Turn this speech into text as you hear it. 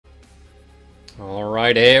All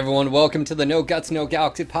right, hey everyone, welcome to the No Guts, No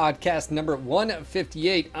Galaxy podcast number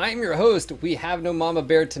 158. I'm your host. We have no Mama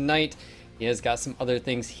Bear tonight. He has got some other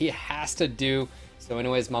things he has to do. So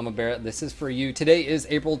anyways, Mama Bear, this is for you. Today is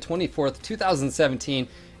April 24th, 2017,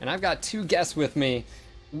 and I've got two guests with me.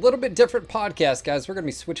 A little bit different podcast, guys. We're going to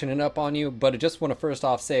be switching it up on you, but I just want to first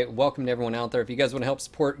off say welcome to everyone out there. If you guys want to help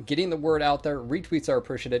support getting the word out there, retweets are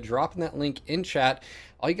appreciated. Dropping that link in chat.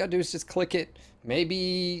 All you got to do is just click it.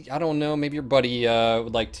 Maybe, I don't know, maybe your buddy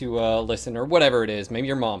would like to listen or whatever it is. Maybe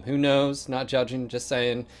your mom. Who knows? Not judging, just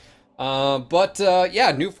saying.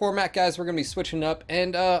 Yeah, new format, guys. We're going to be switching up,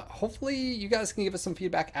 and hopefully you guys can give us some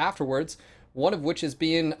feedback afterwards. One of which is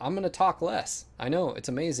being, I'm going to talk less. I know, it's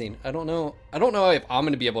amazing. I don't know if I'm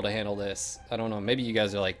going to be able to handle this. I don't know. Maybe you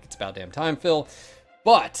guys are like, it's about damn time, Phil.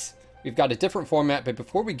 But we've got a different format. But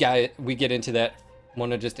before we get into that, I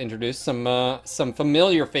want to just introduce some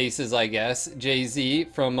familiar faces, I guess. Jay-Z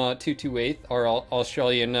from 228, our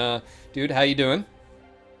Australian dude. How you doing?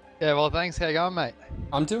 Yeah, well, thanks. How you going, mate?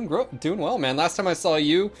 I'm doing well, man. Last time I saw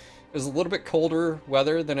you, it was a little bit colder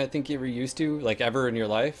weather than I think you were used to, like ever in your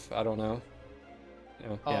life. I don't know.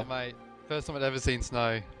 Oh, mate. First time I'd ever seen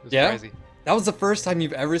snow. It was Yeah? crazy. That was the first time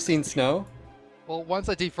you've ever seen snow? Well, once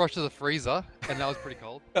I defrosted the freezer, and that was pretty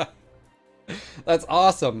cold. That's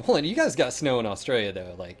awesome. Hold on, you guys got snow in Australia,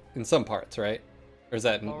 though, like, in some parts, right? Or is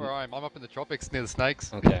that... All right, I'm up in the tropics near the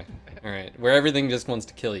snakes. Okay. All right. Where everything just wants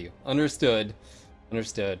to kill you. Understood.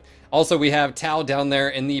 Understood. Also, we have Tao down there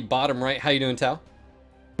in the bottom right. How you doing, Tao?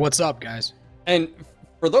 What's up, guys? And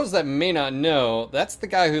for those that may not know, that's the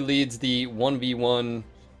guy who leads the 1v1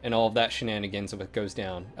 and all of that shenanigans that goes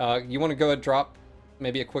down. You want to go and drop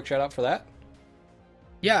maybe a quick shout out for that?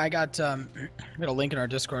 Yeah, I got a link in our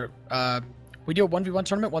Discord. We do a 1v1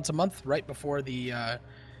 tournament once a month, right before the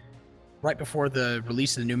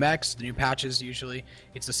release of the new mechs, the new patches. Usually,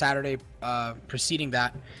 it's the Saturday preceding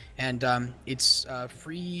that, and it's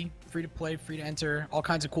free to play, free to enter, all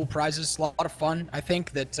kinds of cool prizes, a lot of fun. I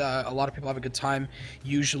think that a lot of people have a good time.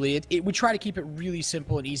 Usually, we try to keep it really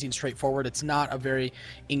simple and easy and straightforward. It's not a very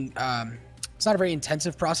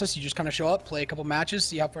intensive process. You just kind of show up, play a couple matches,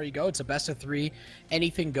 see how far you go. It's a best of 3,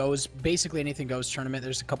 anything goes, basically anything goes tournament.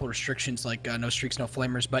 There's a couple restrictions like no streaks, no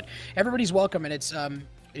flamers, but everybody's welcome, and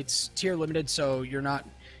it's tier limited, so you're not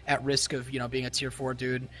at risk of being a tier 4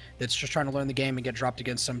 dude that's just trying to learn the game and get dropped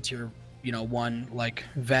against some tier 1 like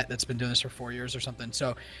vet that's been doing this for 4 years or something.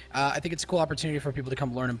 So I think it's a cool opportunity for people to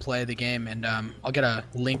come learn and play the game, and I'll get a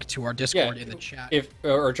link to our Discord in the chat.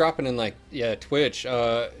 Or dropping in like Twitch.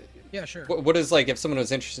 Yeah, sure. What is, like, if someone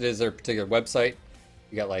was interested, is there a particular website?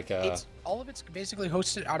 You got like all of it's basically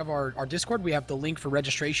hosted out of our Discord. We have the link for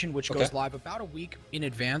registration, which goes live about a week in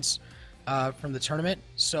advance from the tournament.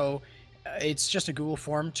 So it's just a Google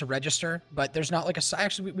form to register, but there's not like a site.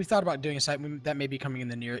 Actually, we've thought about doing a site that may be coming in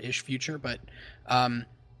the near-ish future, but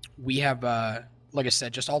we have, like I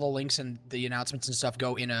said, just all the links and the announcements and stuff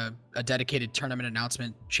go in a dedicated tournament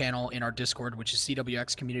announcement channel in our Discord, which is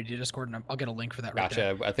CWX Community Discord, and I'll get a link for that. Gotcha.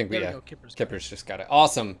 Right there. I think Kipper's just got it.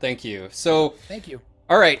 Awesome. Thank you. So thank you.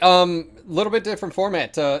 All right, little bit different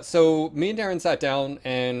format. So me and Darren sat down,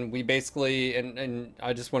 and we basically, and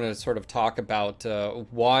I just want to sort of talk about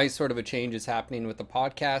why sort of a change is happening with the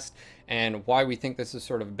podcast and why we think this is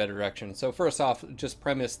sort of a better direction. So first off, just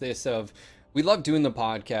premise this of, we love doing the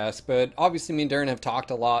podcast, but obviously me and Darren have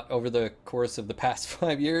talked a lot over the course of the past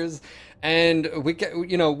 5 years, and we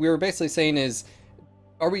were basically saying is,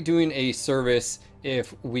 are we doing a service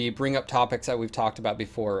if we bring up topics that we've talked about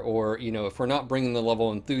before, or if we're not bringing the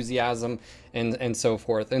level of enthusiasm and so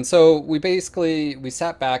forth? And so we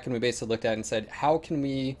sat back and we basically looked at it and said, how can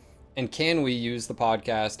we use the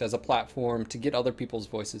podcast as a platform to get other people's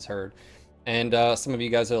voices heard? And some of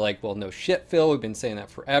you guys are like, well, no shit, Phil, we've been saying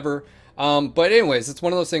that forever. But anyways, it's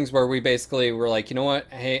one of those things where we basically were like, you know what?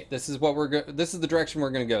 Hey, this is the direction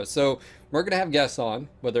we're going to go. So we're going to have guests on,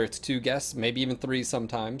 whether it's 2 guests, maybe even 3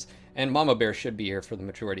 sometimes. And Mama Bear should be here for the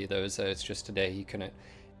majority of those. It's just today he couldn't.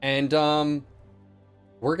 And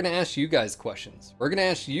we're going to ask you guys questions. We're going to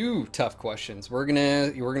ask you tough questions. We're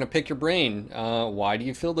going to pick your brain. Why do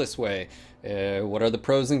you feel this way? What are the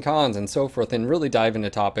pros and cons and so forth, and really dive into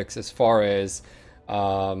topics as far as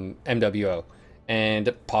MWO.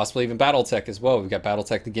 And possibly even BattleTech as well. We've got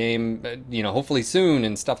BattleTech the game, hopefully soon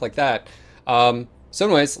and stuff like that. So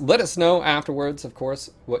anyways, let us know afterwards, of course,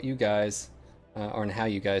 what you guys or and how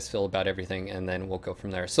you guys feel about everything, and then we'll go from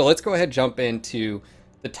there. So let's go ahead and jump into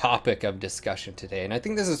the topic of discussion today. And I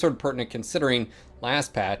think this is sort of pertinent considering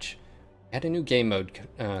last patch had a new game mode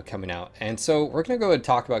coming out. And so we're going to go ahead and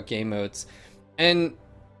talk about game modes. And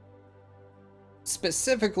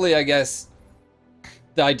specifically, I guess,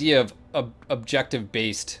 the idea of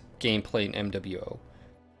objective-based gameplay in MWO.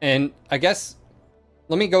 And I guess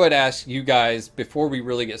let me go ahead and ask you guys before we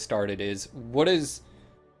really get started is what is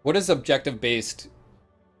objective-based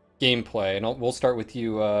gameplay, and we'll start with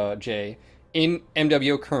you, Jay, in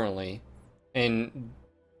MWO currently, and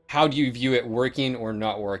how do you view it working or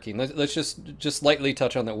not working? Let's just lightly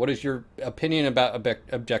touch on that. What is your opinion about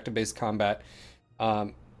objective-based combat?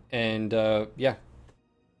 Yeah.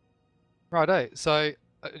 Righto. So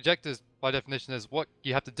objectives, by definition, is what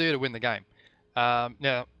you have to do to win the game.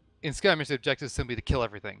 Now, in skirmish, the objective is simply to kill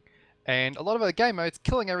everything. And a lot of other game modes,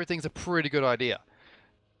 killing everything is a pretty good idea.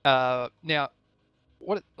 Now,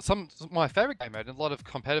 my favorite game mode, and a lot of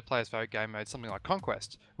competitive players' favorite game mode, something like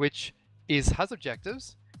Conquest, which has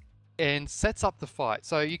objectives and sets up the fight.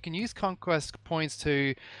 So you can use Conquest points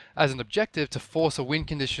as an objective to force a win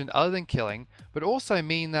condition other than killing, but also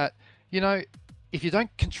mean that, if you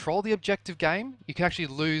don't control the objective game, you can actually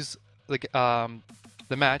lose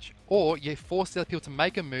the match, or you force the other people to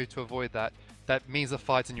make a move to avoid that. That means the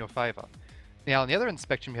fight's in your favor. Now, on the other end of the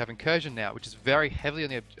spectrum, we have Incursion now, which is very heavily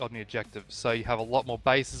on the objective. So you have a lot more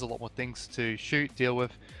bases, a lot more things to shoot, deal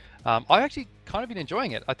with. I've actually kind of been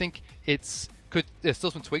enjoying it. I think there's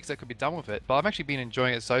still some tweaks that could be done with it, but I've actually been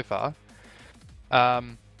enjoying it so far.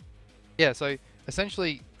 Yeah, so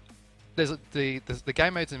essentially, the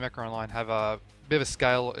game modes in Mecha Online have a bit of a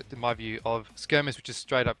scale, in my view, of Skirmish, which is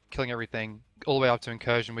straight up killing everything, all the way up to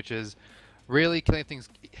Incursion, which is really killing things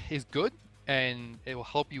is good, and it will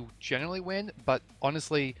help you generally win. But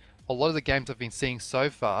honestly, a lot of the games I've been seeing so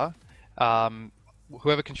far,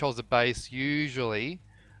 whoever controls the base usually,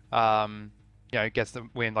 gets the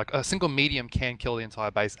win. Like a single medium can kill the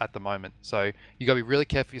entire base at the moment. So you got to be really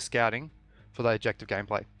careful your scouting for that objective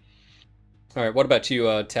gameplay. All right, what about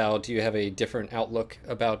you, Tal? Do you have a different outlook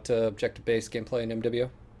about objective-based gameplay in MWO?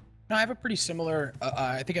 No, I have a pretty similar.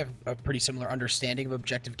 I think I have a pretty similar understanding of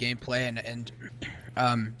objective gameplay, and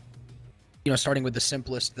starting with the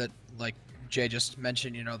simplest that, like Jay just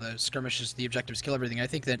mentioned, the skirmishes, the objectives kill everything. I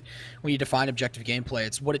think that when you define objective gameplay,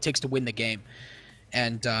 it's what it takes to win the game,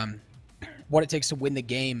 and what it takes to win the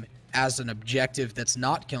game as an objective that's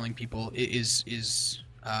not killing people is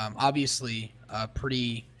obviously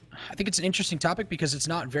pretty. I think it's an interesting topic because it's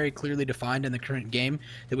not very clearly defined in the current game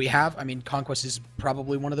that we have. I mean, Conquest is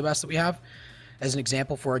probably one of the best that we have as an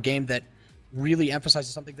example for a game that really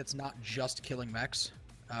emphasizes something that's not just killing mechs.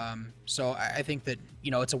 So I think that,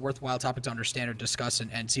 it's a worthwhile topic to understand or discuss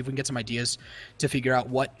and see if we can get some ideas to figure out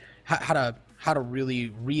how to really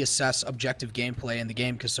reassess objective gameplay in the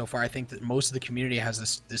game. Because so far I think that most of the community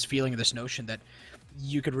has this feeling, this notion that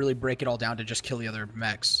you could really break it all down to just kill the other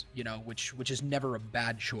mechs, which is never a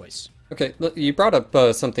bad choice. Okay, look, you brought up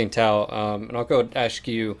something, Tal, and I'll go and ask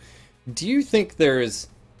you, do you think there's,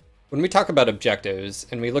 when we talk about objectives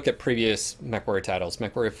and we look at previous MechWarrior titles,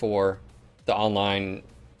 MechWarrior 4, the online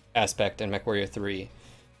aspect, and MechWarrior 3,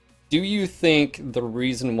 do you think the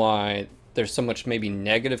reason why there's so much maybe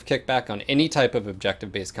negative kickback on any type of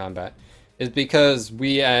objective-based combat is because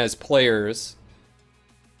we as players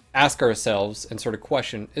ask ourselves and sort of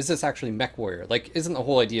question, is this actually MechWarrior? Like, isn't the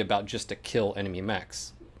whole idea about just to kill enemy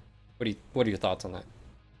mechs? What are your thoughts on that?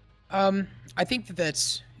 I think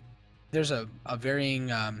there's a varying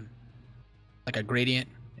like a gradient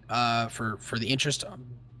for the interest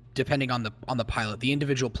depending on the pilot, the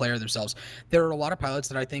individual player themselves. There are a lot of pilots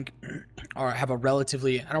that I think have a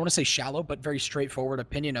relatively, I don't want to say shallow, but very straightforward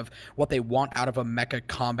opinion of what they want out of a mecha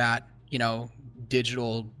combat,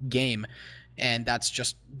 digital game. And that's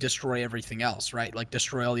just destroy everything else, right? Like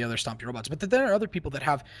destroy all the other stompy robots. But there are other people that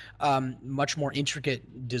have much more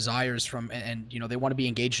intricate desires and they want to be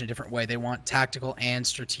engaged in a different way. They want tactical and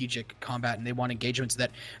strategic combat, and they want engagements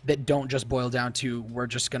that don't just boil down to we're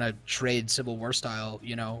just gonna trade Civil War style,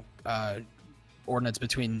 ordnance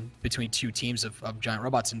between two teams of giant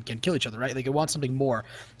robots and can kill each other, right? Like they want something more.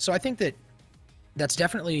 So I think that's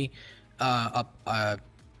definitely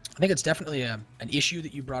I think it's definitely an issue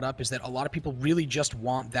that you brought up, is that a lot of people really just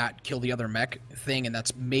want that kill the other mech thing, and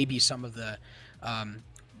that's maybe some of the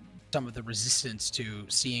resistance to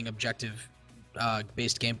seeing objective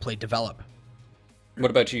based gameplay develop.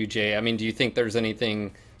 What about you, Jay? I mean, do you think there's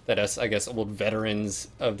anything that us, I guess, old veterans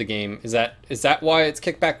of the game, is that why it's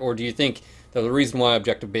kickback, or do you think that the reason why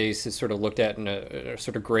objective base is sort of looked at in a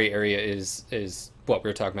sort of gray area is what we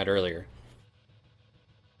were talking about earlier?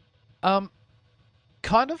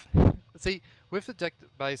 Kind of. See, with the deck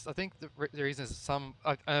base, I think the reason is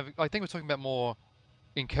I think we're talking about more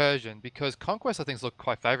Incursion, because Conquest I think look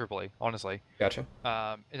quite favorably, honestly. Gotcha.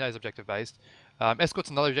 It is objective based. Escort's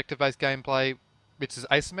another objective based gameplay, which is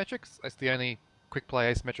asymmetric. That's the only quick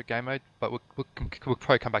play asymmetric game mode, but we'll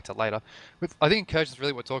probably come back to it later. I think Incursion is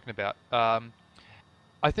really what we're talking about.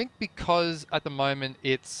 I think because at the moment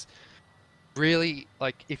it's really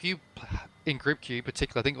like if you in group queue,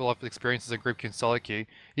 particularly, I think a lot of experiences in group queue and solo queue,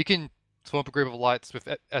 you can swamp a group of lights with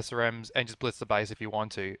SRMs and just blitz the base if you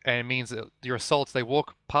want to, and it means that your assaults they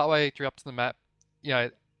walk partway through up to the map. You know,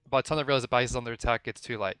 by the time they realize the base is under attack, it's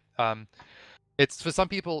too late. It's for some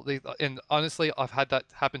people, and honestly, I've had that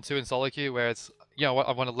happen too in solo queue, where it's you know what,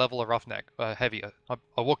 I want to level a roughneck heavier.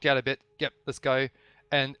 I walked out a bit, yep, let's go,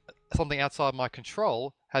 and something outside my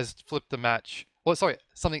control has flipped the match. Well, sorry,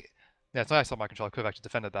 something. Yeah, it's not outside my control. I could have actually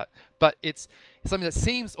defended that, but it's something that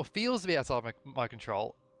seems or feels to be outside my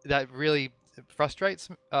control that really frustrates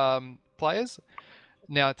players.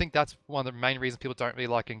 Now, I think that's one of the main reasons people don't really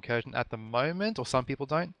like Incursion at the moment, or some people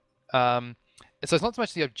don't. So it's not so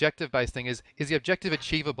much the objective-based thing. Is the objective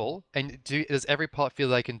achievable, and does every part feel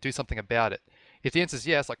they can do something about it? If the answer is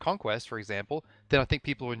yes, like Conquest, for example, then I think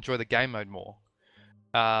people will enjoy the game mode more.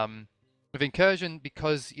 With Incursion,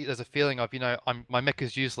 because there's a feeling of, you know, my mech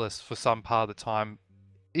is useless for some part of the time,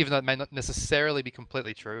 even though it may not necessarily be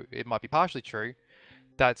completely true, it might be partially true.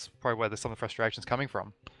 That's probably where some of the frustration's coming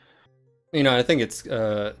from. You know, I think it's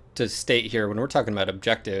to state here, when we're talking about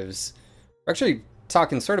objectives, we're actually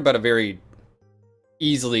talking sort of about a very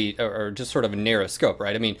easily, or just sort of a narrow scope,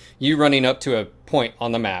 right? I mean, you running up to a point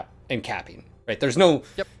on the map and capping, right? There's no,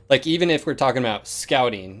 like, even if we're talking about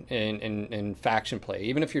scouting and faction play,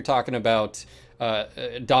 even if you're talking about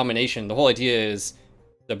domination, the whole idea is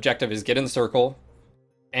the objective is get in the circle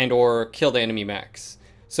and or kill the enemy mechs.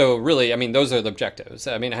 So really, I mean, those are the objectives.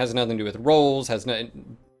 I mean, it has nothing to do with roles, has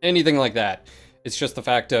anything like that. It's just the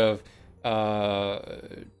fact of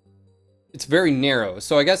it's very narrow.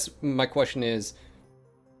 So I guess my question is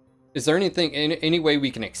there anything, any way we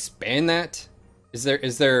can expand that? Is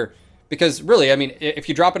there, because really, I mean, if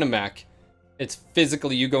you drop in a mech, it's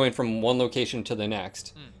physically you going from one location to the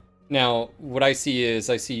next. Now, what I see is,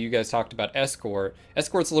 I see you guys talked about Escort.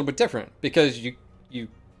 Escort's a little bit different because you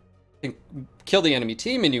can kill the enemy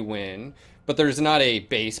team and you win, but there's not a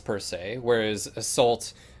base per se, whereas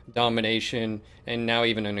Assault, Domination, and now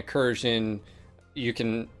even an Incursion, you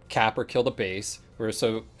can cap or kill the base. Where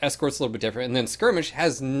so Escort's a little bit different, and then Skirmish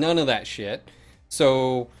has none of that shit.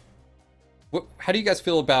 So how do you guys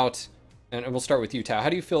feel about, and we'll start with you, Tao, how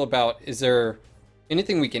do you feel about, is there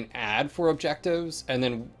anything we can add for objectives? And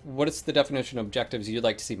then what is the definition of objectives you'd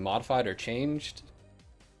like to see modified or changed?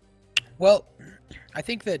 Well, I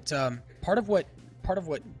think that part of what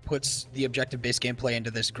puts the objective-based gameplay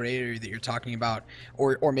into this gray area that you're talking about,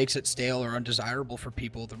 or makes it stale or undesirable for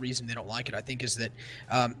people, the reason they don't like it, I think, is that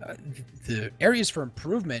the areas for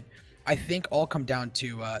improvement, I think, all come down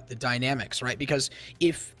to the dynamics, right? Because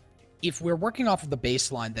if we're working off of the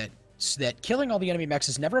baseline that killing all the enemy mechs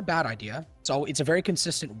is never a bad idea, so it's a very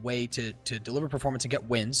consistent way to deliver performance and get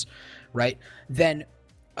wins, right? Then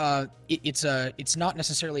it's not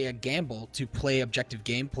necessarily a gamble to play objective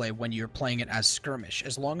gameplay when you're playing it as Skirmish,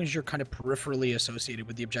 as long as you're kind of peripherally associated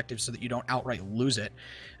with the objective so that you don't outright lose it.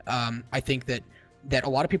 I think that a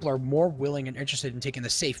lot of people are more willing and interested in taking the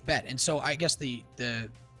safe bet, and so I guess the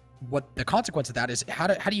consequence of that is how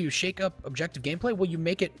do you shake up objective gameplay? Well, you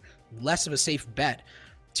make it less of a safe bet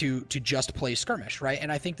to just play Skirmish, right?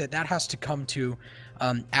 And I think that has to come to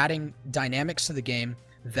adding dynamics to the game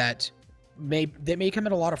that may come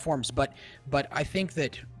in a lot of forms, but I think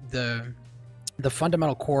that the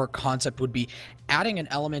fundamental core concept would be adding an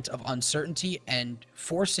element of uncertainty and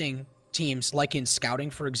forcing teams, like in scouting,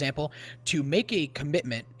 for example, to make a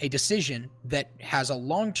commitment, a decision that has a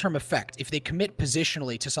long-term effect. If they commit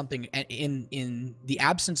positionally to something in the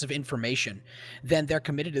absence of information, then they're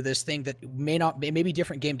committed to this thing that may be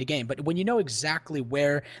different game to game. But when you know exactly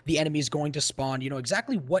where the enemy is going to spawn, you know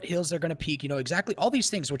exactly what hills they're going to peek, you know exactly all these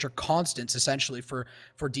things, which are constants essentially for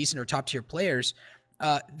decent or top tier players,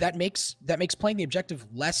 that makes playing the objective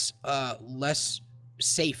less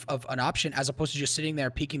safe of an option, as opposed to just sitting there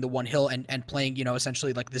peeking the one hill and playing, you know,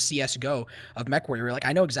 essentially like the CSGO of MechWarrior. Like,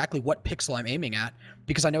 I know exactly what pixel I'm aiming at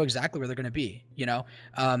because I know exactly where they're going to be, you know?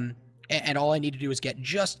 And all I need to do is get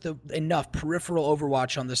just enough peripheral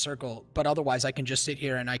overwatch on the circle, but otherwise I can just sit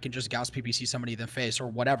here and I can just Gauss PPC somebody in the face or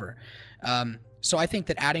whatever. So I think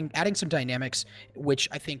that adding some dynamics, which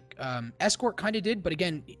I think Escort kind of did, but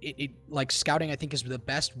again, it like scouting, I think, is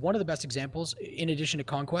one of the best examples, in addition to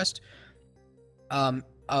Conquest,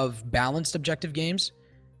 of balanced objective games.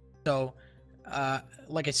 So,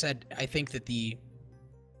 like I said, I think that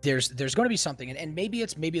there's going to be something, and maybe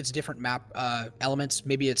it's different map elements,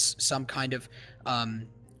 maybe it's some kind of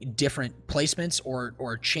different placements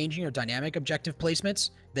or changing or dynamic objective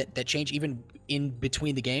placements that change even in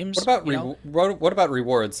between the games. What about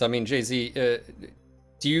rewards? I mean, Jay-Z,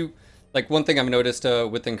 do you like, one thing I've noticed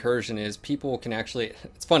with Incursion is people can actually,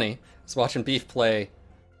 it's funny, I was watching Beef play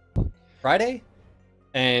Friday,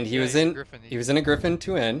 and he was in a Griffin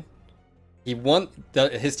 2N. He won,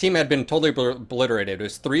 his team had been totally obliterated. It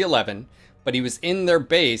was 3-11, but he was in their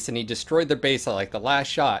base and he destroyed their base at like the last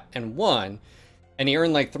shot and won, and he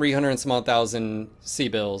earned like 300 and some odd thousand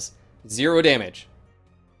C-bills, 0 damage.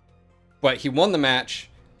 But he won the match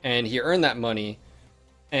and he earned that money.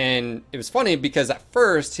 And it was funny because at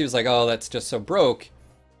first he was like, oh, that's just so broke.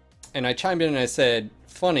 And I chimed in and I said,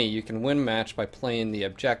 funny, you can win a match by playing the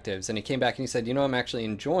objectives. And he came back and he said, you know, I'm actually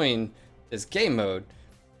enjoying this game mode.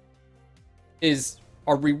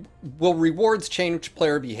 Will rewards change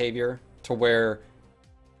player behavior to where,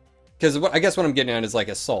 because I guess what I'm getting at is like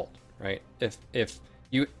assault, right? If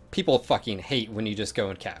people fucking hate when you just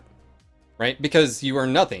go and cap, right? Because you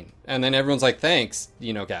earn nothing. And then everyone's like, thanks,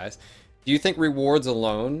 you know, guys. Do you think rewards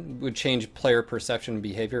alone would change player perception and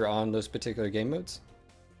behavior on those particular game modes?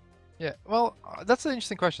 Yeah, well, that's an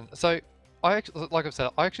interesting question. So, I actually, like I've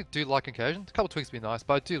said, I actually do like Incursion. A couple of tweaks would be nice,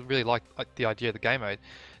 but I do really like the idea of the game mode.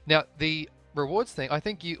 Now, the rewards thing, I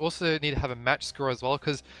think you also need to have a match score as well,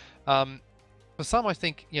 because for some, I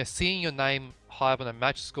think, you know, seeing your name high up on a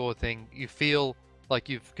match score thing, you feel like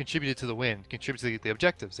you've contributed to the win, contributed to the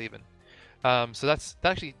objectives even. So that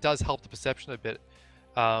actually does help the perception a bit.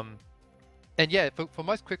 And yeah, for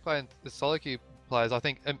most quick play and the solo queue players, I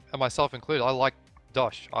think, and myself included, I like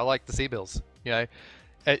Dosh. I like the C-bills. You know,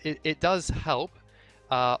 it does help.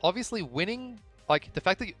 Obviously, winning, like the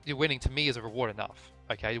fact that you're winning to me is a reward enough.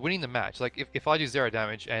 Okay, winning the match. Like if I do 0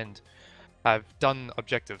 damage and I've done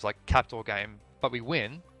objectives like capped all game, but we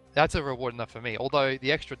win, that's a reward enough for me. Although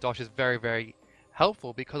the extra Dosh is very, very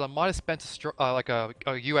helpful because I might have spent like a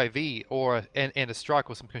UAV or and a strike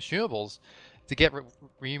or some consumables to get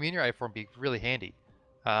remunerated for and be really handy,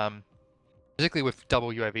 particularly with double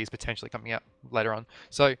UAVs potentially coming out later on.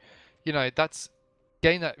 So, you know, that's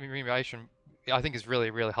getting that remuneration. I think is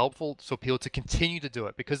really, really helpful for people to continue to do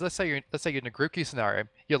it, because let's say you're in a group queue scenario,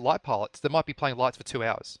 your light pilots, they might be playing lights for 2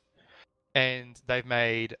 hours, and they've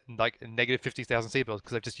made like negative 50,000 C-bills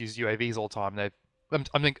because they've just used UAVs all the time.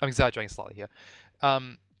 I'm exaggerating slightly here.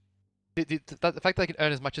 The fact that they can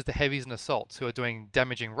earn as much as the heavies and assaults who are doing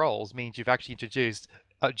damaging roles means you've actually introduced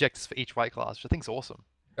objectives for each weight class, which I think is awesome.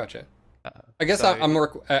 Gotcha. I guess I'm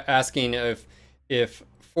more asking if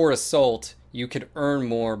for assault you could earn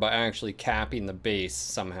more by actually capping the base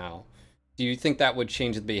somehow. Do you think that would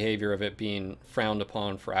change the behavior of it being frowned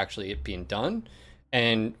upon for actually it being done?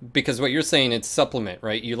 And because what you're saying, it's supplement,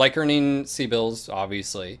 right? You like earning C-bills,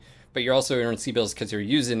 obviously, but you're also earning C-bills because you're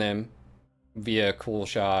using them via cool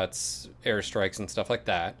shots, airstrikes, and stuff like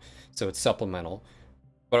that. So it's supplemental.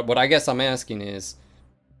 But what I guess I'm asking is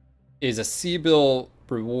a C-bill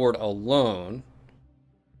reward alone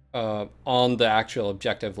on the actual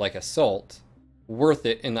objective like assault worth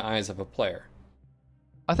it in the eyes of a player?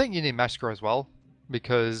 I think you need match score as well,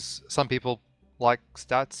 because some people like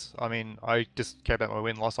stats. I mean, I just care about my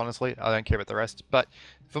win-loss, honestly. I don't care about the rest. But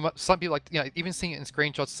for some people, like, you know, even seeing it in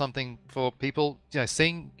screenshots or something, for people, you know,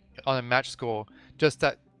 seeing on a match score, just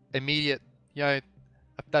that immediate, you know,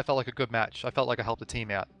 that felt like a good match. I felt like I helped the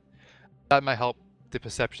team out. That may help the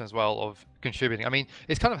perception as well of contributing. I mean,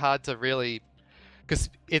 it's kind of hard to really, because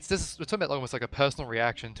we're talking about almost like a personal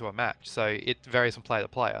reaction to a match, so it varies from player to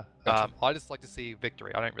player. Gotcha. I just like to see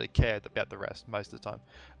victory. I don't really care about the rest most of the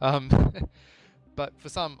time. But for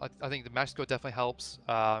some, I think the match score definitely helps,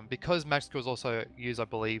 because match score is also used, I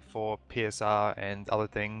believe, for PSR and other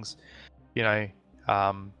things. You know,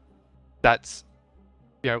 that's,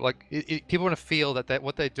 you know, like people want to feel that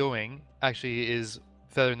what they're doing actually is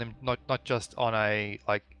furthering them, not just on a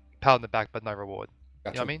like pat on the back, but no reward.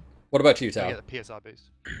 Gotcha. You know what I mean? What about you, Tal? Yeah, the PSR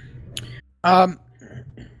boost.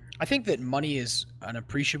 I think that money is an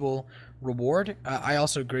appreciable reward. I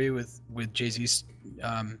also agree with Jay-Z's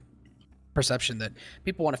perception that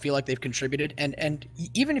people want to feel like they've contributed, and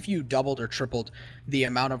even if you doubled or tripled the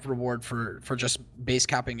amount of reward for just base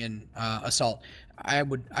capping and assault, I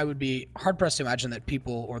would be hard pressed to imagine that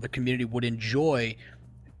people or the community would enjoy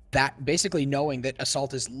that, basically knowing that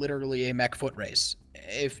assault is literally a mech foot race.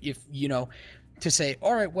 If you know, to say,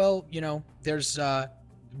 all right, well, you know, there's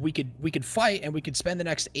we could fight and we could spend the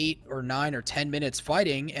next 8 or 9 or 10 minutes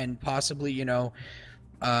fighting and possibly, you know,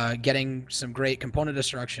 getting some great component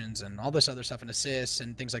destructions and all this other stuff and assists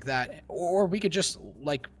and things like that. Or we could just,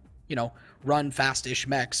 like, you know, run fast-ish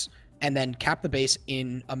mechs and then cap the base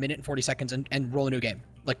in 1 minute and 40 seconds and roll a new game.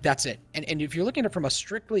 Like that's it. And if you're looking at it from a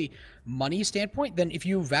strictly money standpoint, then if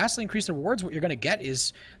you vastly increase the rewards, what you're going to get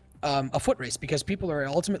is a foot race, because people are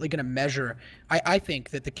ultimately going to measure. I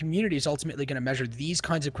think that the community is ultimately going to measure these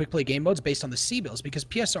kinds of quick play game modes based on the C-bills, because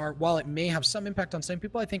PSR, while it may have some impact on some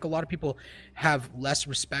people, I think a lot of people have less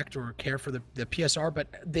respect or care for the PSR. But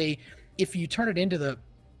if you turn it into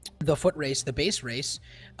the foot race, the base race,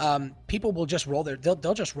 people will just roll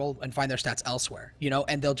they'll just roll and find their stats elsewhere,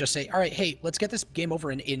 and they'll just say, all right, hey, let's get this game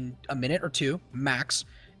over in a minute or two max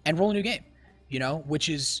and roll a new game, which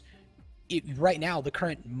is right now the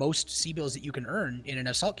current most C-bills that you can earn in an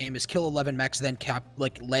assault game is kill 11 mechs, then cap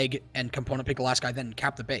like leg and component, pick the last guy, then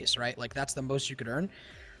cap the base, right? Like that's the most you could earn.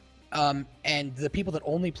 And the people that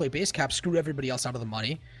only play base cap screw everybody else out of the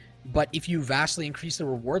money. But if you vastly increase the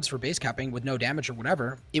rewards for base capping with no damage or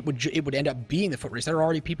whatever, it would end up being the foot race. There are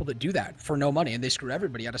already people that do that for no money, and they screw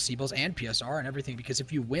everybody out of C-bills and PSR and everything, because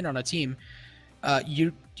if you win on a team,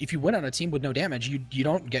 if you win on a team with no damage, you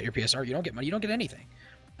don't get your PSR, you don't get money, you don't get anything.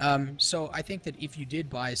 So I think that if you did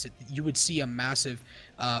bias it, you would see a massive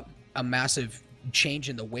change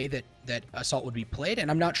in the way that Assault would be played,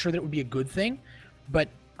 and I'm not sure that it would be a good thing, but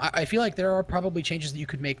I feel like there are probably changes that you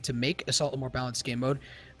could make to make Assault a more balanced game mode.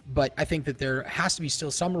 But I think that there has to be still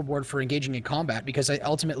some reward for engaging in combat, because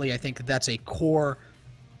ultimately I think that that's a core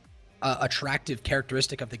attractive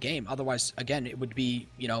characteristic of the game. Otherwise, again, it would be,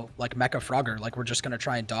 like Mecha Frogger, like we're just going to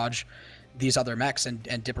try and dodge these other mechs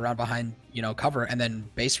and dip around behind, cover, and then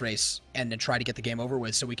base race and then try to get the game over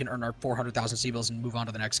with so we can earn our 400,000 C-bills and move on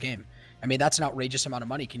to the next game. I mean, that's an outrageous amount of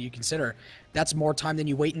money. Can you consider that's more time than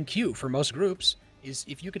you wait in queue for most groups? Is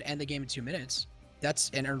if you could end the game in 2 minutes,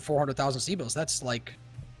 and earn 400,000 C-bills, that's like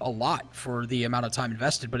a lot for the amount of time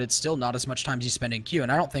invested, but it's still not as much time as you spend in queue.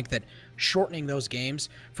 And I don't think that shortening those games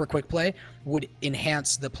for quick play would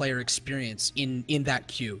enhance the player experience in that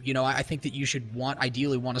queue. I think that you should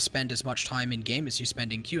ideally want to spend as much time in game as you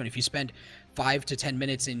spend in queue. And if you spend 5 to 10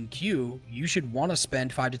 minutes in queue, you should want to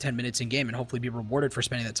spend 5 to 10 minutes in game and hopefully be rewarded for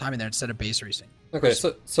spending that time in there instead of base racing. Okay,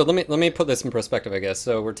 so let me put this in perspective, I guess.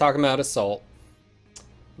 So we're talking about Assault.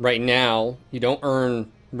 Right now, you don't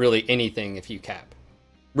earn really anything if you cap.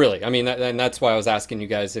 Really, I mean, and that's why I was asking you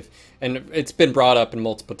guys and it's been brought up in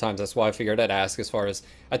multiple times. That's why I figured I'd ask. As far as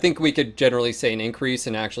I think we could generally say an increase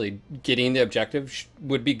in actually getting the objective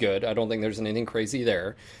would be good. I don't think there's anything crazy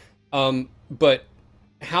there. But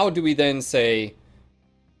how do we then say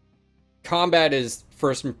combat is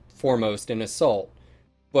first and foremost in Assault?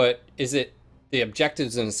 But is it the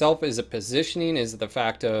objectives in itself? Is it positioning? Is it the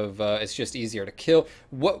fact of it's just easier to kill?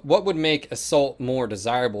 What would make Assault more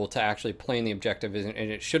desirable to actually playing the objective? And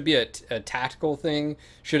it should be a tactical thing?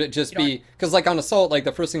 Should it just be... Because like on Assault, like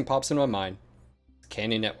the first thing pops into my mind,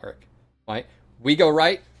 Canyon Network, right? We go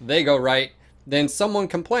right, they go right. Then someone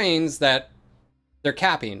complains that they're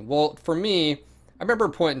capping. Well, for me, I remember a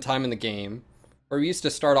point in time in the game where we used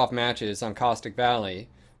to start off matches on Caustic Valley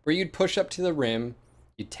where you'd push up to the rim,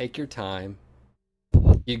 you'd take your time,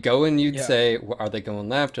 you'd go and you'd say, are they going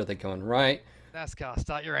left? Are they going right? NASCAR,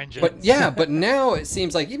 start your engines. But now it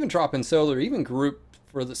seems like even dropping solo or even group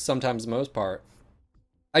for sometimes the most part,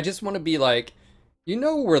 I just want to be like,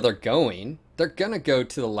 where they're going. They're going to go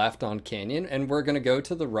to the left on Canyon and we're going to go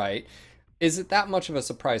to the right. Is it that much of a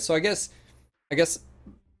surprise? So I guess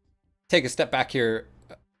take a step back here.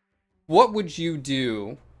 What would you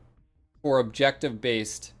do for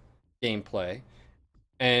objective-based gameplay?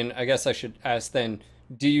 And I guess I should ask then,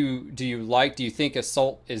 do you think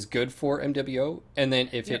Assault is good for MWO? And then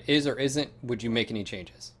if it is or isn't, would you make any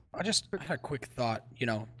changes? I had a quick thought,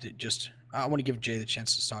 I want to give Jay the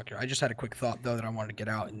chance to talk here. I just had a quick thought, though, that I wanted to get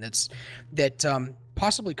out, and that's that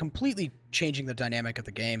possibly completely changing the dynamic of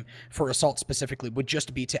the game for Assault specifically would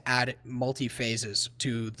just be to add multi-phases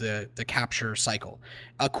to the capture cycle.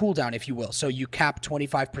 A cooldown, if you will. So you cap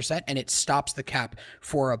 25% and it stops the cap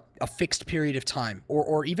for a fixed period of time,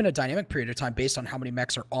 or even a dynamic period of time based on how many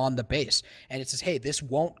mechs are on the base. And it says, hey, this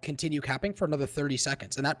won't continue capping for another 30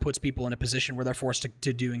 seconds. And that puts people in a position where they're forced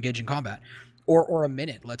to do engaging combat. Or a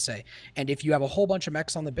minute, let's say. And if you have a whole bunch of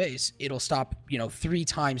mechs on the base, it'll stop, 3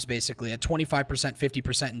 times basically at 25%,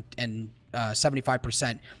 50%, and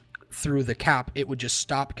 75% through the cap. It would just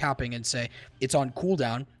stop capping and say it's on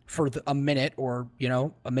cooldown for a minute or,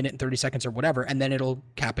 a minute and 30 seconds or whatever. And then it'll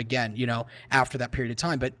cap again, after that period of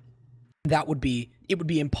time. But it would be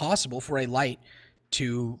impossible for a light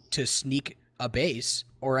to sneak a base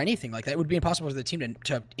or anything like that. It would be impossible for the team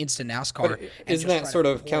to instant NASCAR. But isn't that sort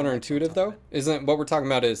of counterintuitive, though? Isn't what we're talking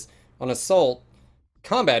about is on Assault,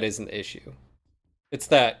 combat isn't the issue. It's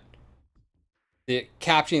that the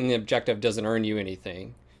capturing the objective doesn't earn you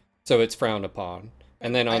anything, so it's frowned upon.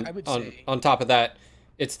 And then on top of that,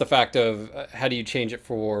 it's the fact of how do you change it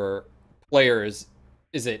for players?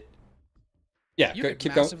 Is it yeah, You could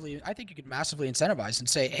keep going. massively, I think you could massively incentivize and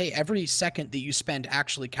say, hey, every second that you spend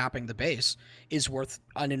actually capping the base is worth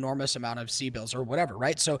an enormous amount of C bills or whatever,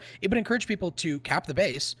 right? So it would encourage people to cap the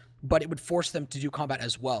base, but it would force them to do combat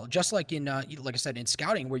as well. Just like in, like I said, in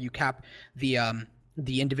scouting, where you cap the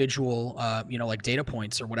individual, like data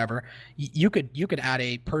points or whatever, you could add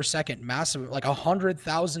a per second massive, like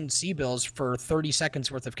 100,000 C bills for 30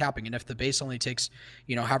 seconds worth of capping. And if the base only takes,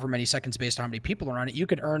 however many seconds based on how many people are on it, you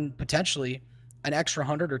could earn potentially an extra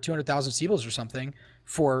 100 or 200,000 Seabills or something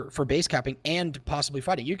for base capping and possibly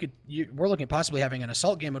fighting. We're looking at possibly having an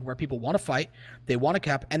assault game mode where people want to fight, they want to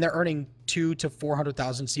cap, and they're earning 200 to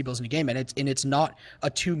 400,000 Seabills in a game, and it's not a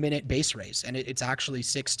 2-minute base race, and it's actually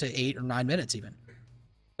 6 to 8 or 9 minutes even.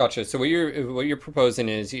 Gotcha. So what you're proposing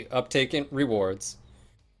is you uptake in rewards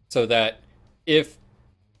so that if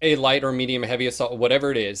a light or medium heavy assault, whatever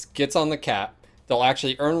it is, gets on the cap, they'll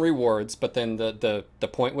actually earn rewards, but then the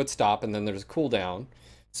point would stop and then there's a cooldown.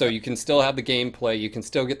 So you can still have the gameplay, you can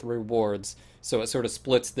still get the rewards, so it sort of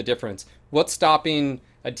splits the difference. What's stopping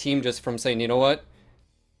a team just from saying, you know what,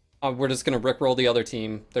 we're just going to rickroll the other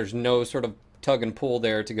team. There's no sort of tug and pull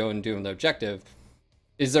there to go and do the objective.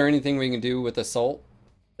 Is there anything we can do with Assault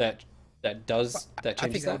that changes I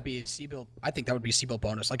think that would be a C-Bill. I think that would be a C-Bill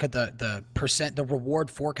bonus. Like the percent, the reward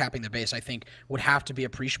for capping the base, I think would have to be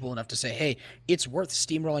appreciable enough to say, hey, it's worth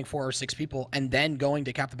steamrolling 4 or 6 people and then going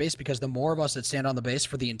to cap the base, because the more of us that stand on the base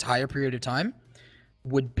for the entire period of time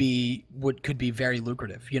could be very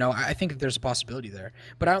lucrative. I think that there's a possibility there,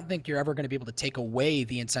 but I don't think you're ever going to be able to take away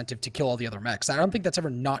the incentive to kill all the other mechs. I don't think that's ever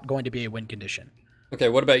not going to be a win condition. Okay,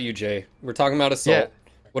 what about you, Jay? We're talking about Assault. Yeah.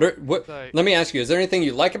 Let me ask you, is there anything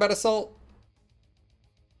you like about Assault?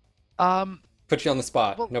 Put you on the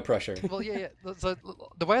spot. Well, no pressure. Well, yeah. So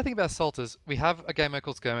the way I think about Assault is we have a game mode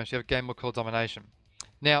called Skirmish, you have a game mode called Domination.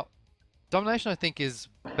 Now, Domination I think is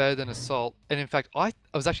better than Assault, and in fact, I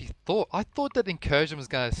thought that Incursion was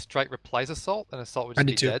going to straight replace Assault, and Assault would just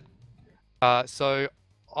be dead. So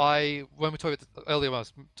when we talked about earlier, when I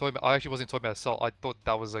was talking about, I actually wasn't talking about Assault. I thought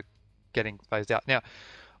that was getting phased out. Now,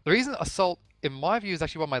 the reason Assault, in my view, is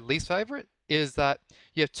actually one of my least favorite is that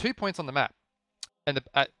you have 2 points on the map, and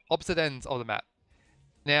at opposite ends of the map.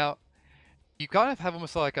 Now, you kind of have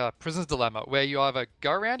almost like a prisoner's dilemma where you either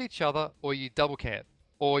go around each other or you double camp,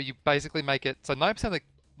 or you basically make it so 9%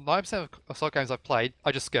 of Assault games I've played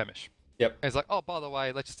are just skirmish. Yep. And it's like, oh, by the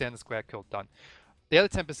way, let's just stand the square, cool, done. The other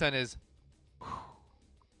 10% is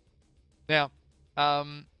now,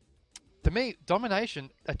 to me,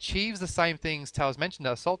 Domination achieves the same things Towers mentioned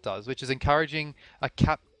that Assault does, which is encouraging a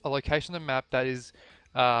location on the map that is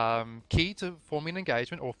key to forming an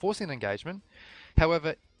engagement or forcing an engagement.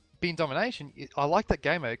 However, being Domination, I like that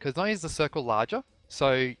game mode because not only is the circle larger,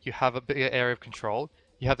 so you have a bigger area of control,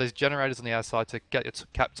 you have those generators on the outside to get your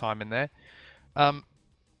cap time in there.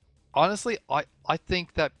 Honestly, I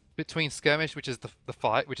think that between Skirmish, which is the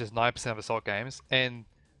fight, which is 9% of Assault games, and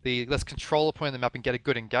the let's control a point on the map and get a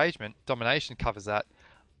good engagement, Domination covers that.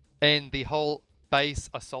 And the whole base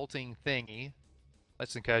assaulting thingy,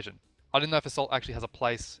 that's Incursion. I don't know if Assault actually has a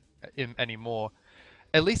place in anymore.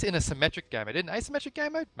 At least in a symmetric game mode. In an asymmetric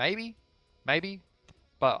game mode, maybe.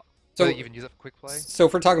 But So- do you even use it for quick play? So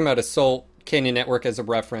if we're talking about Assault, Canyon Network as a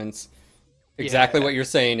reference, exactly Yeah. what you're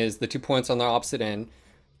saying is the 2 points on the opposite end.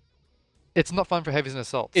 It's not fun for heavies and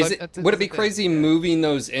Assault. Is So it? it's Would it be the thing. crazy moving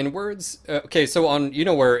those inwards? Okay, so on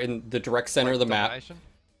where in the direct center Like of the map. Domination?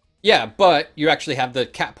 Yeah, but you actually have the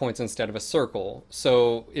cap points instead of a circle.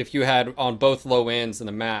 So if you had on both low ends in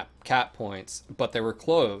the map cap points, but they were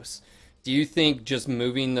close, do you think just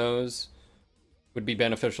moving those would be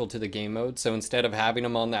beneficial to the game mode? So instead of having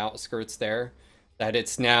them on the outskirts there, that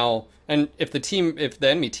it's now, and if the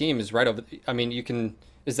enemy team is right over, I mean,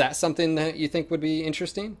 is that something that you think would be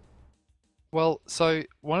interesting? Well, so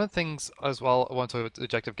one of the things as well I want to talk about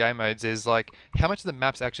objective game modes is like how much of the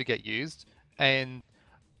maps actually get used, and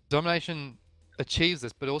Domination achieves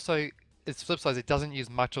this, but also its flip side, it doesn't use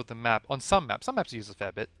much of the map. On some maps it uses a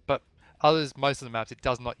fair bit, but others, most of the maps, it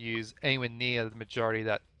does not use anywhere near the majority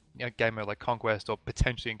that game mode like Conquest or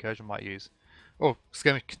potentially Incursion might use. Or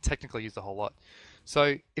Skirmish could technically use a whole lot.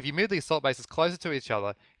 So if you move the assault bases closer to each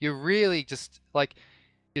other, you're really just like,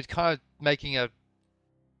 you're kind of making a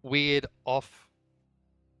weird off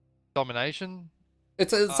Domination.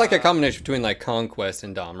 It's like a combination between like Conquest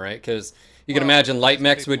and Dom, right? Because you can Well, imagine light that's a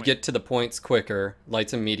mechs big would point. get to the points quicker,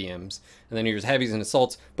 lights and mediums, and then here's heavies and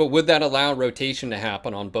assaults. But would that allow rotation to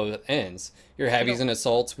happen on both ends? Your heavies and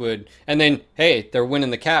assaults would, and then hey, they're winning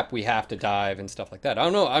the cap, we have to dive and stuff like that. I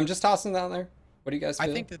don't know. I'm just tossing it out there. What do you guys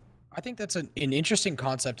feel? I think that's an interesting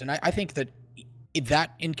concept, and I think that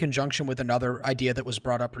that in conjunction with another idea that was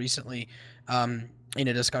brought up recently in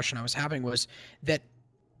a discussion I was having was that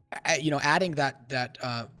adding that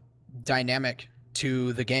dynamic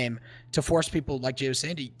to the game to force people like Jay was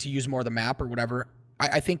saying to use more of the map or whatever.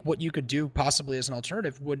 I think what you could do possibly as an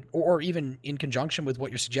alternative would, or even in conjunction with what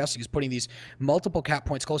you're suggesting, is putting these multiple cap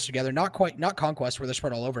points close together. Not Conquest where they're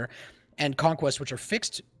spread all over, and Conquest which are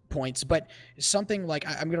fixed points, but something like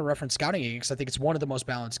I'm going to reference Scouting Agent because I think it's one of the most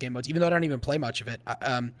balanced game modes, even though I don't even play much of it.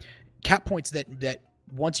 Cap points that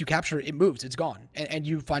once you capture it, it moves, it's gone, and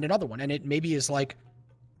you find another one, and it maybe is like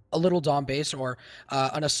a little Dom base or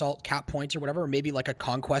an assault cap point or whatever, or maybe like a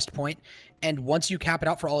conquest point. And once you cap it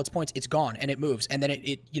out for all its points, it's gone and it moves. And then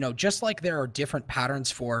it just like there are different patterns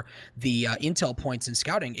for the intel points in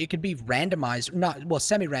scouting, it could be randomized,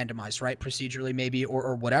 semi-randomized, right? Procedurally maybe,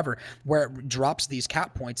 or whatever, where it drops these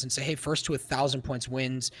cap points and say, hey, first to 1,000 points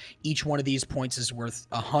wins. Each one of these points is worth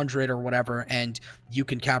 100 or whatever. And you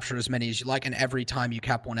can capture as many as you like. And every time you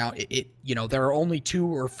cap one out, there are only 2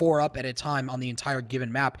 or 4 up at a time on the entire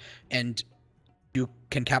given map. And you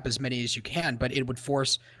can cap as many as you can, but it would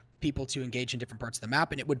force people to engage in different parts of the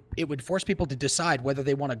map, and it would force people to decide whether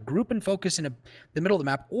they want to group and focus in the middle of the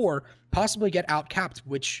map or possibly get out capped,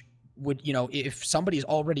 which would, if somebody's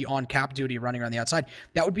already on cap duty running around the outside,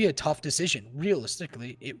 that would be a tough decision.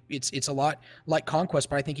 Realistically, it's a lot like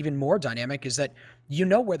Conquest, but I think even more dynamic is that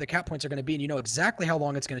where the cap points are going to be, and exactly how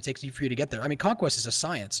long it's going to take for you to get there. I mean, Conquest is a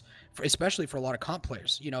science, especially for a lot of comp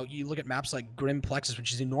players. You look at maps like Grim Plexus,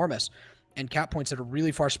 which is enormous, and cap points that are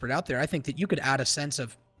really far spread out there. I think that you could add a sense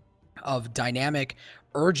of dynamic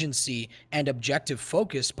urgency and objective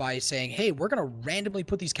focus by saying, hey, we're going to randomly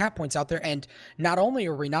put these cap points out there, and not only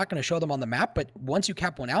are we not going to show them on the map, but once you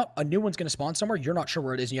cap one out, a new one's going to spawn somewhere, you're not sure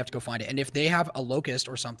where it is, and you have to go find it. And if they have a Locust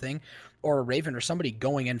or something, or a Raven or somebody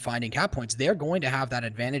going and finding cap points, they're going to have that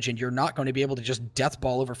advantage, and you're not going to be able to just death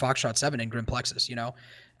ball over Foxtrot 7 and Grim Plexus.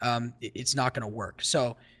 It's not going to work.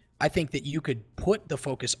 So I think that you could put the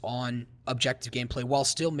focus on objective gameplay while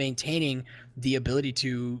still maintaining the ability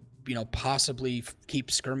to possibly keep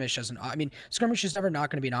skirmish as skirmish is never not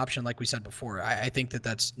going to be an option, like we said before. I think that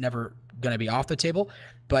that's never going to be off the table,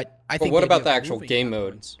 but I think. What about the actual game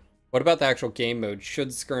mode? What about the actual game mode?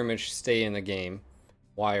 Should skirmish stay in the game?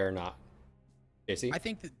 Why or not? JC? I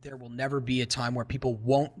think that there will never be a time where people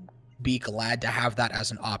won't be glad to have that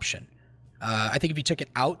as an option. I think if you took it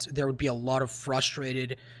out, there would be a lot of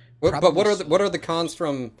frustrated. But what are the cons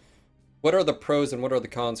from? What are the pros and what are the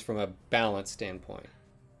cons from a balance standpoint?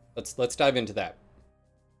 Let's dive into that.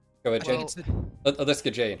 Go ahead, Jay. Let's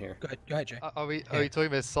get Jay in here. Go ahead, Jay. Are we talking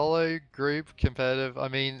about solo, group, competitive? I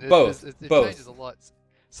mean, both. It changes a lot.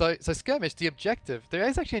 So skirmish, the objective, there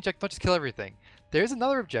is actually an objective, not just kill everything. There is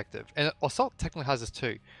another objective, and assault technically has this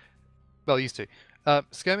too. Well, it used to.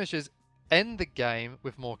 Skirmish is end the game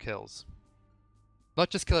with more kills. Not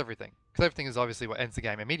just kill everything. Kill everything is obviously what ends the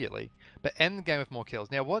game immediately, but end the game with more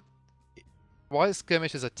kills. Now, why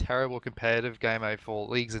skirmish is a terrible competitive game mode for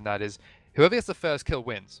leagues, and that is whoever gets the first kill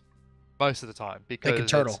wins most of the time, because like a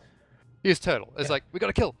turtle. Use turtle. It's like, we got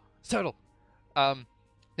to kill. It's turtle.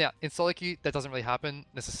 Now in solo queue that doesn't really happen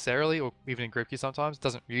necessarily, or even in group queue sometimes. It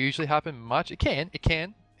doesn't usually happen much. It can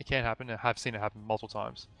happen, and I've seen it happen multiple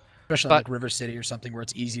times. Especially like River City or something where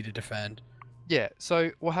it's easy to defend. Yeah,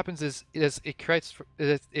 so what happens is it creates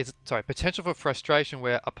potential for frustration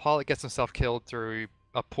where a pilot gets himself killed through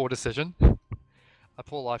a poor decision. A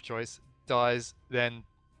poor life choice, dies, then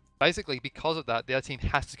basically because of that, the other team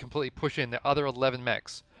has to completely push in their other 11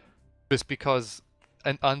 mechs, just because,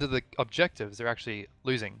 and under the objectives, they're actually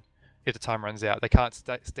losing if the time runs out. They can't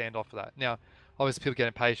stand off for that. Now, obviously people get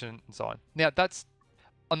impatient and so on. Now, that's,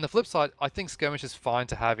 on the flip side, I think skirmish is fine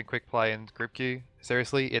to have in quick play and group queue.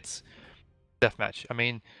 Seriously, it's deathmatch. I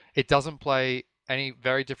mean, it doesn't play any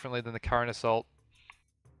very differently than the current assault.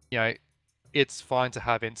 It's fine to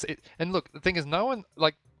have in. And look, the thing is, not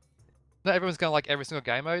everyone's going to like every single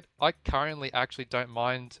game mode. I currently actually don't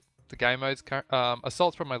mind the game modes.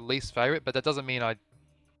 Assault's probably my least favorite, but that doesn't mean I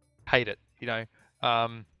hate it.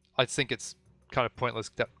 I think it's kind of pointless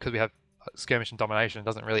because we have skirmish and domination. It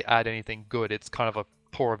doesn't really add anything good. It's kind of a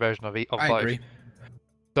poorer version of both. I agree.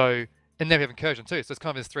 So, and then we have incursion too. So it's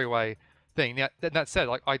kind of this three-way thing. Now, that said,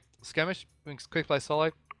 like skirmish, quick play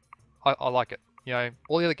solo, I like it.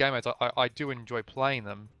 All the other game modes, I do enjoy playing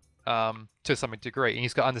them to some degree, and you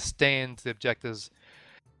just got to understand the objectives.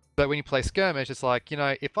 But when you play skirmish, it's like,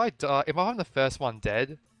 if I'm the first one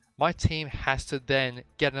dead, my team has to then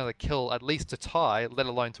get another kill at least to tie, let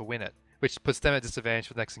alone to win it, which puts them at disadvantage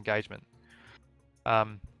for the next engagement.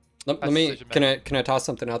 Let That's me decision can I toss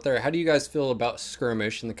something out there? How do you guys feel about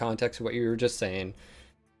skirmish in the context of what you were just saying?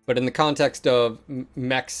 But in the context of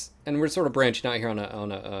mechs, and we're sort of branching out here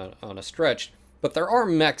on a stretch, but there are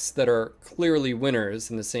mechs that are clearly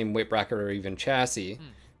winners in the same weight bracket or even chassis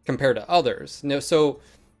compared to others. Now, so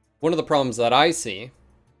one of the problems that I see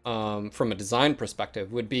from a design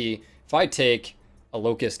perspective would be if I take a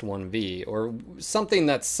Locust 1V or something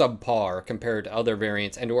that's subpar compared to other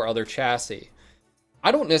variants and or other chassis.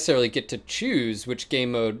 I don't necessarily get to choose which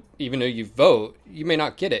game mode, even though you vote, you may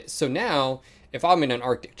not get it. So now, if I'm in an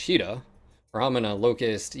Arctic Cheetah, or I'm in a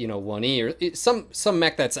Locust, 1E, or some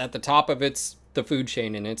mech that's at the top of the food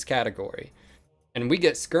chain in its category, and we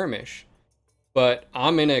get skirmish, but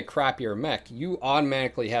I'm in a crappier mech, you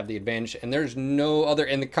automatically have the advantage, and there's no other,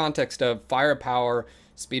 in the context of firepower,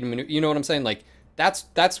 speed and maneuver, you know what I'm saying? Like,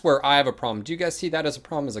 that's where I have a problem. Do you guys see that as a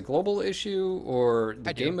problem, as a global issue, or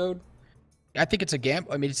the game mode? I think it's a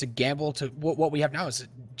gamble. I mean, it's a gamble to what we have now is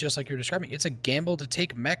just like you're describing. It's a gamble to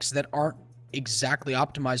take mechs that aren't exactly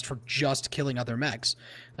optimized for just killing other mechs.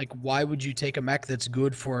 Like, why would you take a mech that's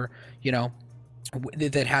good for,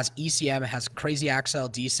 that has ECM, has crazy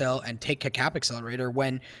accel, decel, and take a cap accelerator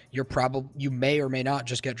when you may or may not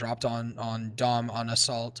just get dropped on Dom, on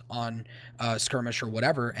assault, on skirmish or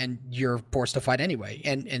whatever, and you're forced to fight anyway.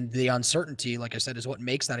 And the uncertainty, like I said, is what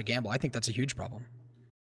makes that a gamble. I think that's a huge problem.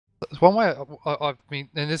 One way, I mean,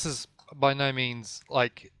 and this is by no means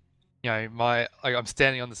like, I'm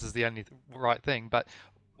standing on this as the only right thing, but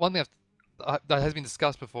one thing that has been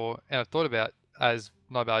discussed before and I've thought about as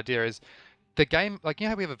not a bad idea is the game, like,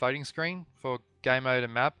 how we have a voting screen for game mode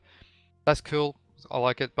and map. That's cool. I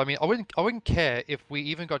like it. But I mean, I wouldn't care if we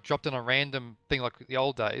even got dropped in a random thing like the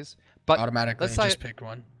old days. But automatically, just pick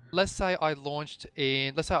one. Let's say I launched it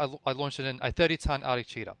in a 30-ton Arctic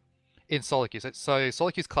Cheetah in solo queue. So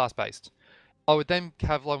solo queue is class based. I would then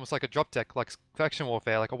have almost like a drop deck, like Faction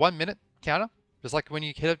Warfare, like a 1 minute counter. Just like when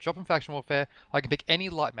you hit a drop in Faction Warfare, I can pick any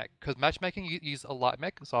light mech, because matchmaking you use a light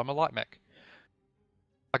mech, so I'm a light mech.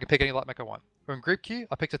 I can pick any light mech I want. Or in group queue,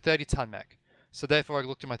 I picked a 30-ton mech, so therefore I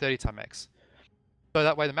looked at my 30-ton mechs. So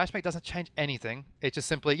that way the matchmake doesn't change anything. It's just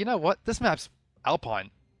simply, you know what, this map's Alpine.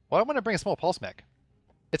 Why do I want to bring a small pulse mech?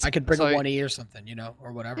 I could bring a 1E or something,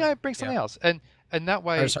 or whatever. Yeah, bring something else. And that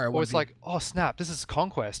way, sorry, it's like, oh snap, this is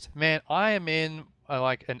Conquest. Man, I am in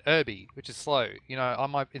like an Irby, which is slow. I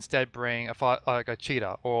might instead bring a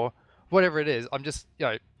Cheetah or whatever it is. I'm just,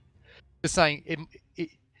 just saying,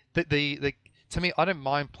 to me, I don't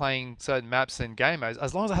mind playing certain maps and game modes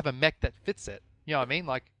as long as I have a mech that fits it. You know what I mean?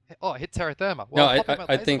 Like, hit Terra Therma. Well,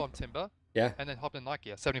 I think bomb Timber. Yeah. And then hop in Nike,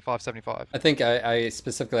 75-75. I think I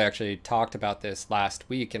specifically actually talked about this last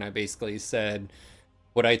week, and I basically said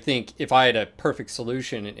what I think, if I had a perfect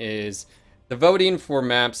solution, is the voting for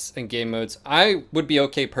maps and game modes. I would be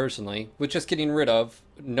okay personally with just getting rid of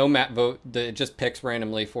no map vote. It just picks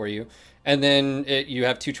randomly for you. And then you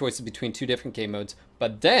have two choices between two different game modes.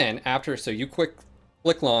 But then so you click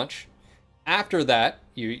launch. After that,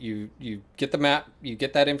 you get the map, you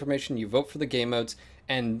get that information, you vote for the game modes,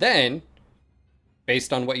 and then,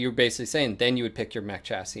 based on what you're basically saying, then you would pick your mech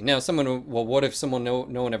chassis. Now, what if someone no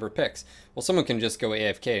one ever picks? Well, someone can just go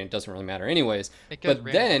AFK, and it doesn't really matter anyways. But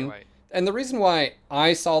then, anyway. And the reason why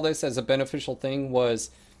I saw this as a beneficial thing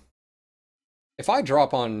was, if I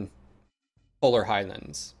drop on Polar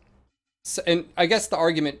Highlands, and I guess the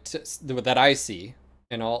argument that I see,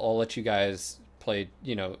 and I'll let you guys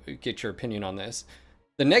get your opinion on this.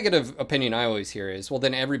 The negative opinion I always hear is, well,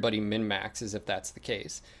 then everybody min-maxes if that's the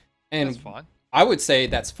case. And that's fine. I would say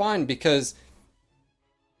that's fine, because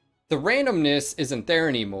the randomness isn't there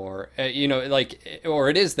anymore, or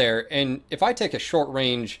it is there. And if I take a short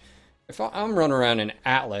range, if I'm running around an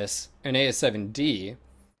Atlas, an AS7D,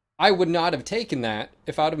 I would not have taken that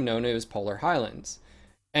if I'd have known it was Polar Highlands.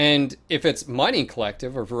 And if it's Mining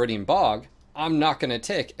Collective or Viridian Bog, I'm not going to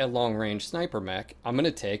take a long-range sniper mech. I'm going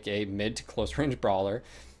to take a mid to close-range brawler.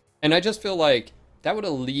 And I just feel like that would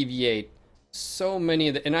alleviate so many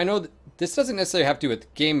of the... And I know that this doesn't necessarily have to do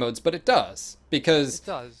with game modes, but it does. Because... It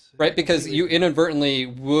does. Right? Because you inadvertently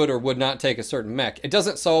would or would not take a certain mech. It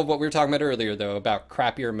doesn't solve what we were talking about earlier, though, about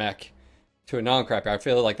crappier mech to a non-crappier. I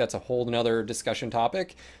feel like that's a whole nother discussion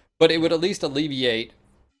topic. But it would at least alleviate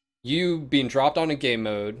you being dropped on a game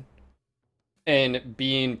mode and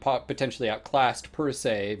being potentially outclassed per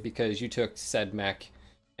se because you took said mech,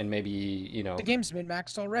 and maybe the game's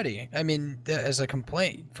min-maxed already. I mean, as a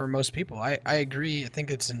complaint for most people, I agree. I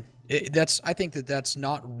think I think that's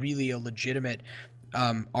not really a legitimate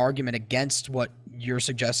argument against what you're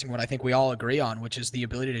suggesting. What I think we all agree on, which is the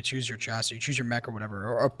ability to choose your chassis, choose your mech or whatever,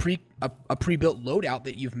 or a pre-built loadout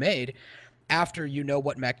that you've made. after you know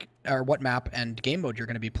what mech or what map and game mode you're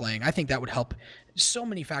going to be playing. I think that would help so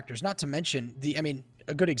many factors. Not to mention I mean,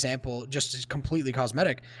 a good example, just as completely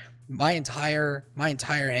cosmetic. My entire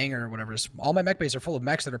hangar or whatever, all my mech bays are full of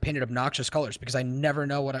mechs that are painted obnoxious colors because I never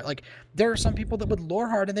know what I like. There are some people that would lore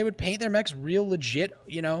hard and they would paint their mechs real legit,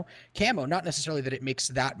 you know, camo. Not necessarily that it makes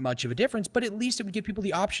that much of a difference, but at least it would give people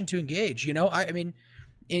the option to engage. You know, I mean,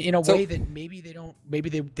 in a way that maybe they don't, maybe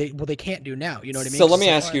they can't do now. You know what I mean? So let me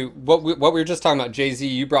ask you what we were just talking about. Jay-Z,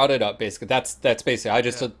 you brought it up basically. That's basically. I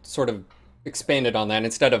just sort of expanded on that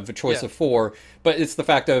instead of a choice of 4, but it's the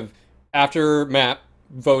fact of after map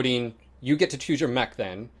voting, you get to choose your mech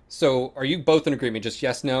then. So are you both in agreement? Just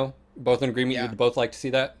yes, no? Both in agreement? You'd both like to see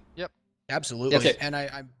that? Yep. Absolutely. Okay. And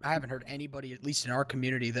I haven't heard anybody, at least in our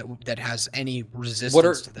community, that has any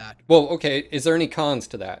resistance to that. Well, okay. Is there any cons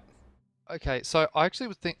to that? Okay, so I actually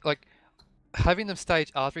would think like having them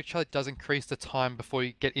stage after each other does increase the time before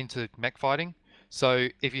you get into mech fighting. So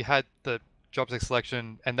if you had the job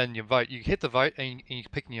selection and then you vote, you hit the vote and you're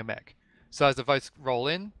picking your mech. So as the votes roll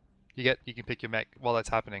in, you can pick your mech while that's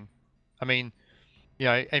happening. I mean, you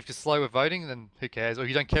know, if you're slow with voting, then who cares? Or if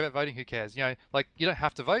you don't care about voting, who cares? You know, like you don't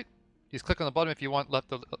have to vote. You just click on the bottom if you want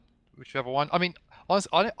left, whichever one. I mean, honestly,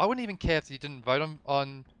 I wouldn't even care if you didn't vote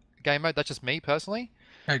on game mode. That's just me personally.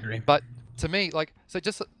 I agree. But to me, like, so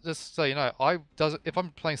just so you know, if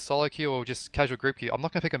I'm playing solo queue or just casual group queue, I'm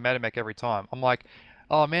not gonna pick a meta mech every time. I'm like,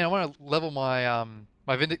 oh man, I want to level my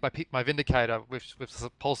my Vindicator with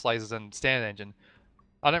pulse lasers and standard engine.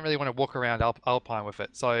 I don't really want to walk around Alpine with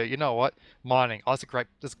it. So you know what, mining. Oh, that's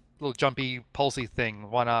this little jumpy pulsey thing.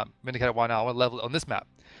 Vindicator 1R. I want to level it on this map.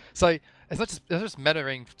 So it's not just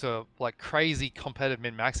metaing to like crazy competitive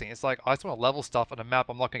min maxing. It's like I just want to level stuff on a map.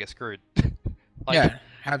 I'm not gonna get screwed. Like, yeah,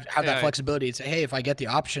 have that flexibility and say, hey, if I get the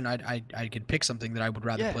option, I could pick something that I would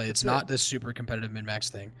rather play. It's not this super competitive min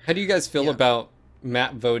max thing. How do you guys feel about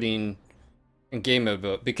map voting and game mode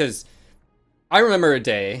vote? Because I remember a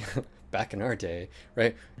day back in our day,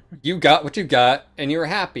 right? You got what you got and you were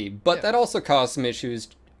happy, but that also caused some issues,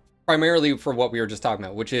 primarily for what we were just talking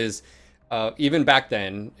about, which is even back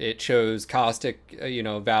then it chose Caustic,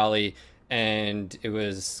 Valley, and it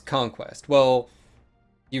was Conquest. Well,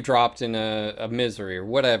 you dropped in a misery or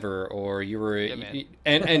whatever, or you were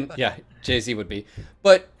and yeah, Jay-Z would be,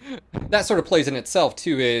 but that sort of plays in itself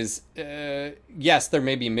too. Is yes, there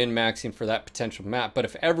may be min-maxing for that potential map, but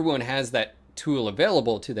if everyone has that tool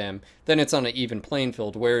available to them, then it's on an even playing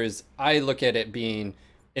field. Whereas I look at it being,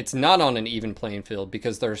 it's not on an even playing field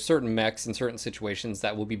because there are certain mechs in certain situations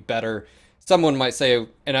that will be better. Someone might say,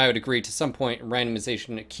 and I would agree to some point,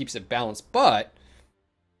 randomization, it keeps it balanced, but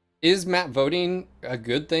is map voting a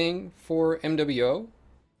good thing for MWO?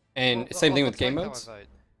 And same thing with game modes?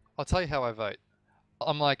 I'll tell you how I vote.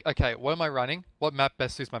 I'm like, okay, what am I running? What map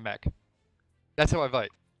best suits my mech? That's how I vote.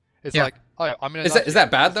 It's like, oh, I'm in. Is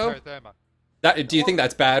that bad though? Do you think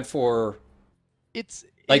that's bad for? It's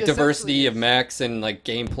like diversity of mechs and like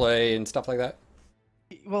gameplay and stuff like that.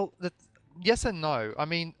 Well, yes and no. I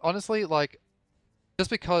mean, honestly, like,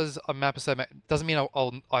 just because a map is so doesn't mean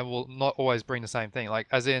I will not always bring the same thing. Like,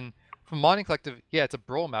 as in, from Mining Collective, yeah, it's a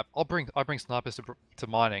brawl map. I bring snipers to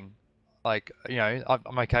mining. Like,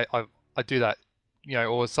 I'm okay. I do that.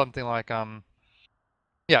 Or something like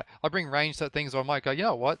yeah, I bring range to things, or I might go, you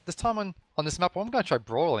know what, this time on this map, I'm going to try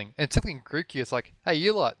brawling. And typically in group queue, it's like, hey,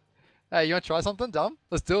 you lot, hey, you want to try something dumb?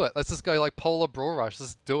 Let's do it. Let's just go like polar brawl rush.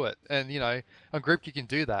 Let's do it. And on group you can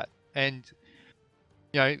do that. And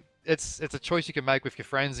it's a choice you can make with your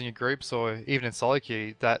friends in your groups, or even in solo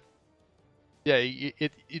queue. That you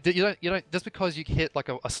don't just because you hit like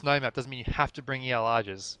a snow map doesn't mean you have to bring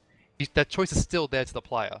ELRs. That choice is still there to the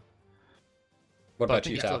player. What about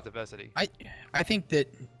you, Tal? Diversity. I think that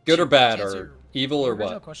good or bad or evil or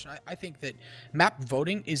what? Question. I think that map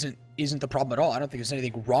voting isn't the problem at all. I don't think there's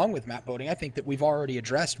anything wrong with map voting. I think that we've already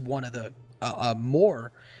addressed one of the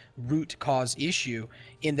more root cause issue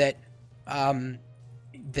in that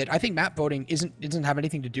that I think map voting doesn't have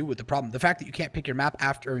anything to do with the problem. The fact that you can't pick your map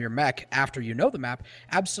after your mech after you know the map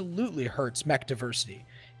absolutely hurts mech diversity.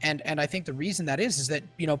 And I think the reason that is that,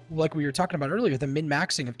 like we were talking about earlier, the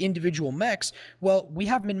min-maxing of individual mechs, well, we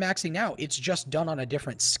have min-maxing now. It's just done on a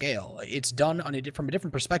different scale. It's done from a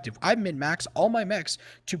different perspective. I min-max all my mechs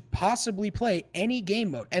to possibly play any game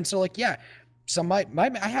mode. And so, like, yeah, so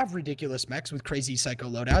I have ridiculous mechs with crazy psycho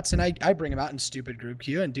loadouts, and I bring them out in stupid group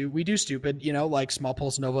queue and we do stupid, like small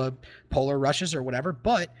pulse Nova polar rushes or whatever,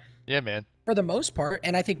 but Yeah, man. For the most part,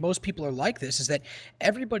 and I think most people are like this, is that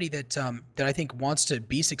everybody that that I think wants to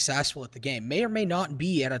be successful at the game may or may not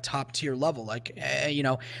be at a top tier level. Like, you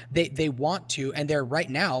know, they want to, and they're right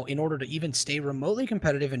now, in order to even stay remotely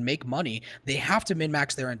competitive and make money, they have to min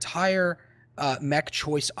max their entire mech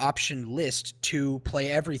choice option list to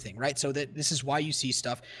play everything, right? So that this is why you see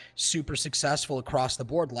stuff super successful across the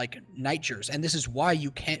board, like Nightjares, and this is why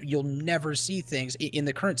you'll never see things in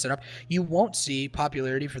the current setup. You won't see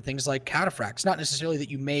popularity for things like Cataphracts, not necessarily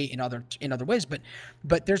that you may in other ways,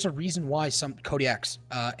 but there's a reason why some Kodiaks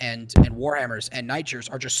and Warhammers and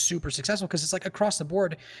Nightjares are just super successful, because it's like across the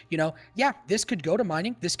board. You know, yeah, this could go to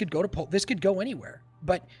mining, this could go to this could go anywhere.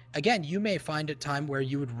 But again, you may find a time where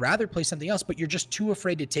you would rather play something else, but you're just too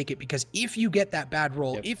afraid to take it, because if you get that bad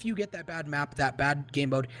roll, if you get that bad map, that bad game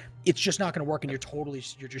mode, it's just not going to work, and you're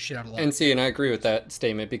just shit out of luck. And I agree with that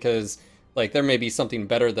statement, because like there may be something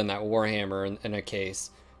better than that Warhammer in a case.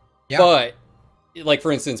 Yeah. But like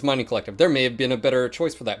for instance, Mining Collective, there may have been a better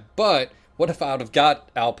choice for that. But what if I'd have got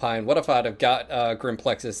Alpine? What if I'd have got Grim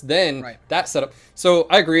Plexus? Then that setup. So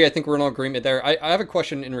I agree. I think we're in all agreement there. I have a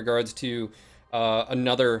question in regards to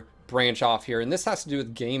another branch off here, and this has to do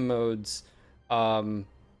with game modes, and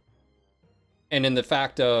in the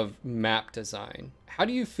fact of map design. How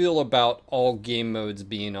do you feel about all game modes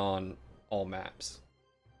being on all maps?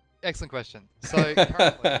 Excellent question. So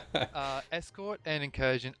currently, Escort and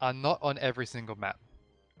Incursion are not on every single map.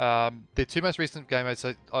 The two most recent game modes,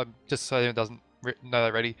 so just so anyone doesn't know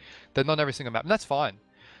already, they're not on every single map, and that's fine.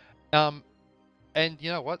 And you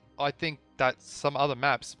know what? I think that some other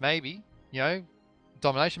maps, maybe, you know,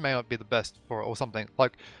 Domination may not be the best for it or something.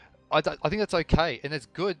 Like, I think that's okay, and it's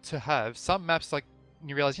good to have some maps like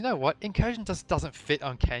you realize, you know what, Incursion just doesn't fit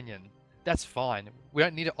on Canyon. That's fine. We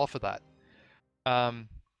don't need to offer that.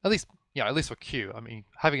 At least, you know, at least for queue. I mean,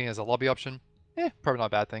 having it as a lobby option, probably not a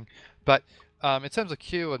bad thing. But in terms of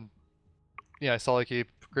queue and, you know, solo queue,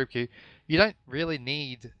 group queue, you don't really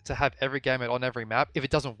need to have every game mode on every map if it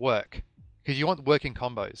doesn't work, because you want working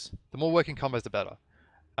combos. The more working combos, the better.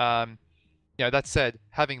 You know, that said,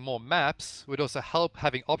 having more maps would also help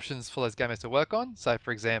having options for those game modes to work on. So,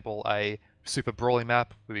 for example, a super brawling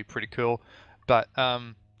map would be pretty cool. But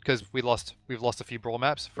because we've lost a few brawl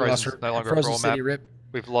maps, Frozen's no longer a brawl map. Rip.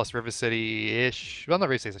 We've lost River City-ish. Well, not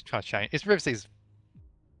River City's trying to change. It's River City's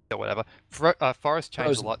or whatever. Forest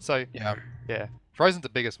changed a lot. So yeah, Frozen's the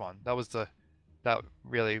biggest one. That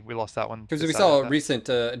really we lost that one. Because we saw a recent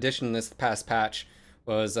addition this past patch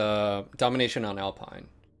was Domination on Alpine.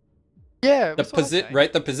 Yeah, the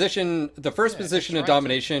position, the first position of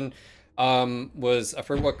Domination was, I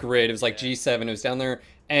forget what grid, it was like G7, it was down there,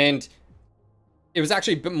 and it was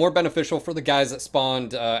actually more beneficial for the guys that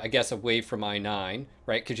spawned, I guess, away from I-9,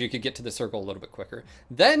 right? Because you could get to the circle a little bit quicker.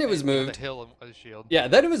 Then it was moved. The hill and the shield. Yeah,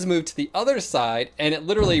 then it was moved to the other side, and it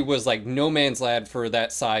literally was like no man's land for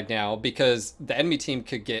that side now, because the enemy team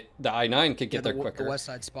could get, the I-9 could get there quicker. The west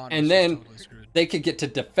side spawn. And then totally they could get to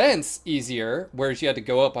defense easier, whereas you had to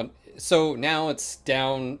go up on. So now it's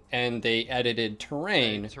down, and they edited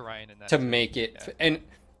terrain to make it. And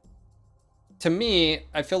to me,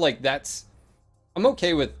 I feel like I'm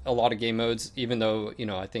okay with a lot of game modes, even though, you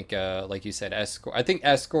know, I think, like you said, Escort. I think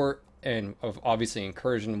Escort and obviously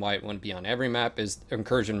Incursion, why it wouldn't be on every map, is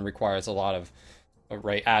Incursion requires a lot of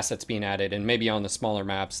assets being added, and maybe on the smaller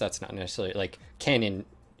maps, that's not necessarily, like Canyon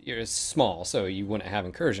is small, so you wouldn't have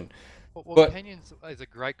Incursion. Well, Canyon is a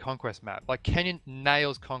great conquest map. Like, Canyon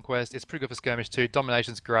nails conquest. It's pretty good for skirmish too.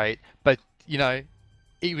 Domination's great, but you know,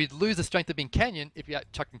 it would lose the strength of being Canyon if you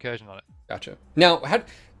had chuck Incursion on it. Gotcha. Now,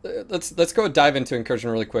 let's go dive into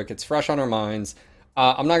Incursion really quick. It's fresh on our minds.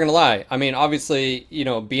 I'm not gonna lie. I mean, obviously, you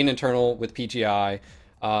know, being internal with PGI,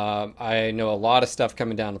 I know a lot of stuff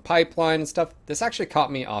coming down the pipeline and stuff. This actually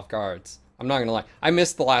caught me off guards. I'm not gonna lie. I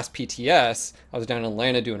missed the last PTS. I was down in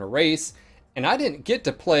Atlanta doing a race, and I didn't get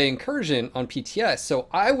to play Incursion on PTS. So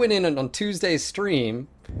I went in on Tuesday's stream,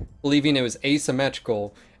 believing it was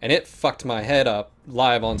asymmetrical, and it fucked my head up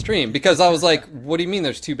live on stream, because I was like, what do you mean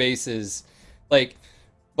there's two bases? Like,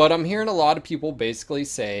 but I'm hearing a lot of people basically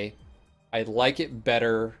say, I like it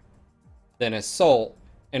better than Assault.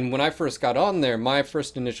 And when I first got on there, my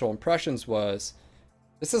first initial impressions was,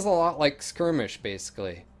 this is a lot like Skirmish,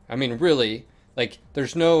 basically. I mean, really, like,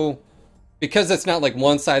 there's no, because it's not like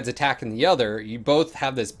one side's attacking the other, you both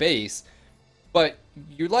have this base, but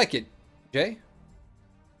you like it, Jay?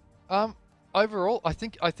 Overall, I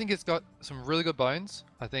think it's got some really good bones.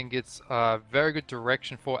 I think it's a very good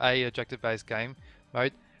direction for a objective-based game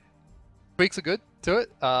mode. Tweaks are good to it.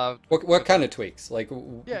 What kind of tweaks? Like,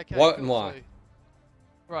 yeah, okay, what cool. and why?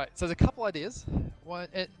 Right, so there's a couple ideas.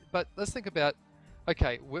 But let's think about,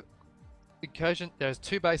 okay, Incursion, there's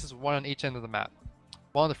 2 bases, one on each end of the map.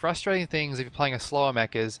 One of the frustrating things if you're playing a slower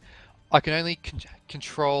mech is I can only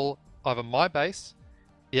control either my base,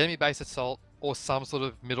 the enemy base assault, or some sort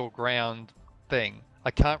of middle ground thing.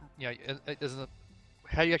 I can't, it doesn't.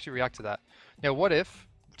 How do you actually react to that? Now, what if,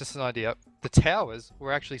 just an idea, the towers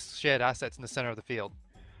were actually shared assets in the center of the field?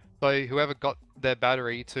 So whoever got their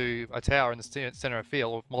battery to a tower in the center of the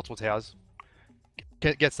field, or multiple towers,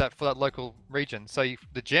 gets that for that local region. So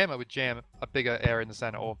the jammer would jam a bigger area in the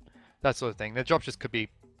center, or that sort of thing. Their drops just could be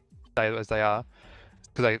stay as they are,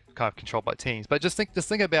 because they kind of controlled by teams. But just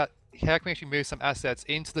think about how can we actually move some assets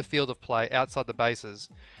into the field of play outside the bases.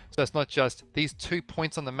 So it's not just these 2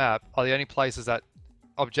 points on the map are the only places that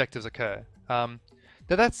objectives occur. Now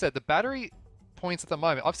that said, the battery points at the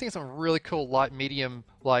moment, I've seen some really cool light medium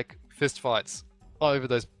like fist fights over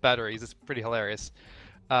those batteries. It's pretty hilarious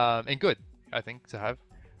and good, I think, to have.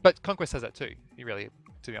 But Conquest has that too. Really,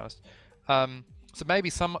 to be honest. So maybe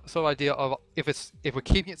some sort of idea of if we're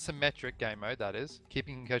keeping it symmetric game mode, that is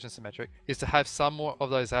keeping Incursion symmetric, is to have some more of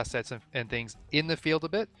those assets and things in the field a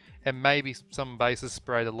bit, and maybe some bases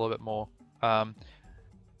spread a little bit more.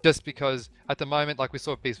 Just because at the moment, like we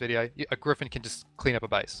saw with Beast's video, a Griffin can just clean up a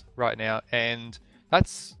base right now, and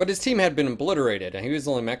that's. But his team had been obliterated, and he was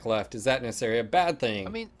the only mech left. Is that necessarily a bad thing? I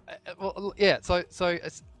mean, well, yeah. So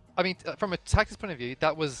it's, I mean, from a tactics point of view,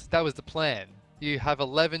 that was the plan. You have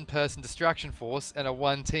 11-person distraction force and a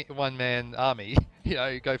one-man army.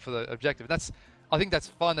 You go for the objective. I think that's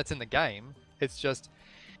fun. That's in the game. It's just,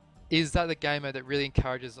 is that the game mode that really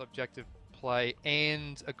encourages objective play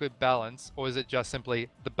and a good balance, or is it just simply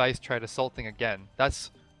the base trade assault thing again? That's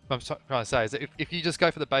what I'm trying to say. Is that if you just go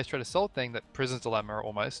for the base trade assault thing, that Prison's Dilemma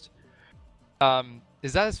almost,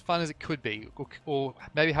 is that as fun as it could be, or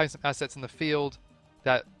maybe having some assets in the field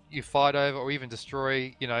that you fight over or even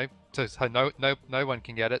destroy, so no one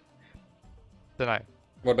can get it. Don't know.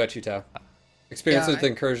 What about you, Tao? Experience with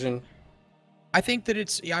Incursion? I think that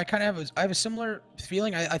it's I kind of have a similar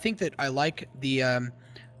feeling. I think that I like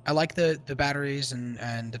the batteries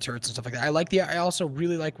and the turrets and stuff like that. I also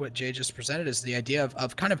really like what Jay just presented, is the idea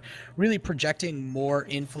of kind of really projecting more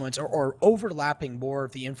influence or overlapping more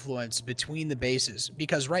of the influence between the bases,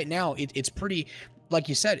 because right now it's pretty, like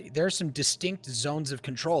you said, there's some distinct zones of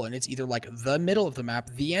control, and it's either like the middle of the map,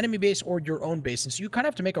 the enemy base, or your own base. And so you kind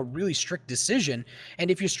of have to make a really strict decision. And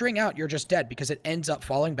if you string out, you're just dead, because it ends up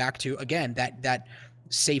falling back to, again, that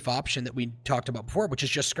safe option that we talked about before, which is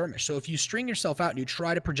just skirmish. So if you string yourself out and you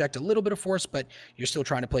try to project a little bit of force, but you're still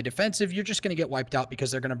trying to play defensive, you're just going to get wiped out, because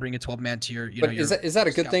they're going to bring a 12-man to your, But is that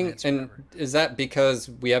a good thing? And is that because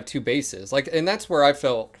we have 2 bases? And that's where I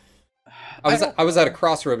felt I was at a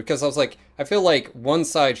crossroad, because I was like, I feel like one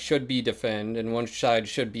side should be defend and one side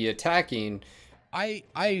should be attacking.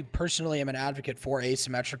 I personally am an advocate for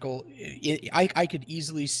asymmetrical. I could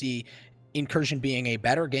easily see Incursion being a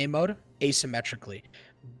better game mode asymmetrically,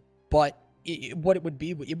 but what it would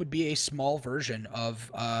be a small version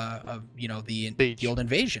of the old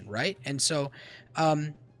Invasion, right? And so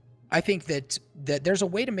I think that there's a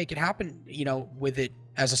way to make it happen, with it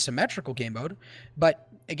as a symmetrical game mode, but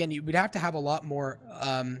again, you would have to have a lot more.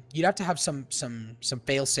 You'd have to have some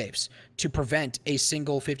fail safes to prevent a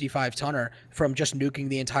single 55-tonner from just nuking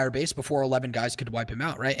the entire base before 11 guys could wipe him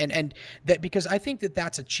out, right? And that, because I think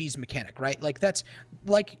that's a cheese mechanic, right? Like that's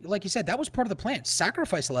like you said, that was part of the plan.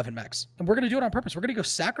 Sacrifice 11 mechs, and we're gonna do it on purpose. We're gonna go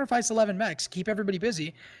sacrifice 11 mechs, keep everybody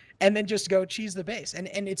busy, and then just go cheese the base. And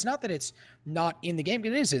it's not that it's not in the game.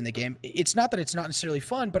 It is in the game. It's not that it's not necessarily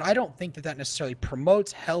fun, but I don't think that necessarily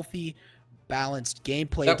promotes healthy, balanced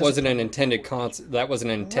gameplay. That wasn't an intended that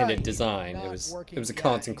wasn't an intended design. It was a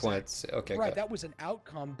consequence. Exactly. Okay, right. That was an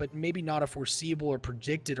outcome, but maybe not a foreseeable or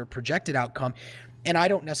predicted or projected outcome. And I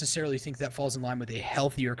don't necessarily think that falls in line with a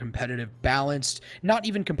healthy or competitive, balanced, not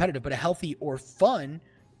even competitive, but a healthy or fun,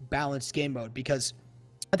 balanced game mode. Because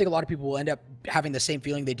I think a lot of people will end up having the same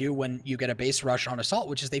feeling they do when you get a base rush on Assault,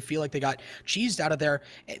 which is they feel like they got cheesed out of their.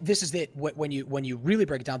 This is it. When you really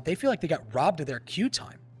break it down, they feel like they got robbed of their queue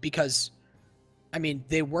time, because I mean,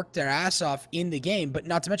 they worked their ass off in the game, but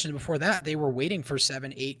not to mention before that, they were waiting for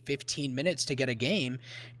 7, 8, 15 minutes to get a game.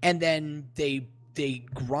 And then they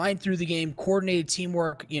grind through the game, coordinated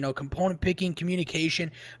teamwork, component picking,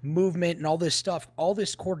 communication, movement, and all this stuff, all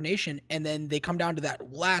this coordination. And then they come down to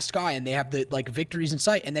that last guy and they have the victories in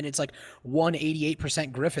sight. And then it's like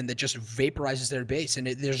 188% Griffin that just vaporizes their base. And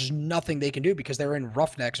there's nothing they can do, because they're in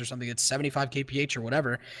Roughnecks or something that's 75 kph or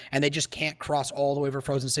whatever. And they just can't cross all the way over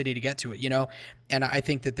Frozen City to get to it, And I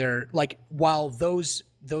think that they're while those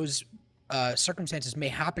circumstances may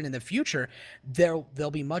happen in the future,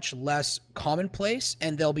 they'll be much less commonplace,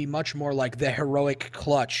 and they'll be much more like the heroic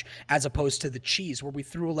clutch, as opposed to the cheese where we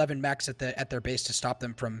threw 11 mechs at their base to stop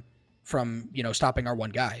them from stopping our one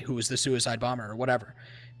guy who was the suicide bomber or whatever.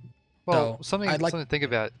 Well, So something I'd like, something to think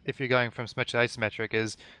about if you're going from symmetric to asymmetric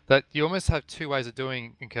is that you almost have two ways of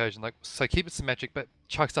doing incursion. Like, so keep it symmetric, but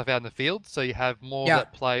chuck stuff out in the field, so you have more yeah, of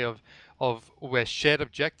that play of where shared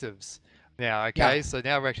objectives. Now, yeah. okay, so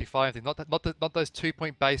now we're actually fighting things, not those 2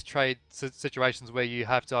 point base trade situations where you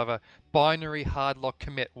have to either binary hard lock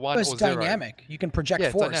commit one It's or zero. dynamic. You can project Yeah,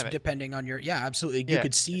 it's force dynamic. depending on your, yeah, absolutely. You Yeah,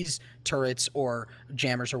 could seize turrets or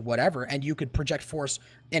jammers or whatever, and you could project force,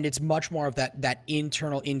 and it's much more of that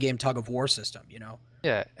internal in-game tug of war system.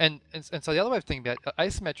 yeah, and so the other way of thinking about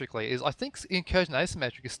asymmetrically is I think incursion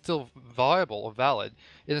asymmetric is still viable or valid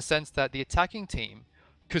in the sense that the attacking team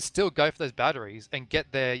could still go for those batteries and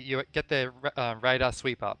get their radar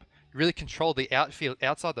sweep up, really control the outfield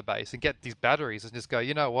outside the base, and get these batteries and just go,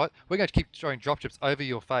 you know what, we're going to keep throwing dropships over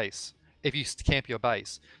your face if you camp your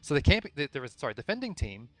base. So defending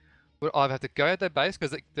team would either have to go at their base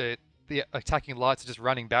because the attacking lights are just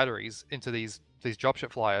running batteries into these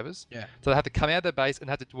dropship flyovers. Yeah. So they have to come out of their base and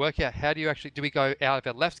have to work out how do we go out of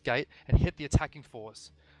our left gate and hit the attacking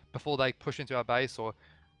force before they push into our base, or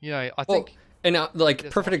I Well, think and like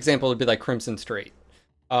there's perfect options. example would be like Crimson Strait.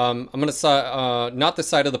 I'm gonna not the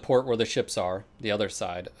side of the port where the ships are, the other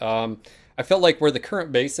side. I felt like where the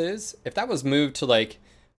current base is, if that was moved to like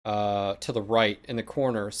to the right in the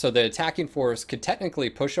corner, so the attacking force could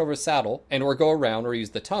technically push over saddle and or go around or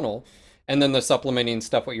use the tunnel, and then the supplementing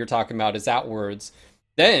stuff what you're talking about is outwards.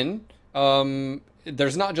 Then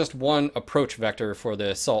there's not just one approach vector for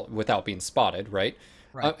the assault without being spotted, right?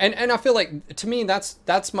 Right. And I feel like to me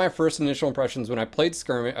that's my first initial impressions when I played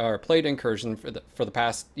skirmish or played incursion for the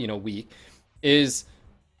past week, is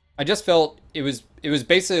I just felt it was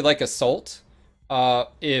basically like assault.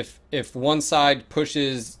 If one side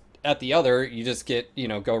pushes at the other, you just get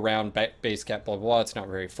go around base cap blah blah blah. It's not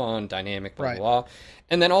very fun, dynamic blah Right. blah blah.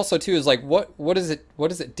 And then also too is like what is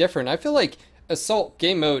it different? I feel like assault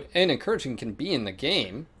game mode and incursion can be in the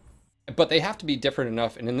game, but they have to be different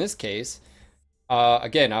enough. And in this case.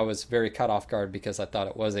 Again, I was very caught off guard because I thought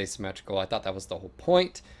it was asymmetrical. I thought that was the whole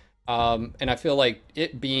point. And I feel like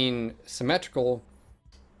it being symmetrical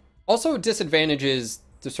also disadvantages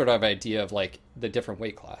the sort of idea of like the different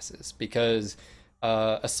weight classes because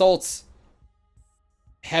assault's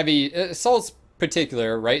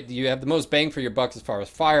particular, right? You have the most bang for your buck as far as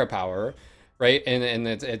firepower, right? And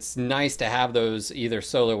it's nice to have those either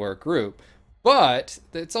solo or group, but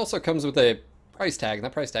it also comes with a price tag, and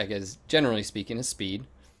that price tag is generally speaking is speed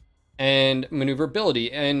and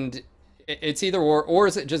maneuverability, and it's either or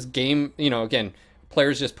is it just game, again,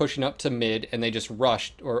 players just pushing up to mid and they just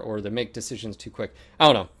rushed or they make decisions too quick. I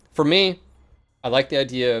don't know. For me, I like the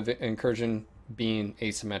idea of incursion being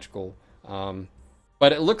asymmetrical,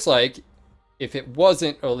 but it looks like if it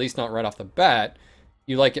wasn't, or at least not right off the bat,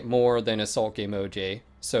 you like it more than assault game OJ.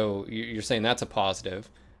 So you're saying that's a positive.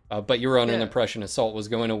 But you were under the impression assault was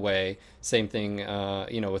going away. Same thing,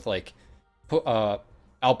 with like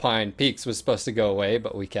Alpine Peaks was supposed to go away,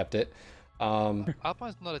 but we kept it.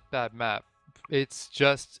 Alpine's not a bad map. It's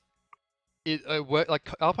just like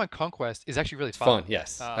Alpine Conquest is actually really It's fun. fun,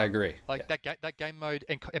 yes, I agree. Like that game mode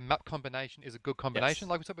and map combination is a good combination. Yes.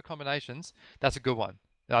 Like we talk about combinations, that's a good one.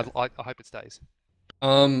 And I hope it stays.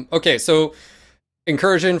 Okay, so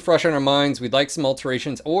incursion, fresh on our minds. We'd like some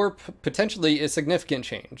alterations or potentially a significant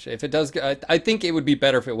change. If it does, I think it would be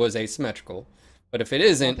better if it was asymmetrical. But if it Well,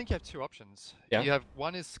 I isn't, think you have two options. Yeah. You have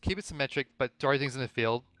one is keep it symmetric but throw things in the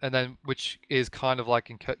field, and then which is kind of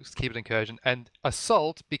like keep it incursion. And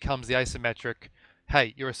assault becomes the asymmetric.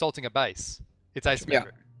 Hey, you're assaulting a base. It's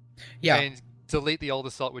asymmetric. Yeah. And delete the old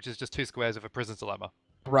assault, which is just two squares of a prisoner's dilemma.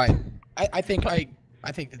 Right. I think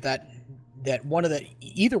that one of the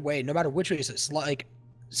either way, no matter which way it's like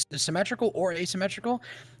symmetrical or asymmetrical,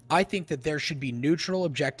 I think that there should be neutral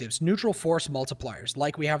objectives, neutral force multipliers,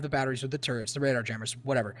 like we have the batteries with the turrets, the radar jammers,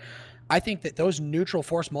 whatever. I think that those neutral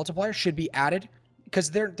force multipliers should be added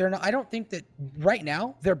because they're not. I don't think that right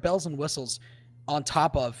now they're bells and whistles on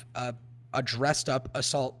top of a dressed up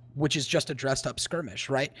assault, which is just a dressed up skirmish,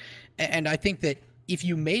 right? And I think that if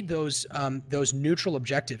you made those neutral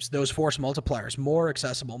objectives, those force multipliers, more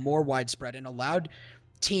accessible, more widespread, and allowed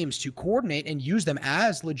teams to coordinate and use them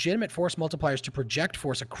as legitimate force multipliers to project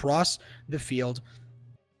force across the field,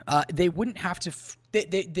 they wouldn't have to.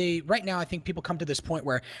 They right now, I think people come to this point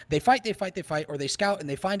where they fight, or they scout and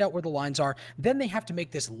they find out where the lines are. Then they have to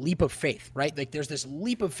make this leap of faith, right? Like there's this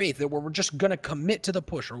leap of faith that where we're just gonna commit to the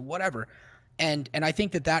push or whatever. And I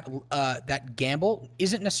think that gamble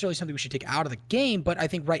isn't necessarily something we should take out of the game, but I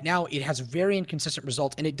think right now it has very inconsistent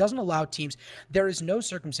results, and it doesn't allow teams. There is no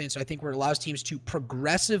circumstance, I think, where it allows teams to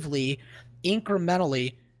progressively,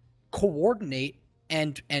 incrementally coordinate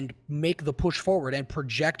and make the push forward and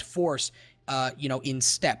project force, in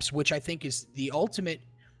steps, which I think is the ultimate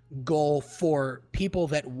goal for people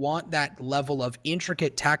that want that level of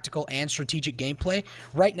intricate tactical and strategic gameplay.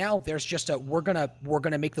 Right now, there's just we're gonna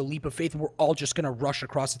make the leap of faith, and we're all just gonna rush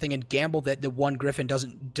across the thing and gamble that the one Griffin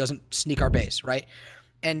doesn't sneak our base, right?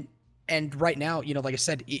 And right now, like I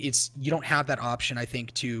said, it's you don't have that option, I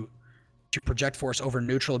think, to project force over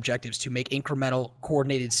neutral objectives, to make incremental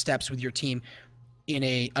coordinated steps with your team in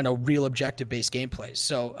a real objective based gameplay.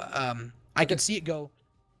 So I can see it go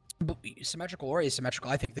symmetrical or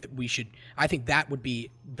asymmetrical. I think that would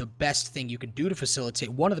be the best thing you could do to facilitate,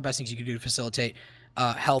 one of the best things you could do to facilitate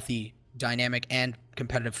healthy, dynamic, and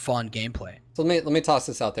competitive fun gameplay. So let me toss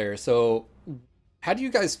this out there. So how do you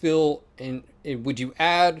guys feel would you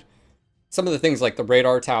add some of the things like the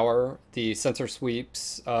radar tower, the sensor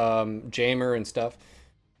sweeps, jammer and stuff?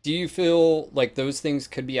 Do you feel like those things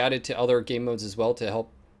could be added to other game modes as well to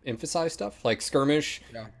help emphasize stuff like skirmish?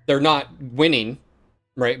 Yeah. They're not winning,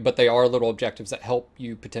 right? But they are little objectives that help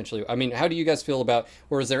you potentially. I mean, how do you guys feel about,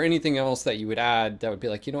 or is there anything else that you would add that would be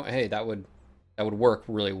like, hey, that would work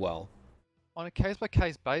really well? On a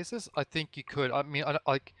case-by-case basis, I think you could. I mean,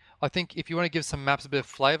 I think if you want to give some maps a bit of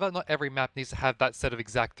flavor, not every map needs to have that set of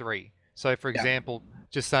exact 3. So, for example,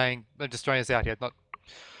 just saying, I'm just throwing this out here.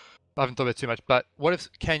 I haven't thought about it too much, but what if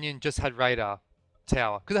Canyon just had radar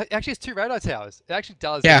tower? Because actually, it's 2 radar towers. It actually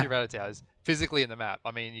does have 2 radar towers physically in the map.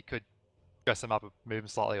 I mean, you could dress them up and move them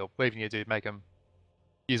slightly, or whatever you do, make them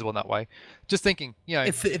usable in that way. Just thinking,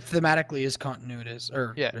 if thematically is continuity,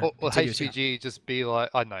 or HPG just be like,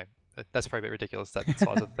 I don't know, that's probably a bit ridiculous, that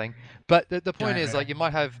size of thing. But the point is, like, you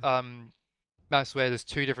might have maps where there's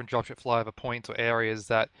 2 different dropship flyover points or areas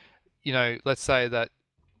that, let's say that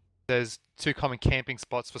there's 2 common camping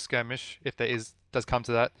spots for skirmish, if there does come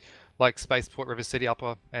to that, like Spaceport, River City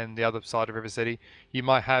Upper, and the other side of River City. You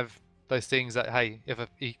might have those things that, hey, if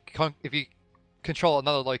you control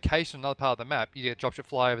another location, another part of the map, you get dropship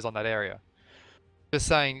flyovers on that area. Just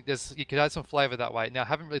saying, you could add some flavor that way. Now, I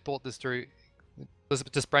haven't really thought this through.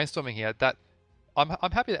 Just brainstorming here. That I'm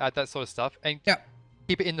happy to add that sort of stuff and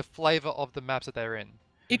keep it in the flavor of the maps that they're in.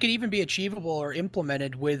 It could even be achievable or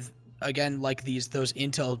implemented with, again, like those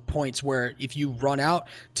intel points where if you run out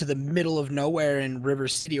to the middle of nowhere in River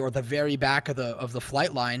City or the very back of the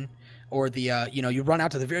flight line, or you run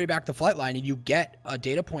out to the very back of the flight line and you get a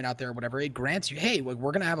data point out there or whatever, it grants you, hey, we're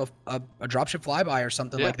going to have a dropship flyby or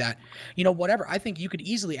something like that. Whatever. I think you could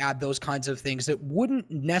easily add those kinds of things that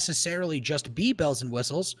wouldn't necessarily just be bells and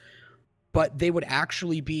whistles, but they would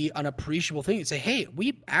actually be an appreciable thing and say, hey,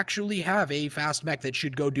 we actually have a fast mech that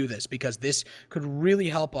should go do this because this could really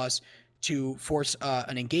help us to force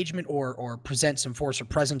an engagement or present some force or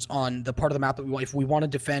presence on the part of the map that we want. If we want to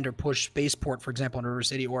defend or push Spaceport, for example, in River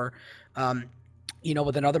City, or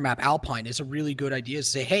with another map, Alpine is a really good idea to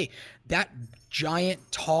say, hey, that giant,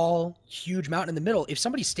 tall, huge mountain in the middle, if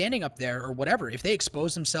somebody's standing up there or whatever, if they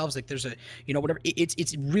expose themselves, like there's a, whatever,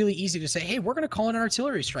 it's really easy to say, hey, we're going to call in an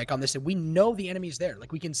artillery strike on this, and we know the enemy's there.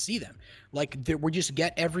 Like, we can see them. Like, we just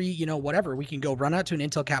get every, whatever. We can go run out to an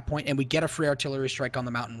intel cap point, and we get a free artillery strike on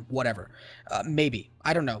the mountain, whatever. Maybe.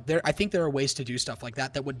 I don't know. I think there are ways to do stuff like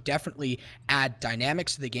that would definitely add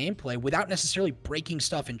dynamics to the gameplay without necessarily breaking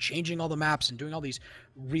stuff and changing all the maps and doing all these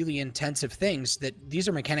really intensive things. That these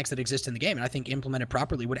are mechanics that exist in the game, and I think implemented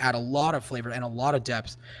properly would add a lot of flavor and a lot of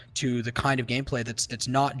depth to the kind of gameplay that's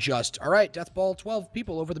not just, all right, death ball 12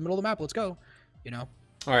 people over the middle of the map, let's go. All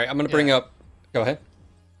right, I'm going to bring up, go ahead.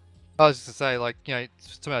 I was just to say, like,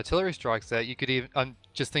 some artillery strikes there, you could even, I'm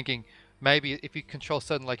just thinking, maybe if you control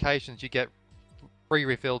certain locations, you get free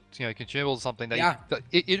refilled, consumables or something that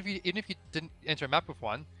even if you didn't enter a map with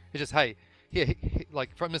one, it's just, hey, here,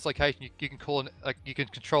 like, from this location, you can call you can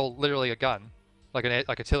control literally a gun, like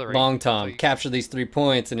artillery. Long Tom, so capture these 3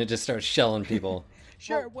 points, and it just starts shelling people.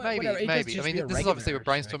 Sure, maybe. I mean, this is obviously we're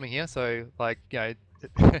brainstorming here, so like,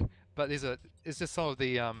 but it's just some of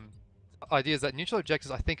the ideas that neutral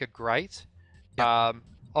objectives I think are great. Now,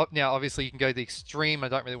 obviously, you can go to the extreme. I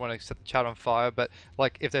don't really want to set the chat on fire, but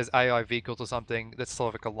like, if there's AI vehicles or something, that's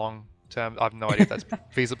sort of like a long term. I have no idea if that's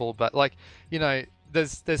feasible, but like,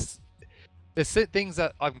 there's things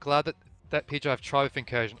that I'm glad that PJ have tried with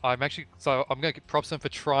Incursion. I'm going to give props to them for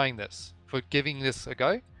trying this, for giving this a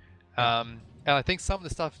go. And I think some of the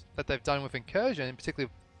stuff that they've done with Incursion, in particular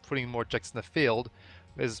putting more objects in the field,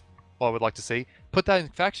 is what I would like to see. Put that in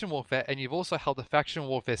Faction Warfare, and you've also held the Faction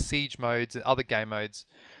Warfare siege modes and other game modes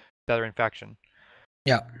that are in Faction.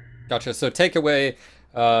 Yeah. Gotcha. So takeaway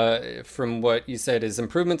from what you said is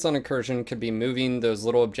improvements on Incursion could be moving those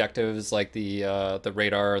little objectives like the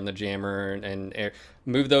radar and the jammer and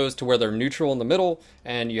move those to where they're neutral in the middle,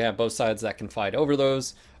 and you have both sides that can fight over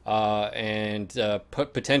those. And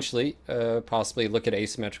potentially, possibly look at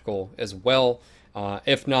asymmetrical as well.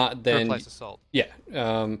 If not, then Replace assault. yeah.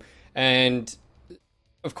 And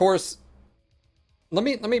of course, let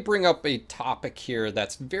me bring up a topic here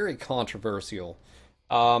that's very controversial.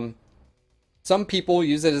 Some people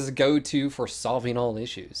use it as a go-to for solving all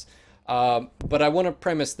issues. But I want to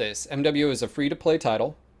premise this. MWO is a free-to-play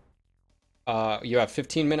title. You have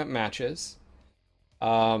 15-minute matches.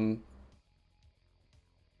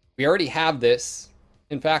 We already have this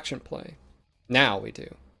in faction play. Now we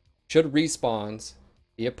do. Should respawns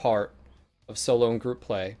be a part of solo and group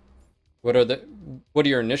play? What are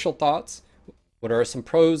your initial thoughts? What are some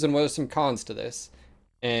pros and what are some cons to this?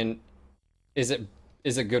 And is it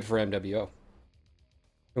good for MWO?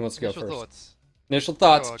 Who wants to go first? Thoughts. Initial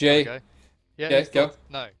thoughts, Go, Jay. go. Yeah, Okay, go. Thoughts?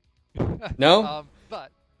 No. No?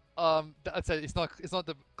 But I'd say it's not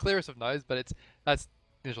the clearest of no's, but that's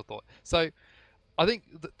initial thought. So I think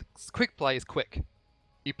the quick play is quick.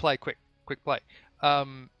 You play quick play,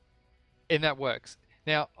 and that works.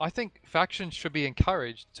 Now I think factions should be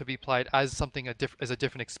encouraged to be played as something as a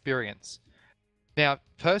different experience. Now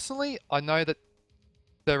personally, I know that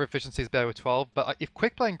server efficiency is better with 12, but if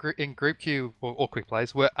quick play in group queue or quick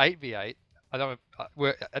plays were 8v8,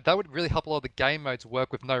 that would really help a lot of the game modes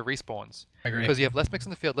work with no respawns. I agree. Because you have less mix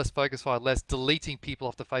in the field, less focus fire, less deleting people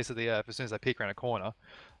off the face of the earth as soon as they peek around a corner.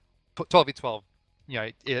 12v12,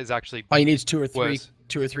 it is actually All you need is two or worse.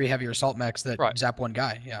 three heavy assault mechs that zap one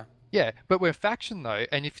guy. Yeah. Yeah, but we're faction though,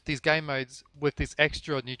 and if these game modes with these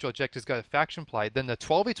extra neutral objectives go to faction play, then the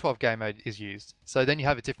 12v12 game mode is used. So then you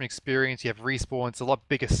have a different experience, you have respawns, a lot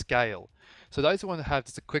bigger scale. So those who want to have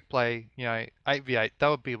just a quick play, 8v8, that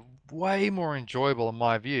would be way more enjoyable in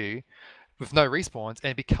my view, with no respawns,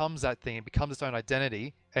 and it becomes that thing, it becomes its own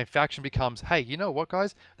identity, and faction becomes, hey, you know what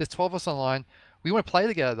guys, there's 12 of us online, we want to play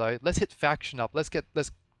together though, let's hit faction up, let's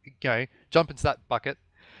jump into that bucket.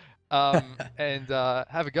 And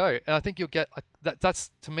have a go. And I think you'll get that's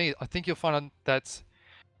to me. I think you'll find that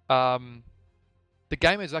the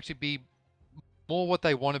gamers actually be more what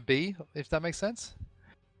they want to be, if that makes sense.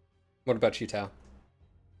 What about you, Tao?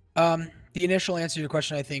 The initial answer to your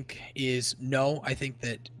question, I think, is no. I think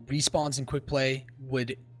that respawns in quick play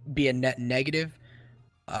would be a net negative.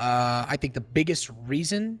 I think the biggest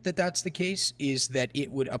reason that that's the case is that it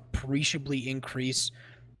would appreciably increase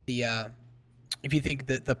the if you think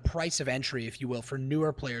that the price of entry, if you will, for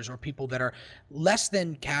newer players or people that are less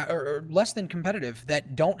than less than competitive,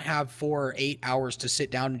 that don't have 4 or 8 hours to sit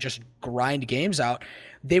down and just grind games out,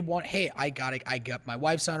 they want, hey, I got my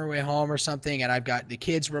wife's on her way home or something, and I've got the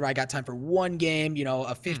kids where I got time for one game, a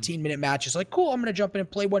 15-minute match. It's like, cool, I'm gonna jump in and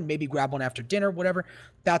play one, maybe grab one after dinner, whatever.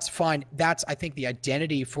 That's fine. I think the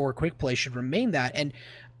identity for quick play should remain that, and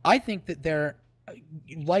I think that they're.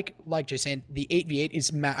 Like Jay saying, the 8v8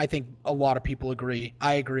 is, I think a lot of people agree.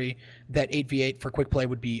 I agree that 8v8 for quick play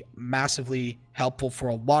would be massively helpful for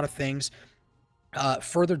a lot of things.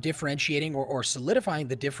 Further differentiating or solidifying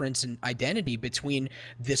the difference in identity between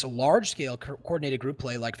this large-scale coordinated group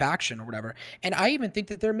play like faction or whatever. And I even think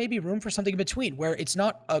that there may be room for something in between where it's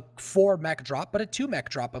not a 4-mech drop, but a 2-mech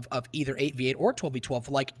drop of either 8v8 or 12v12,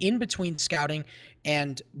 like in between scouting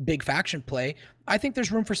and big faction play. I think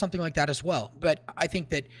there's room for something like that as well. But I think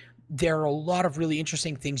that there are a lot of really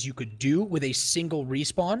interesting things you could do with a single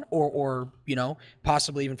respawn or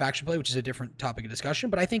possibly even faction play, which is a different topic of discussion.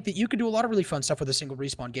 But I think that you could do a lot of really fun stuff with a single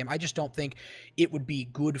respawn game. I just don't think it would be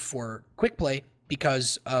good for quick play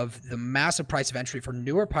because of the massive price of entry for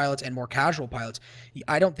newer pilots and more casual pilots.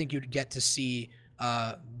 I don't think you'd get to see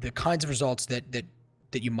the kinds of results that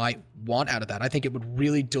you might want out of that. I think it would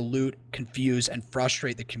really dilute, confuse, and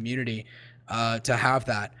frustrate the community to have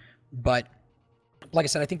that. But like I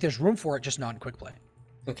said, I think there's room for it, just not in quick play.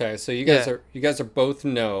 Okay, so you guys are both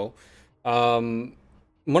no. One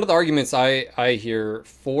of the arguments I hear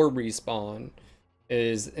for respawn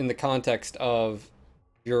is in the context of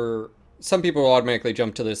some people will automatically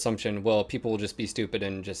jump to the assumption, well, people will just be stupid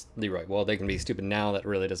and just Leroy. Well, they can be stupid now, that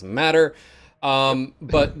really doesn't matter.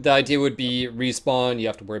 But the idea would be respawn, you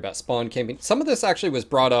have to worry about spawn camping. Some of this actually was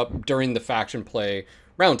brought up during the faction play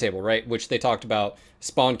roundtable, right? Which they talked about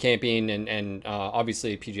spawn camping and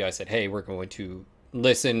obviously PGI said, hey, we're going to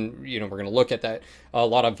listen, we're going to look at that. A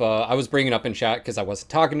lot of, I was bringing up in chat because I wasn't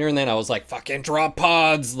talking during then. I was like, fucking drop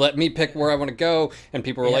pods. Let me pick where I want to go. And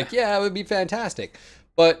people were like, yeah, it would be fantastic.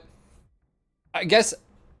 But I guess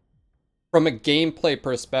from a gameplay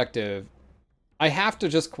perspective, I have to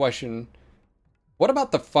just question, what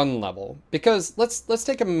about the fun level? Because let's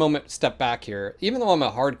take a step back here. Even though I'm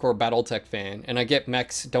a hardcore BattleTech fan, and I get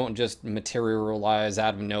mechs don't just materialize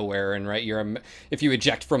out of nowhere, and right, if you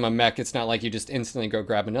eject from a mech, it's not like you just instantly go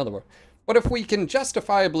grab another one. But if we can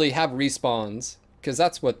justifiably have respawns, because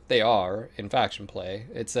that's what they are in faction play,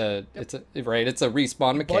 it's a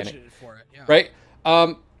respawn mechanic, Budgeted for it, yeah. right?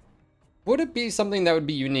 Would it be something that would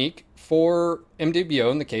be unique for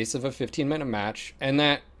MWO in the case of a 15-minute match, and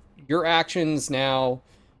that your actions now,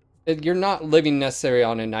 you're not living necessarily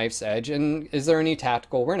on a knife's edge? And is there any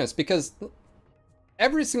tactical awareness? Because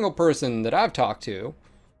every single person that I've talked to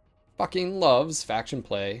fucking loves faction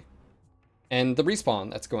play and the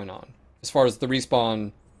respawn that's going on. As far as the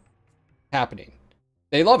respawn happening,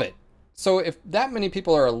 they love it. So if that many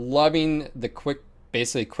people are loving the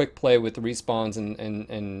basically quick play with the respawns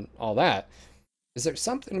and all that, is there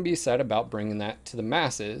something to be said about bringing that to the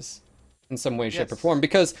masses in some way, shape, or form?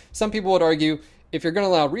 Because some people would argue, if you're going to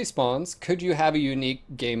allow respawns, could you have a unique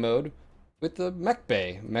game mode with the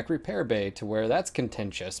mech repair bay, to where that's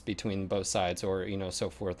contentious between both sides, or so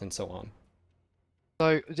forth and so on?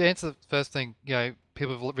 So to answer the first thing,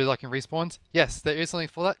 people really liking respawns. Yes, there is something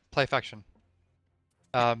for that. Play faction.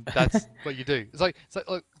 That's what you do. So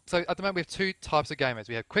at the moment we have two types of game modes.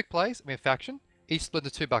 We have quick plays and we have faction. Each split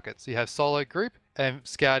into two buckets. So you have solo, group, and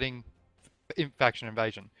scouting, faction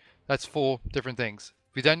invasion. That's 4 different things.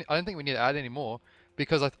 I don't think we need to add any more,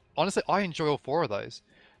 because honestly, I enjoy all 4 of those.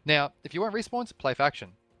 Now, if you want respawns, play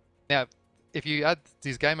faction. Now, if you add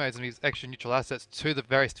these game modes and these extra neutral assets to the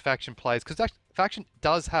various faction plays, because faction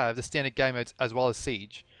does have the standard game modes as well as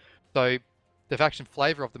siege, so the faction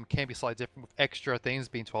flavor of them can be slightly different, with extra things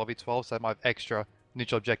being 12v12, so they might have extra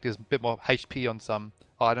neutral objectives, a bit more HP on some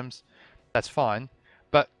items. That's fine.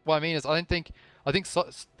 But what I mean is, I think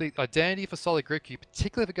the identity for Solid Group Queue,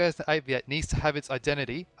 particularly if it goes to 8v8, needs to have its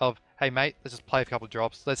identity of, hey mate, let's just play a couple of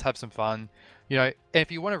drops, let's have some fun. And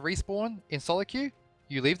if you want to respawn in Solid Queue,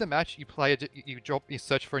 you leave the match, you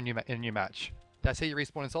search for a new match. That's how you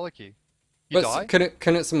respawn in Solo Queue. You die.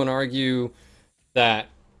 Couldn't someone argue that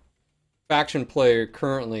faction player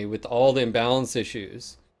currently, with all the imbalance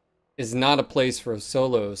issues, is not a place for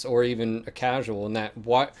solos or even a casual? And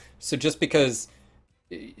so just because,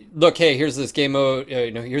 look, hey, here's this game mode,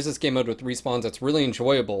 here's this game mode with respawns that's really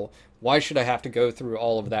enjoyable, why should I have to go through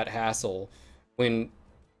all of that hassle when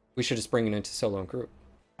we should just bring it into solo and group?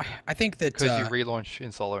 I think that because you relaunch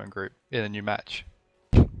in solo and group in a new match.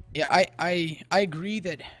 Yeah, I agree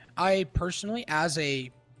that I personally, as an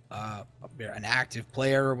active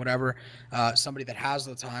player or whatever, somebody that has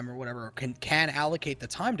the time or whatever, can allocate the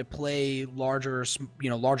time to play larger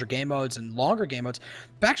game modes and longer game modes.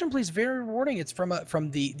 Faction play is very rewarding. It's from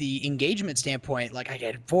the engagement standpoint. Like, I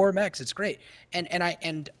get 4 mechs, it's great, and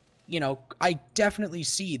I definitely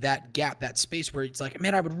see that gap, that space where it's like,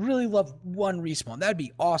 man, I would really love one respawn. That'd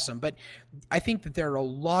be awesome. But I think that there are a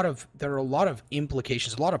lot of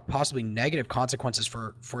implications, a lot of possibly negative consequences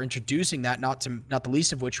for introducing that. Not the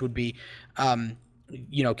least of which would be,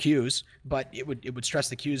 queues. But it would stress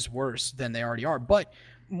the queues worse than they already are. But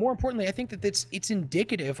more importantly, I think that it's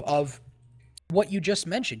indicative of what you just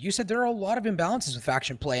mentioned. You said there are a lot of imbalances with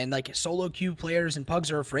faction play, and like solo queue players and pugs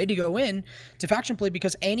are afraid to go in to faction play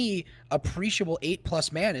because any appreciable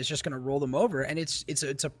 8+ man is just going to roll them over. And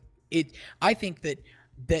I think that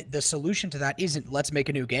the solution to that isn't let's make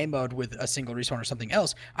a new game mode with a single respawn or something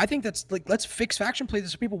else. I think that's like, let's fix faction play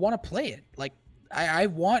so people want to play it. Like, I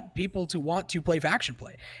want people to want to play faction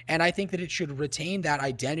play, and I think that it should retain that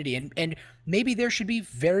identity, and maybe there should be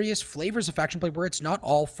various flavors of faction play where it's not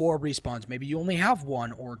all 4 respawns. Maybe you only have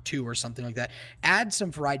 1 or 2 or something like that. Add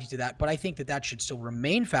some variety to that, but I think that should still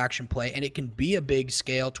remain faction play, and it can be a big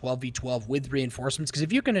scale 12v12 with reinforcements. Because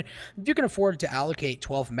if you can afford to allocate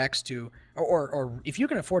 12 mechs to, or if you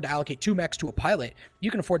can afford to allocate 2 mechs to a pilot,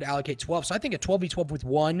 you can afford to allocate 12. So I think a 12v12 with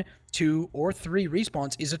 1, 2, or 3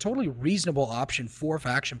 respawns is a totally reasonable option for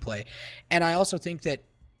faction play. And I also think that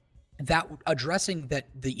addressing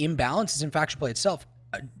the imbalances in faction play itself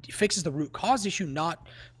fixes the root cause issue, not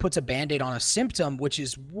puts a band-aid on a symptom, which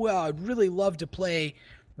is, well, I'd really love to play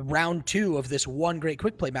round 2 of this one great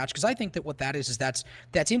quick play match. Because I think that what that is that's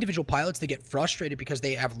individual pilots that get frustrated because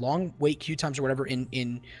they have long wait queue times or whatever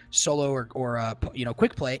in solo or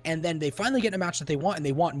quick play, and then they finally get in a match that they want, and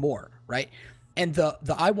they want more, right? And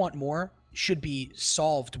the I want more should be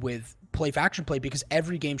solved with play faction play because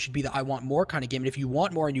every game should be the I want more kind of game. And if you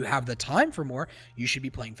want more and you have the time for more, you should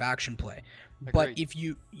be playing faction play. Agreed. But if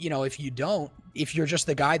you know, if you don't, if you're just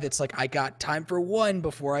the guy that's like, I got time for one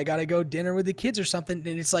before I got to go dinner with the kids or something,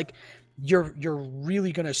 then it's like, you're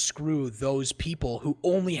really going to screw those people who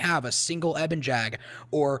only have a single Eben Jag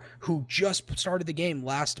or who just started the game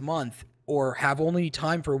last month or have only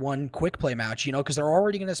time for one quick play match, you know, because they're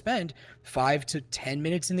already going to spend 5 to 10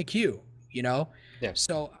 minutes in the queue, you know? Yeah.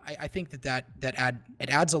 So I think that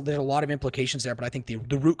adds there's a lot of implications there, but I think the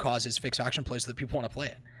root cause is fixed faction play so that people want to play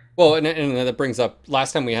it. Well, and that brings up,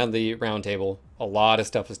 last time we had the roundtable, a lot of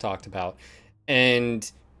stuff was talked about. And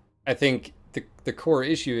I think the core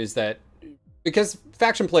issue is that because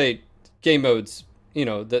faction play game modes, you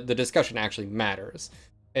know, the discussion actually matters.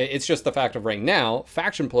 It's just the fact of right now,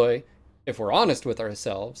 faction play, if we're honest with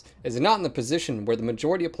ourselves, is not in the position where the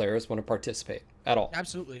majority of players want to participate at all.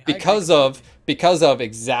 Absolutely. Because of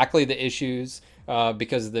exactly the issues,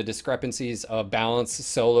 because of the discrepancies of balance,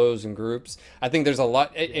 solos and groups. I think there's a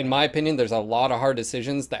lot, in my opinion, there's a lot of hard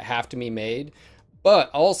decisions that have to be made.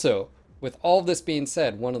 But also, with all of this being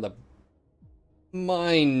said, one of the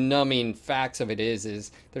mind-numbing facts of it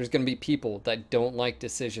is there's going to be people that don't like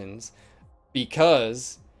decisions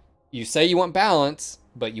because you say you want balance,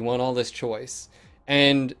 but you want all this choice.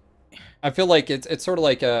 And I feel like it's sort of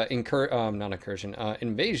like invasion.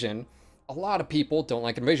 A lot of people don't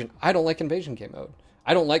like invasion. I don't like invasion game mode.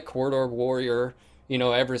 I don't like corridor warrior, you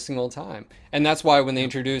know, every single time. And that's why when they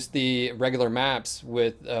introduced the regular maps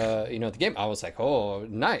with you know, the game, I was like, oh,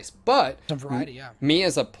 nice. But some variety, yeah. Me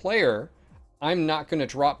as a player, I'm not going to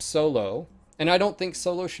drop solo, and I don't think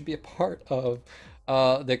solo should be a part of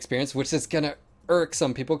the experience, which is going to irk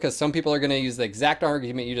some people, because some people are going to use the exact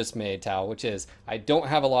argument you just made, Tao, which is, I don't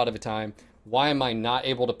have a lot of time. Why am I not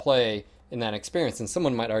able to play in that experience? And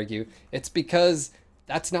someone might argue, it's because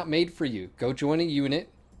that's not made for you. Go join a unit.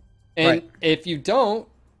 And right. If you don't,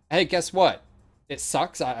 hey, guess what? It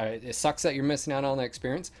sucks. It sucks that you're missing out on the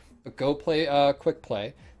experience, but go play quick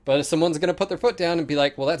play. But if someone's going to put their foot down and be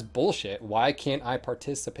like, well, that's bullshit. Why can't I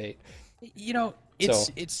participate? You know,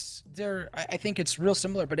 it's there. I think it's real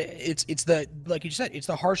similar, but it's the, like you said, it's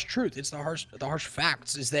the harsh truth. It's the harsh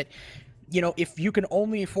facts is that, you know, if you can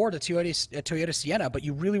only afford a Toyota Sienna, but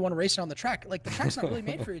you really want to race it on the track, like the track's not really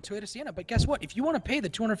made for a Toyota Sienna. But guess what? If you want to pay the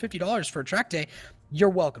 $250 for a track day, you're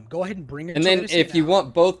welcome. Go ahead and bring it. And then if you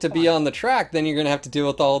want both to be on the track, then you're going to have to deal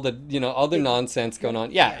with all the, you know, other nonsense going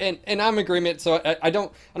on. Yeah, and I'm in agreement. So I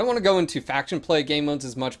don't want to go into faction play game modes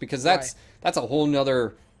as much, because that's a whole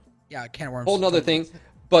nother can of worms, whole nother thing.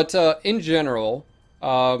 But in general,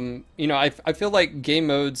 you know, I feel like game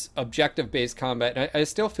modes, objective-based combat, and I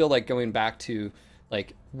still feel like going back to,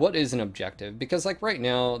 like, what is an objective? Because, like, right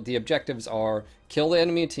now, the objectives are kill the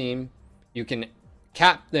enemy team, you can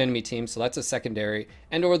cap the enemy team, so that's a secondary,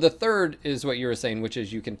 and or the third is what you were saying, which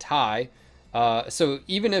is you can tie. So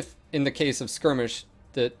even if, in the case of skirmish,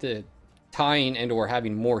 the tying and or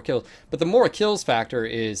having more kills, but the more kills factor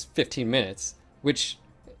is 15 minutes, which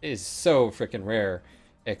is so freaking rare,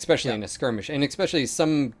 especially in a skirmish. And especially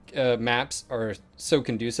some maps are so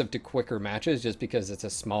conducive to quicker matches just because it's a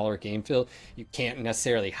smaller game field. You can't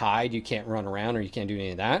necessarily hide, you can't run around, or you can't do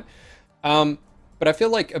any of that. But I feel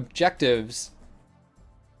like objectives,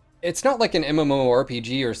 it's not like an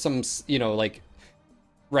MMORPG or some, you know, like,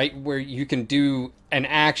 right, where you can do an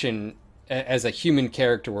action as a human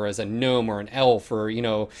character or as a gnome or an elf, or, you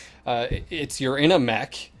know, you're in a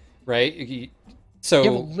mech, right? So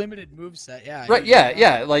you have a limited moveset, yeah. Right,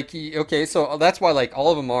 yeah. Like, okay, so that's why, like,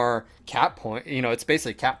 all of them are cap point. You know, it's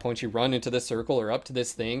basically cap points. You run into this circle or up to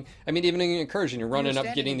this thing. I mean, even in incursion, you're running up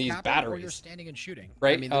getting these batteries. Or you're standing and shooting.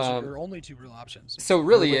 Right. I mean, those are only two real options. So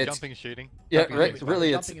really, it's jumping and shooting. Yeah, right.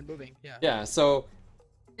 Really, it's jumping and moving. Yeah. Yeah. So,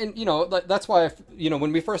 and you know, that's why you know,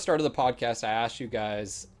 when we first started the podcast, I asked you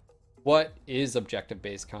guys, what is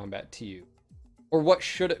objective-based combat to you, or what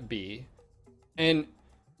should it be? And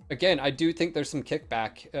again, I do think there's some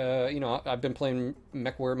kickback. You know, I've been playing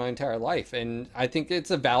MechWarrior my entire life, and I think it's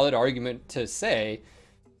a valid argument to say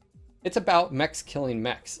it's about mechs killing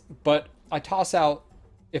mechs. But I toss out,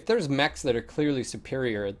 if there's mechs that are clearly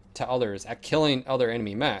superior to others at killing other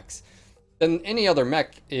enemy mechs, then any other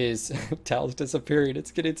mech is Tal's disappearing.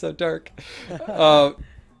 It's getting so dark.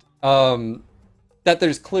 That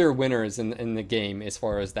there's clear winners in the game as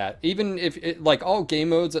far as that. Even if like, all game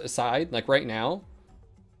modes aside, like right now,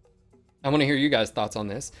 I want to hear you guys' thoughts on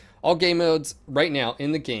this. All game modes right now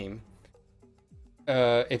in the game,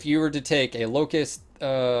 if you were to take a Locust,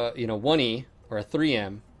 you know, 1E or a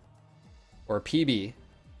 3M or a PB,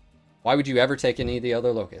 why would you ever take any of the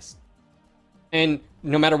other Locusts? And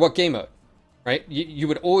no matter what game mode, right? You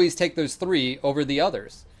would always take those 3 over the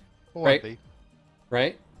others, Or right? be.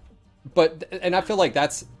 Right? But and I feel like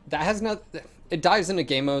that has not, it dives into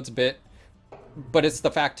game modes a bit, but it's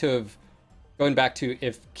the fact of going back to,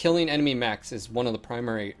 if killing enemy mechs is one of the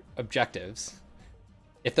primary objectives,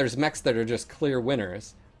 if there's mechs that are just clear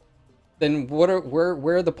winners, then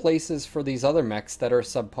where are the places for these other mechs that are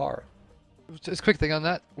subpar? Just a quick thing on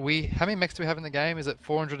that. How many mechs do we have in the game? Is it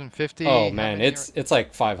 450? Oh How man, many it's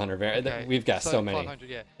like 500. Okay, We've got so many. 500,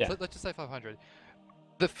 yeah. Yeah. So let's just say 500.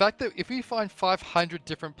 The fact that if we find 500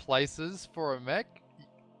 different places for a mech,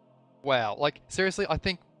 wow. Like, seriously, I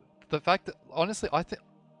think the fact that, honestly, I think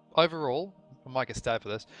overall, I might get stabbed for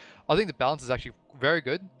this, I think the balance is actually very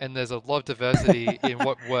good, and there's a lot of diversity in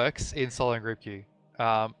what works in solo and group queue.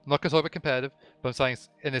 Not going to talk about competitive, but I'm saying,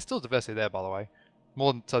 and there's still diversity there, by the way.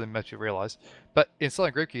 More than something most people realize. But in solo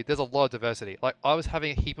and group queue, there's a lot of diversity. Like, I was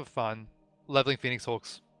having a heap of fun leveling Phoenix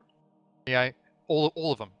Hawks. You know,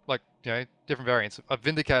 all of them. Like, you know, different variants.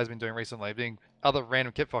 Vindicator has been doing recently, doing other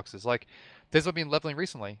random kit foxes. Like, there's been leveling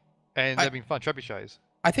recently, and they've been fun trebuchets.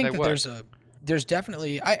 I think They that there's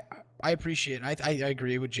definitely, I appreciate, and I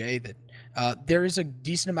agree with Jay that there is a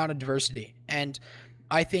decent amount of diversity, and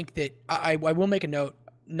I think that I will make a note,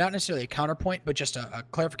 not necessarily a counterpoint, but just a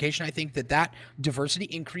clarification. I think that diversity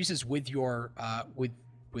increases with your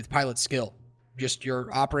with pilot skill. Just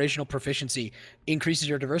your operational proficiency increases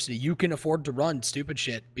your diversity. You can afford to run stupid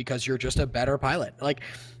shit because you're just a better pilot. Like,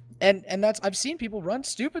 and that's, I've seen people run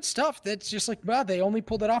stupid stuff that's just like, wow, they only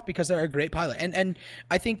pulled it off because they're a great pilot. And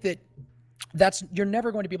I think that's you're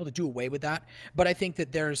never going to be able to do away with that. But I think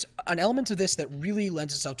that there's an element of this that really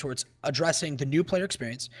lends itself towards addressing the new player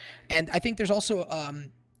experience. And I think there's also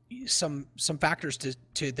some factors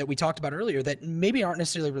to that we talked about earlier that maybe aren't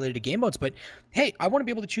necessarily related to game modes, but hey, I want to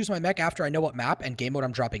be able to choose my mech after I know what map and game mode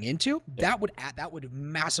I'm dropping into. That would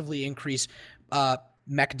massively increase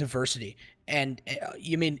mech diversity. And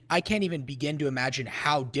you mean, I can't even begin to imagine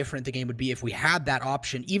how different the game would be if we had that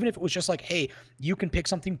option, even if it was just like, hey, you can pick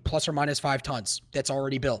something plus or minus 5 tons that's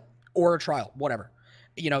already built, or a trial, whatever.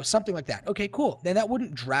 You know, something like that. Okay, cool. Then that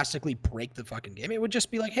wouldn't drastically break the fucking game. It would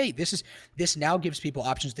just be like, hey, this now gives people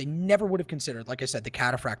options they never would have considered. Like I said, the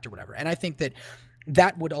cataphract or whatever. And I think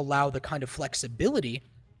that would allow the kind of flexibility.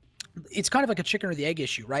 It's kind of like a chicken or the egg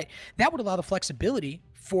issue, right? That would allow the flexibility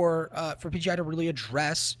for PGI to really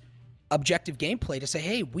address objective gameplay, to say,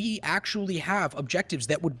 hey, we actually have objectives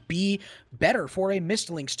that would be better for a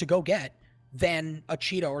Mistlynx to go get than a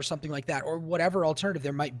Cheetah or something like that, or whatever alternative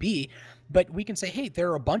there might be. But we can say, hey,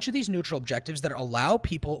 there are a bunch of these neutral objectives that allow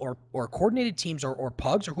people or coordinated teams or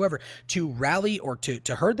pugs or whoever to rally or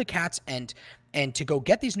to herd the cats and to go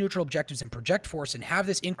get these neutral objectives and project force and have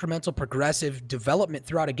this incremental progressive development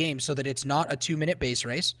throughout a game, so that it's not a 2-minute base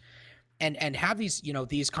race, and have these, you know,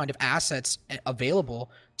 these kind of assets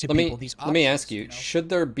available to people. These options, let me ask you, know? should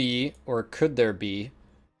there be, or could there be,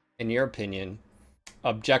 in your opinion,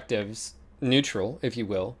 objectives, neutral, if you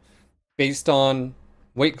will, based on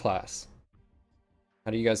weight class?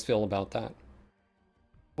 How do you guys feel about that?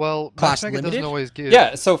 Well, Class Matchmaker doesn't limited? always give.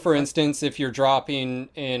 Yeah, so for instance, if you're dropping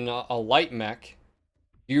in a light mech,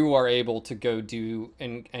 you are able to go do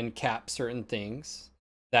and cap certain things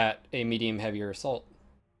that a medium heavier assault.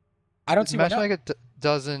 I don't see why not. Matchmaker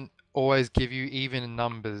doesn't always give you even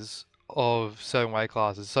numbers of certain weight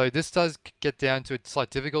classes. So this does get down to a slight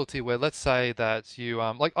difficulty where, let's say that you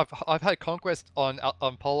like I've had Conquest on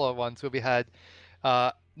Polar once where we had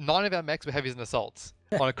 9 of our mechs were heavies and assaults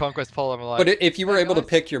on a Conquest Polar. I'm like, But if you were "Hey, able to guys."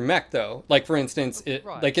 pick your mech, though, like for instance,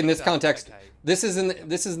 Right, like in this exactly, context, okay. this is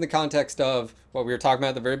in the context of what we were talking about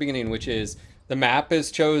at the very beginning, which is the map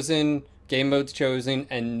is chosen, game mode's chosen,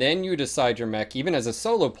 and then you decide your mech, even as a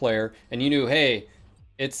solo player, and you knew, hey,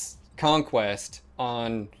 it's Conquest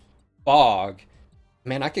on Bog.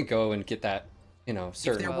 Man, I could go and get that, you know, If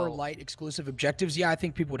certain. there were light exclusive objectives, yeah, I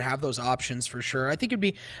think people would have those options for sure. I think it'd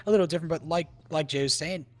be a little different, but like Jay was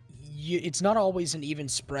saying, it's not always an even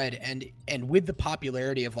spread, and with the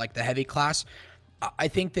popularity of like the heavy class, I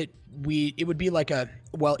think that it would be like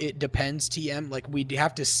it depends TM. Like, we'd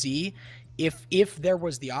have to see if there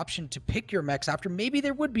was the option to pick your mechs after, maybe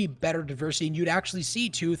there would be better diversity and you'd actually see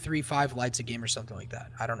 2, 3, 5 lights a game or something like that.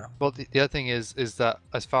 I don't know. Well, the other thing is that,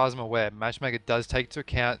 as far as I'm aware, Matchmaker does take into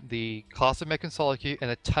account the class of mech in solo queue and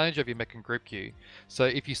the tonnage of your mech in group queue. So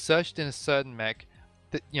if you searched in a certain mech,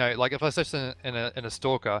 you know, like if I searched in a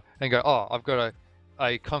Stalker and go, oh, I've got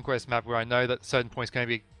a Conquest map where I know that certain points can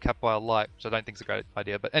be capped by a light, which I don't think is a great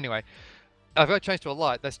idea. But anyway, if I change to a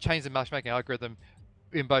light, that's changed the matchmaking algorithm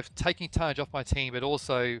in both taking tonnage off my team, but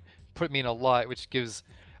also put me in a light, which gives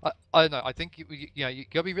I don't know. I think you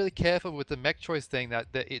gotta be really careful with the mech choice thing. That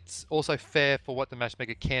it's also fair for what the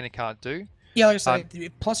matchmaker can and can't do. Yeah, like I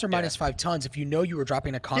said, plus or yeah. minus 5 tons. If you know you were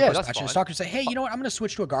dropping a conquest that's match, and a fine. stalker say, "Hey, you know what? I'm going to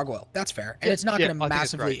switch to a gargoyle." That's fair, and it's not going to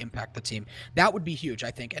massively impact the team. That would be huge,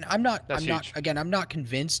 I think. And I'm not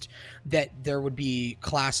convinced that there would be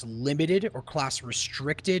class limited or class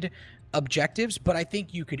restricted objectives. But I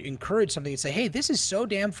think you could encourage something and say, "Hey, this is so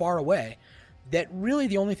damn far away that really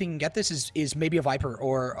the only thing you can get this is maybe a Viper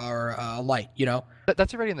or a light." You know,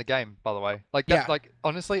 that's already in the game, by the way. Like that, like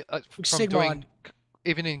honestly, from Sigma doing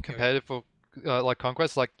even in competitive for like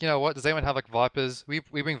conquest, like, you know what, does anyone have like Vipers? We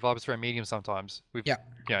bring Vipers for a medium sometimes. You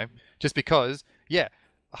know, just because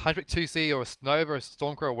 100 2C or a Nova or a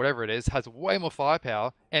Stormcrow or whatever it is has way more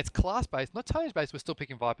firepower, and it's class based, not tonnage based. We're still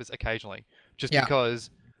picking Vipers occasionally, just because,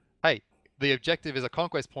 hey, the objective is a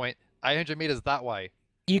conquest point 800 meters that way.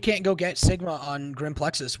 You can't go get Sigma on Grim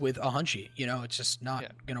Plexus with a Hunchy. You know, it's just not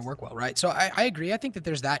going to work well, right? So I agree. I think that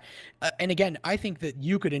there's that. And again, I think that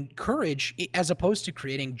you could encourage, as opposed to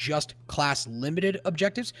creating just class-limited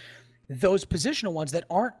objectives, those positional ones that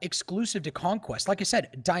aren't exclusive to conquest. Like I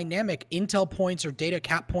said, dynamic intel points or data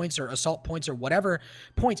cap points or assault points or whatever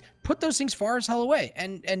points, put those things far as hell away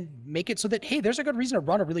and make it so that, hey, there's a good reason to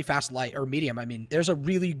run a really fast light or medium. I mean, there's a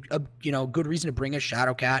really good reason to bring a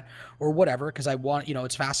Shadowcat or whatever, because I want,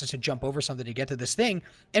 it's fastest to jump over something to get to this thing,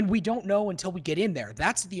 and we don't know until we get in there.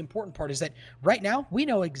 That's the important part, is that right now we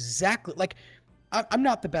know exactly, like, I'm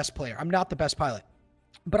not the best player, I'm not the best pilot,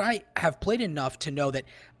 but I have played enough to know that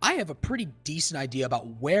I have a pretty decent idea about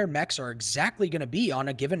where mechs are exactly going to be on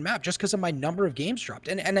a given map, just because of my number of games dropped.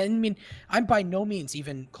 And I mean, I'm by no means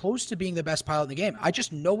even close to being the best pilot in the game. I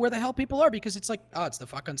just know where the hell people are, because it's like, it's the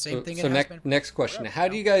fucking same thing. So next question. How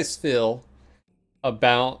do you guys feel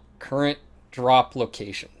about current drop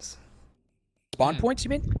locations? Spawn points, you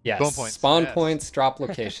mean? Yes. Spawn points, drop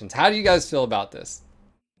locations. How do you guys feel about this?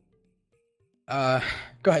 Go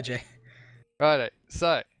ahead, Jay. Right.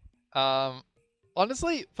 So,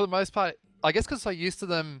 honestly, for the most part, I guess because I'm used to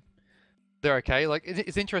them, they're okay. Like,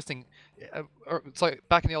 it's interesting. So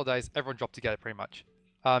back in the old days, everyone dropped together pretty much.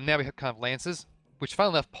 Now we have kind of lances, which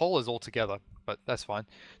funnily enough, polars all together, but that's fine.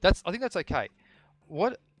 I think that's okay.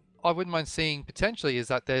 What I wouldn't mind seeing potentially is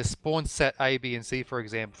that there's spawn set A, B, and C, for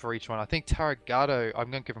example, for each one. I think Tarragato,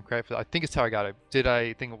 I'm going to give him credit for that. I think it's Tarragato, did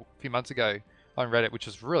a thing a few months ago on Reddit, which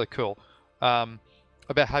was really cool.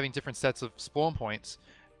 About having different sets of spawn points,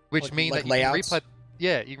 which mean that you can replay.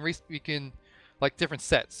 Yeah, you can like different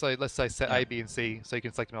sets. So let's say set A, B, and C, so you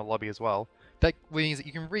can select them in a lobby as well. That means that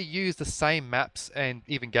you can reuse the same maps and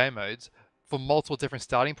even game modes for multiple different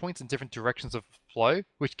starting points and different directions of flow,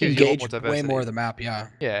 which gives you a lot more diversity. Way more of the map,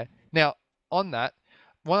 Yeah. Now, on that,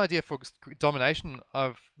 one idea for domination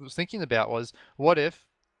I was thinking about was, what if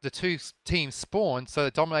the two teams spawn so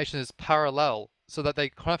that domination is parallel, so that they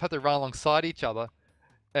kind of have to run alongside each other.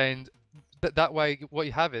 And that way, what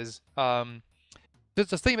you have is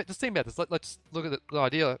just think about this. Let's look at the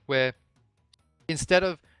idea where instead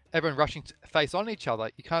of everyone rushing to face on each other,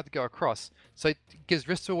 you kind of have to go across. So it gives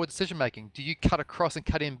risk to reward decision making. Do you cut across and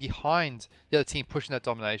cut in behind the other team pushing that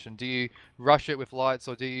domination? Do you rush it with lights,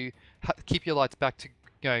 or do you keep your lights back to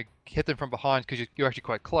hit them from behind because you're actually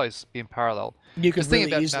quite close, being parallel? You could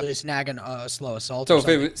really easily snag a slow assault. So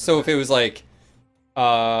if it was like,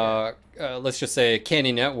 let's just say a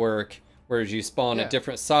Candy Network, whereas you spawn at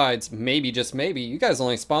different sides, maybe, just maybe, you guys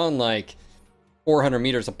only spawn like 400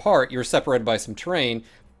 meters apart. You're separated by some terrain.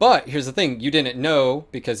 But here's the thing, you didn't know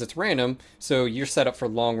because it's random, so you're set up for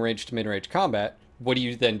long range to mid range combat. What do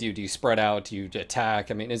you then do? Do you spread out? Do you attack?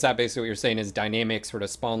 I mean, is that basically what you're saying, is dynamic sort of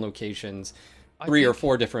spawn locations, three or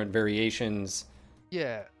four different variations?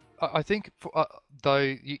 Yeah, I think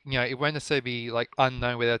though, it won't necessarily be like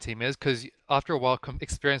unknown where that team is, because after a while,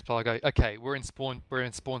 experienced player go, okay, we're in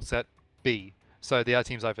spawn set B, so the other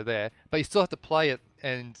team's over there, but you still have to play it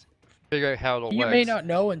and figure out how it all works. You may not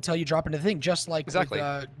know until you drop into the thing, just like with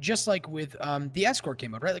the escort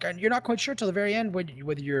game mode, right? Like, you're not quite sure till the very end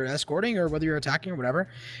whether you're escorting or whether you're attacking or whatever.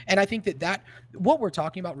 And I think that what we're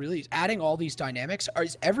talking about really is adding all these dynamics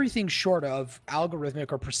is everything short of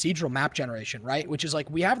algorithmic or procedural map generation, right? Which is like,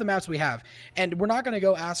 we have the maps we have, and we're not going to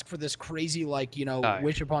go ask for this crazy, like,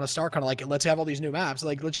 wish upon a star kind of like, let's have all these new maps.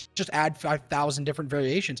 Like, let's just add 5,000 different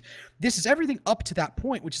variations. This is everything up to that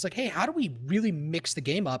point, which is like, hey, how do we really mix the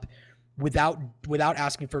game up without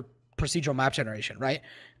asking for procedural map generation, right?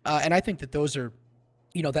 And I think that those are,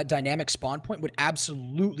 that dynamic spawn point would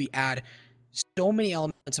absolutely add so many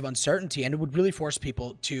elements of uncertainty, and it would really force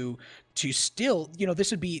people to still,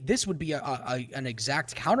 this would be an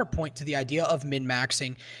exact counterpoint to the idea of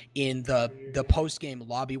min-maxing in the post-game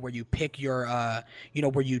lobby, where you pick your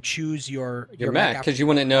where you choose your mech, because you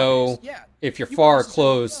wouldn't know know if you're far or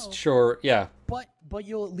close. Sure, yeah. But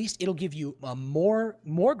it'll give you a more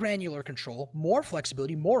granular control, more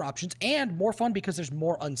flexibility, more options, and more fun because there's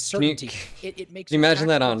more uncertainty. It makes. Can you imagine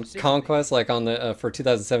that on Conquest, like on the for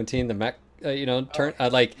 2017, the mech, turn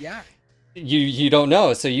like. Yeah. You don't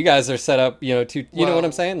know, so you guys are set up, to you know what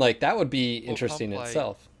I'm saying? Like that would be interesting in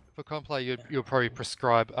itself. For Complay, you'll probably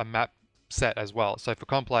prescribe a map set as well. So for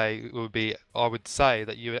Complay, it would be, I would say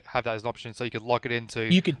that you have that as an option, so you could lock it into.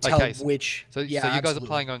 You could tell which. So you guys are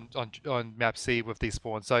playing on map C with these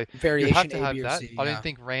spawns, so variation you have to have A, B, that. C, I don't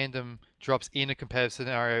think random drops in a competitive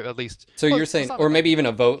scenario, at least. So you're saying, or maybe even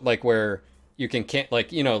a vote, like where you can like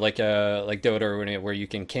Dota or where you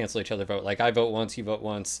can cancel each other vote. Like I vote once, you vote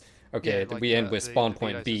once. Okay, yeah, we end with spawn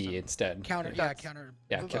point B system. Instead. Counter.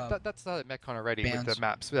 That's the mech kind of ready with the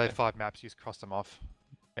maps. We have 5 maps. You just cross them off.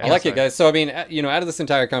 Yeah, I like it, guys. So I mean, out of this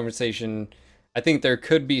entire conversation, I think there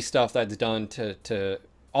could be stuff that's done to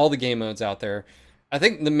all the game modes out there. I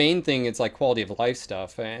think the main thing is like quality of life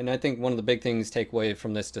stuff, and I think one of the big things take away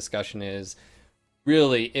from this discussion is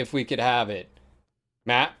really if we could have it,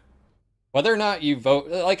 map. Whether or not you vote,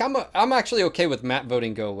 like I'm actually okay with map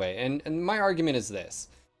voting go away, and my argument is this.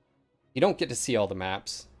 You don't get to see all the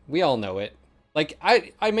maps. We all know it. Like,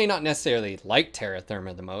 I may not necessarily like Terra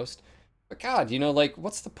Therma the most, but God, like,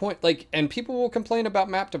 what's the point? Like, and people will complain about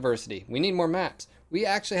map diversity. We need more maps. We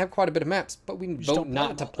actually have quite a bit of maps, but we vote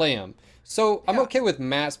not to play them. So I'm okay with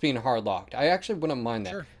maps being hard locked. I actually wouldn't mind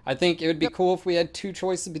that. Sure. I think it would be cool if we had 2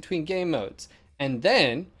 choices between game modes. And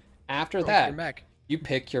then, after that, you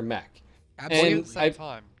pick your mech. Absolutely. And at the same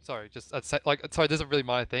time. Sorry, this is a really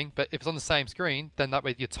minor thing, but if it's on the same screen, then that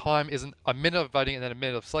way your time isn't a minute of voting and then a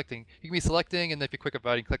minute of selecting. You can be selecting, and then if you're quick at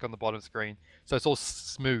voting, click on the bottom screen, so it's all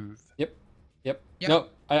smooth. Yep. No,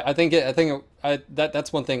 I think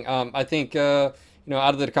that's one thing. I think out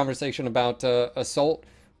of the conversation about Assault,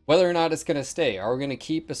 whether or not it's going to stay. Are we going to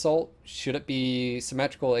keep Assault? Should it be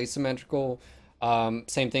symmetrical, asymmetrical?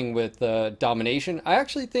 Same thing with Domination. I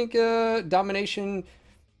actually think Domination.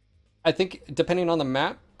 I think depending on the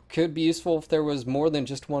map, could be useful if there was more than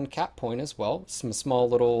just one cap point as well. Some small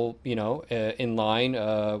little, in line,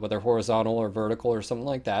 whether horizontal or vertical or something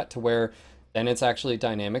like that, to where then it's actually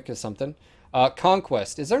dynamic as something.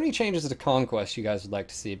 Conquest. Is there any changes to Conquest you guys would like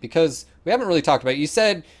to see? Because we haven't really talked about it. You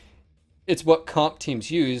said it's what comp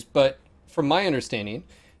teams use, but from my understanding,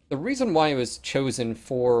 the reason why it was chosen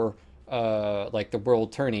for like the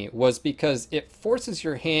World Tourney was because it forces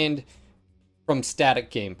your hand from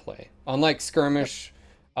static gameplay. Unlike Skirmish,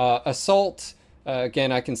 Assault,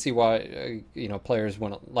 again, I can see why players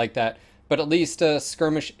wouldn't like that. But at least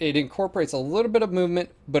Skirmish, it incorporates a little bit of movement,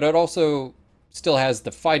 but it also still has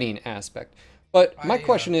the fighting aspect. But my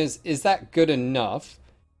question is that good enough?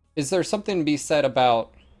 Is there something to be said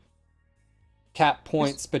about cap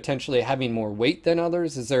points potentially having more weight than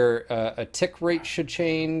others? Is there a tick rate should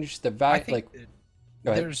change? The value,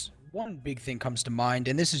 there's one big thing comes to mind,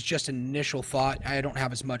 and this is just an initial thought. I don't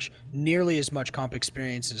have nearly as much comp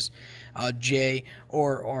experience as Jay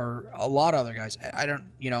or a lot of other guys. I don't,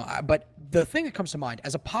 but the thing that comes to mind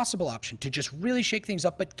as a possible option to just really shake things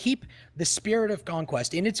up, but keep the spirit of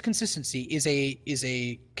Conquest in its consistency is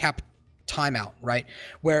a cap timeout, right?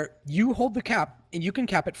 Where you hold the cap and you can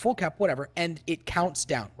cap it, full cap, whatever, and it counts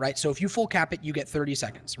down, right? So if you full cap it, you get 30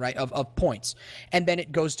 seconds, right, of points. And then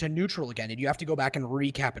it goes to neutral again, and you have to go back and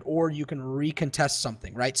recap it, or you can recontest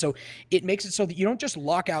something, right? So it makes it so that you don't just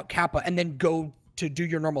lock out Kappa and then go to do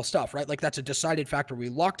your normal stuff, right? Like that's a decided factor. We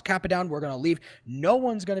locked Kappa down, we're going to leave. No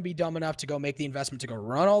one's going to be dumb enough to go make the investment to go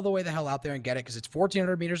run all the way the hell out there and get it because it's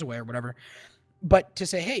 1,400 meters away or whatever. But to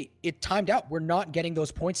say, hey, it timed out, we're not getting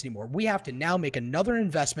those points anymore. We have to now make another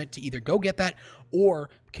investment to either go get that or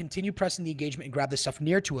continue pressing the engagement and grab the stuff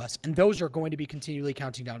near to us. And those are going to be continually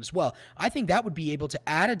counting down as well. I think that would be able to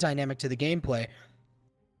add a dynamic to the gameplay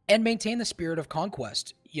and maintain the spirit of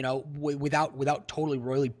Conquest, without totally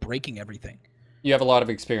royally breaking everything. You have a lot of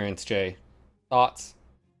experience, Jay. Thoughts?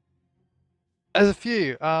 There's a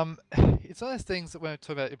few. It's one of those things that when I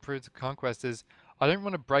talk about improved Conquest is I don't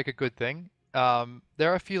want to break a good thing.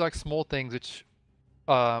 There are a few small things which,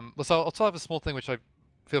 so I'll start with a small thing which I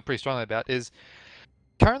feel pretty strongly about is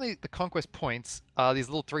currently the Conquest points are these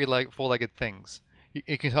little 4-legged things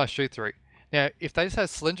you can kind of shoot through. Now, if they just have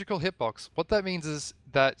cylindrical hitbox, what that means is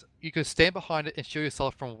that you could stand behind it and shield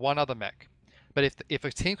yourself from one other mech. But if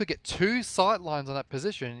a team could get 2 sight lines on that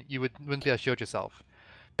position, you wouldn't be able to shield yourself.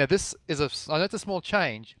 Now this is I know it's a small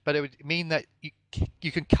change, but it would mean that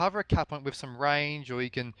you can cover a cap point with some range, or you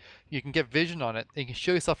can get vision on it. And you can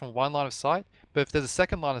shoot yourself from one line of sight, but if there's a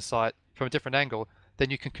second line of sight from a different angle, then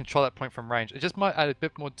you can control that point from range. It just might add a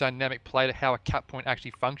bit more dynamic play to how a cap point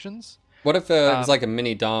actually functions. What if it was like a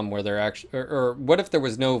mini dom where they're actually, or what if there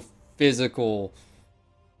was no physical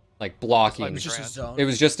like blocking? It was just a zone. It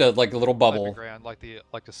was just a like a little bubble. Ground, like the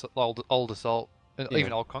old assault, and Yeah.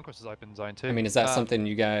 even old Conquest is open zone too. I mean, is that something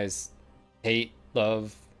you guys hate,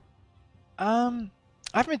 love? I haven't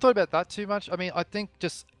really thought about that too much. I mean, I think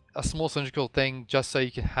just a small cylindrical thing, just so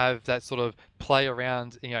you can have that sort of play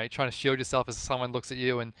around, trying to shield yourself as someone looks at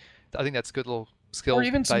you, and I think that's a good little skill. Or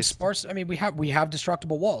even some based. sparse. I mean, we have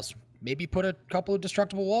destructible walls. Maybe put a couple of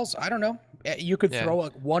destructible walls. I don't know. You could Yeah. throw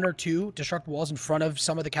like 1 or 2 destructible walls in front of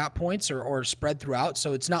some of the cap points, or spread throughout.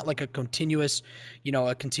 So it's not like a continuous,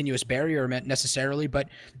 a continuous barrier necessarily, but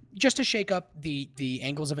just to shake up the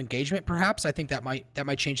angles of engagement, perhaps. I think that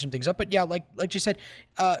might change some things up. But yeah, like you said,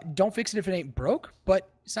 don't fix it if it ain't broke. But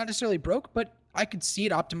it's not necessarily broke. But I could see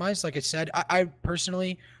it optimized. Like I said, I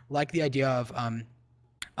personally like the idea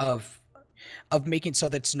of making so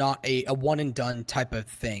that's not a one and done type of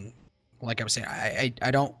thing. Like I was saying,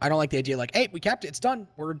 I don't like the idea like, hey, we capped it, it's done,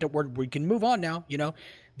 we can move on now.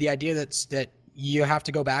 The idea that you have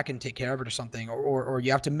to go back and take care of it or something, or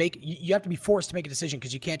you have to be forced to make a decision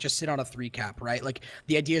because you can't just sit on a 3 cap, right? Like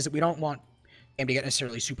the idea is that we don't want game to get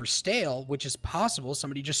necessarily super stale, which is possible.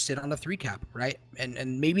 Somebody just sit on a 3 cap, right?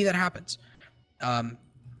 And maybe that happens.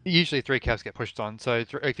 Usually 3 caps get pushed on. So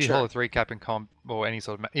if you Sure. hold a 3 cap in comp or any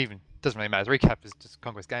sort of even doesn't really matter. 3 cap is just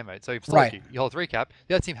Conquest game mode. So if Right. you hold a 3 cap,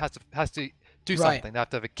 the other team has to do Right. something. They have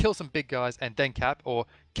to either kill some big guys and then cap or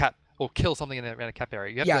kill something around a cap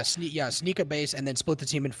area. You have to, Sneak a base and then split the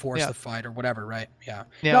team and force Yeah. the fight or whatever, right? Yeah.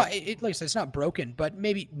 Yeah. No, like I said, it's not broken, but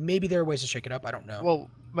maybe there are ways to shake it up. I don't know. Well,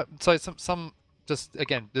 so some just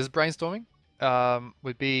again, this brainstorming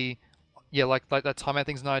would be like that timeout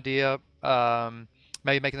thing's an idea.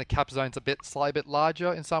 Maybe making the cap zones slightly bit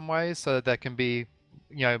larger in some ways, so that there can be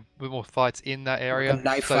a bit more fights in that area. a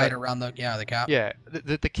knife So fight that- around the cap. Yeah,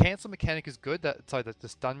 the cancel mechanic is good. The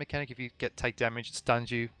stun mechanic, if you take damage, it stuns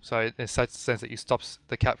you. So in such a sense that you stops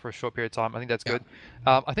the cap for a short period of time. I think that's Yeah. good.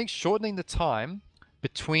 I think shortening the time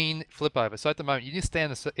between flip over. So at the moment, you need to stay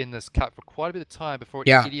in this cap for quite a bit of time before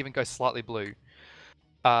Yeah. it even goes slightly blue.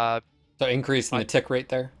 So increasing the tick rate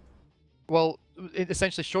there. Well,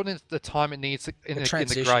 essentially shortening the time it needs in the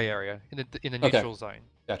transition. gray area, in the neutral zone.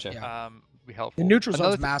 Gotcha. Yeah. Would be helpful. The neutral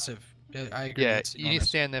Another zone's thi- massive. I agree. Yeah, it's you need to enormous.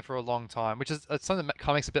 stand there for a long time, which is something that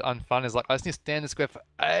makes it a bit unfun. Is like I just need to stand in the square for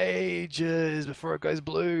ages before it goes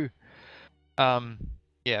blue.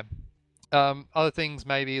 Yeah. Other things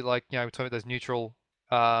maybe like we're talking about those neutral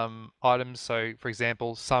items. So for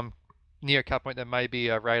example, some near a cap point there may be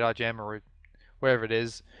a radar gem or whatever it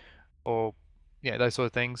is, or those sort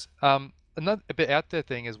of things. Another a bit out there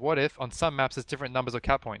thing is what if on some maps there's different numbers of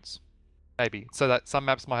cap points, maybe so that some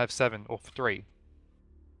maps might have 7 or 3.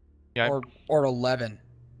 or 11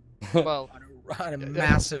 Well, on a Yeah,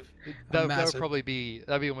 massive. that would massive- probably be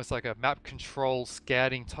almost like a map control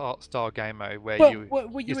scouting style game mode where But you what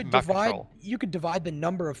you use would map divide, control. you could divide the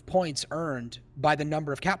number of points earned by the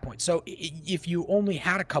number of cap points. So if you only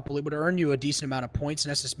had a couple, it would earn you a decent amount of points,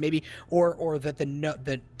 maybe, or that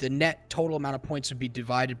the net total amount of points would be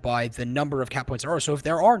divided by the number of cap points there are. So if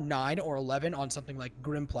there are 9 or 11 on something like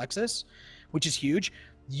Grim Plexus, which is huge,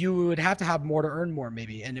 you would have to have more to earn more,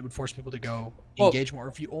 maybe, and it would force people to go Well- engage more.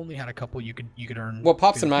 If you only had a couple, you could earn. What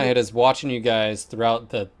pops in my head is watching you guys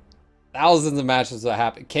throughout the thousands of matches that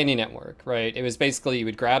happened. Candy Network, right? It was basically you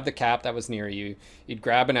would grab the cap that was near you, you'd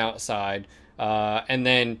grab an outside, and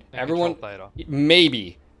then and everyone control theta.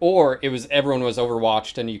 maybe, or it was everyone was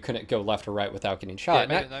overwatched and you couldn't go left or right without getting Yeah, shot.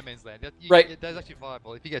 maybe And No Man's Land. Right. That's actually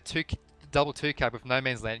viable. If you get double 2 cap with No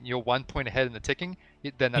Man's Land, you're 1 point ahead in the ticking.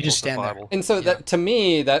 Then that's just also stand there. viable. And so Yeah. that to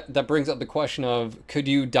me that brings up the question of could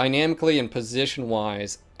you dynamically and position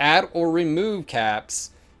wise add or remove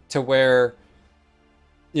caps to where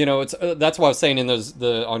it's that's why I was saying in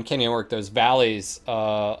on Candy Network those valleys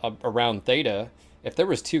around Theta, if there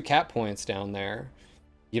was 2 cap points down there,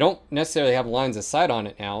 you don't necessarily have lines of sight on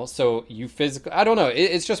it now, so you physically I don't know,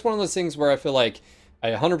 it's just one of those things where I feel like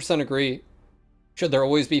I 100% agree. Should there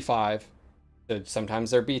always be 5? Should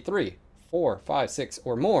sometimes there be 3, 4, 5, 6,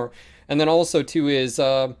 or more? And then also too is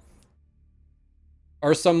are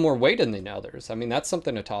some more weighted than others? I mean, that's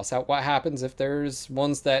something to toss out. What happens if there's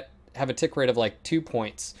ones that have a tick rate of like 2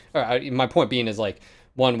 points? My point being is like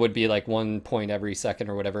one would be like 1 point every second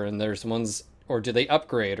or whatever, and there's ones, or do they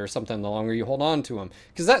upgrade or something the longer you hold on to them?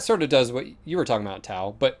 Because that sort of does what you were talking about,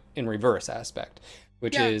 Tao, but in reverse aspect.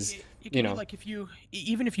 which Yeah, is, it you can be know, like if you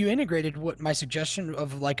even if you integrated what my suggestion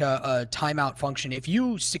of like a timeout function, if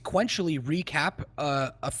you sequentially recap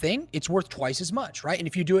a thing, it's worth twice as much, right? And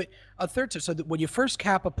if you do it a third time, so that when you first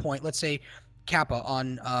cap a point, let's say Kappa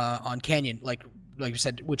on Canyon, like you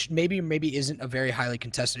said, which maybe isn't a very highly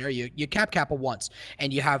contested area, you cap Kappa once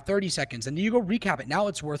and you have 30 seconds, and then you go recap it. Now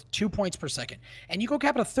it's worth 2 points per second, and you go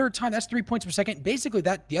cap it a third time, that's 3 points per second. Basically,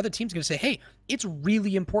 that the other team's going to say, hey, it's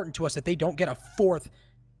really important to us that they don't get a fourth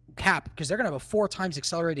cap, because they're going to have a 4 times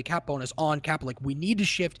accelerated cap bonus on Kappa. Like, we need to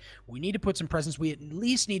shift, we need to put some presence, we at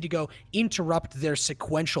least need to go interrupt their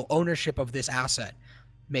sequential ownership of this asset,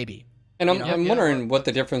 maybe. and You I'm, know? I'm Yeah, wondering what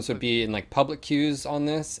the difference would be in like public queues on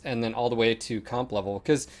this and then all the way to comp level.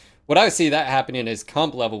 Because what I see that happening is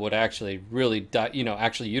comp level would actually really,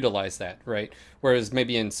 actually utilize that, right? Whereas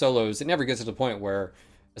maybe in solos, it never gets to the point where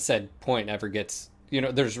a said point ever gets,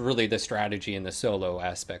 there's really the strategy in the solo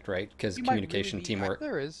aspect, right? Because You might really communication, be- teamwork.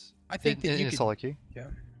 There is. I think that in you a could, solo queue. yeah.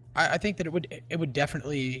 I think that it would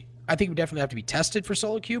definitely, I think it would definitely have to be tested for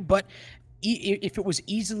solo queue, but if it was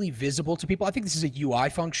easily visible to people, I think this is a UI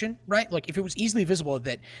function, right? Like, if it was easily visible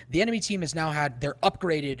that the enemy team has now had their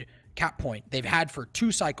upgraded cap point they've had for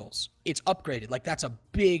 2 cycles, it's upgraded. Like, that's a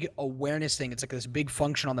big awareness thing. It's like this big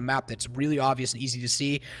function on the map that's really obvious and easy to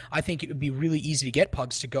see. I think it would be really easy to get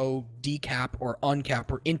pugs to go decap or uncap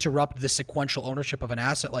or interrupt the sequential ownership of an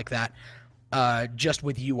asset like that, just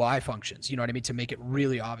with UI functions. You know what I mean? To make it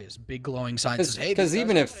really obvious, big glowing signs says, hey, Because these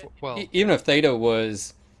even guys- if Theta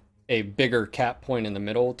was a bigger cap point in the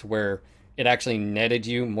middle to where it actually netted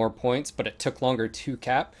you more points, but it took longer to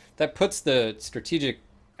cap, that puts the strategic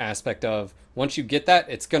aspect of once you get that,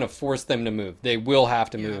 it's going to force them to move. They will have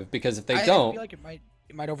to move, because if they I don't, feel like it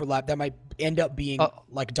might overlap. That might end up being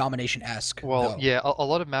like domination-esque. Well, though. yeah, a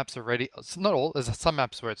lot of maps already. Not all. There's some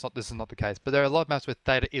maps where it's not. This is not the case, but there are a lot of maps where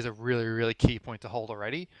Theta is a really, really key point to hold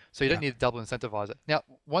already. So you don't need to double incentivize it. Now,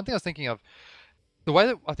 one thing I was thinking of, the way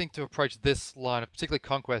that I think to approach this line of particularly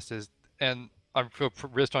Conquest is, and I feel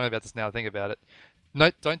really strongly about this now. I think about it.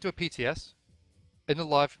 No, don't do a PTS in the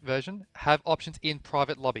live version. Have options in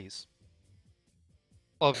private lobbies.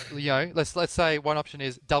 Let's say one option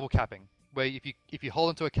is double capping, where if you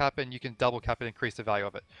hold into a cap and you can double cap and increase the value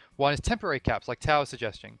of it. One is temporary caps, like Tower's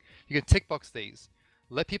suggesting. You can tick box these.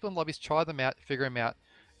 Let people in lobbies try them out, figure them out,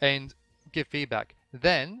 and give feedback.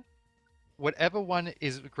 Then, whatever one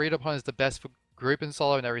is agreed upon as the best for group and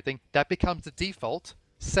solo and everything, that becomes the default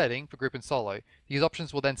setting for group and solo. These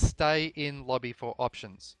options will then stay in lobby for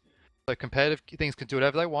options. So competitive things can do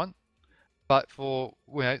whatever they want, but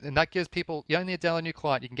and that gives people, you don't need to download a new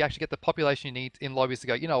client. You can actually get the population you need in lobbies to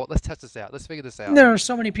go, you know what, let's test this out. Let's figure this out. There are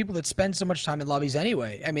so many people that spend so much time in lobbies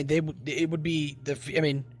anyway. I mean, it would be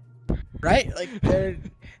right? Like, there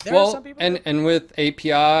are some people. And with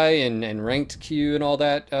API and ranked queue and all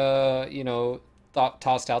that,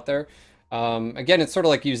 tossed out there. Again, it's sort of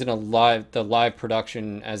like using the live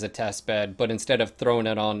production as a test bed, but instead of throwing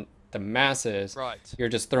it on the masses, Right. you're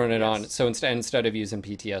just throwing it on. So instead of using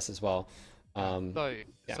PTS as well. So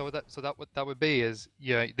that would be is,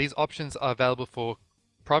 these options are available for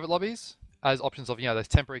private lobbies as options of, those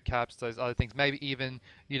temporary caps, those other things, maybe even,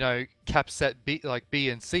 cap set B, like B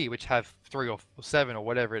and C, which have 3 or 7 or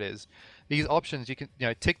whatever it is. These options, you can,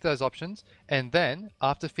 tick those options, and then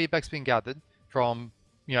after feedback's been gathered from,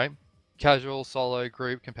 casual, solo,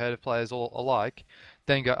 group, competitive players all alike,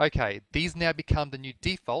 then go, okay, these now become the new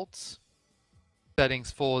defaults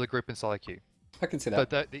settings for the group and solo queue. I can see that.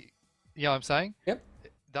 But you know what I'm saying? Yep.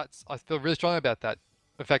 I feel really strongly about that.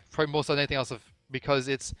 In fact, probably more so than anything else, because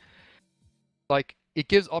it's like, it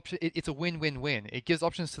gives option. It's a win-win-win. It gives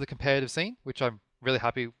options to the competitive scene, which I'm really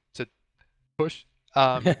happy to push.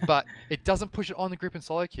 But it doesn't push it on the group and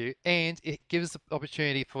solo queue, and it gives the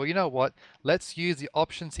opportunity for, let's use the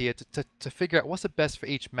options here to figure out what's the best for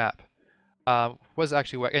each map. What does it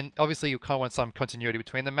actually work? And obviously you kind of want some continuity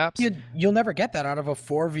between the maps. You'll never get that out of a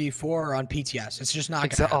 4v4 on PTS. It's just not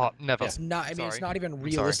gonna happen. Oh, never. It's not. I mean, it's not even sorry.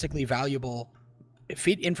 realistically valuable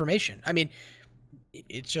feed information. I mean,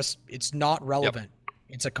 it's not relevant.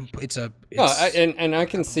 No, and I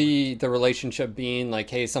can see the relationship being like,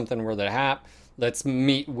 hey, something where the hap. Let's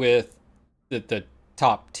meet with the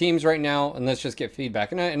top teams right now, and let's just get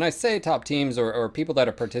feedback. And I say top teams or people that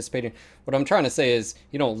are participating. What I'm trying to say is,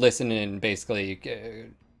 you don't listen and basically,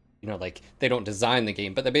 like they don't design the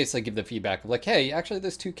game, but they basically give the feedback of like, hey, actually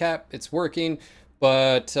this 2 cap, it's working,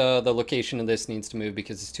 but the location of this needs to move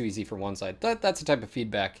because it's too easy for one side. That's the type of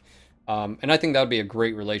feedback And I think that would be a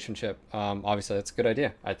great relationship. Obviously, that's a good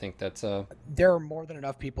idea. I think that's There are more than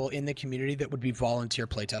enough people in the community that would be volunteer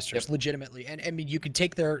playtesters, legitimately. And I mean, you could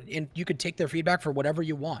take their feedback for whatever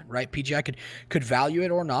you want, right? PGI could value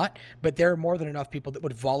it or not, but there are more than enough people that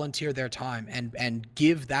would volunteer their time and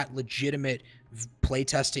give that legitimate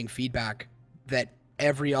playtesting feedback that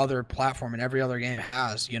every other platform and every other game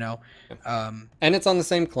has, you know. and it's on the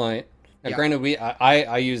same client. Now, Yeah. granted,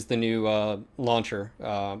 I use the new launcher,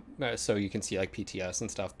 so you can see like PTS and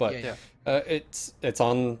stuff, but Yeah. it's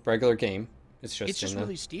on regular game. It's just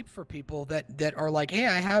really steep for people that are like, hey,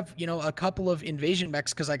 I have, you know, a couple of invasion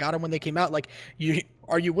mechs because I got them when they came out. Like,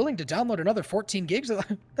 are you willing to download another 14 gigs?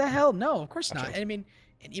 The hell, no, of course not. Gotcha. And I mean,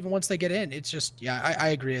 and even once they get in, it's just, yeah, I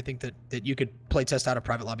agree. I think that you could play test out of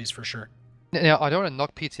private lobbies for sure. Now, I don't want to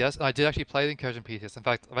knock PTS, and I did actually play the Incursion PTS. In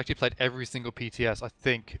fact, I've actually played every single PTS, I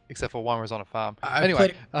think, except for one where I was on a farm. I've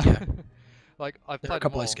Anyway, played- yeah. like, I've There are played a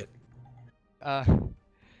couple them I all. skipped.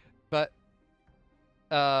 But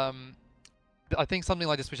I think something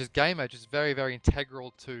like this, which is game mode, is very, very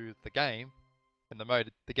integral to the game, and the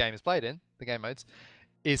mode the game is played in, the game modes,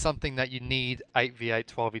 is something that you need 8v8,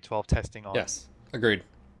 12v12 testing on. Yes, agreed.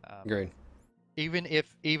 Um, Agreed. even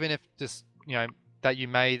if just, you know, that you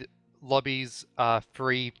made lobbies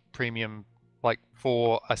free premium, like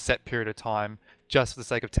for a set period of time, just for the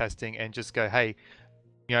sake of testing, and just go, hey,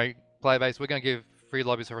 you know, player base, we're going to give free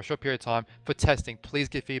lobbies for a short period of time for testing. Please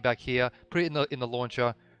give feedback here. Put it in the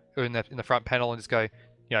launcher or in the front panel, and just go, you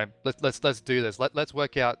know, let's do this. Let's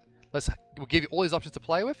work out. We'll give you all these options to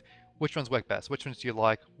play with. Which ones work best? Which ones do you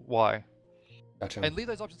like? Why? Gotcha. And leave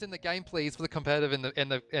those options in the game, please, for the competitive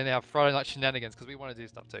in our Friday night shenanigans, because we want to do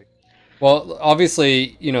stuff too. Well,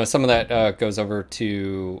 obviously, you know, some of that goes over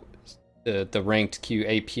to the ranked queue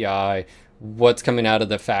API. What's coming out of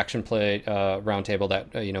the faction play roundtable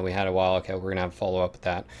that you know, we had a while. Okay, we're gonna have a follow up with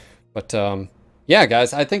that. But yeah,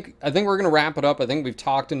 guys, I think we're gonna wrap it up. I think we've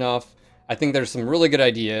talked enough. I think there's some really good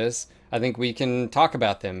ideas. I think we can talk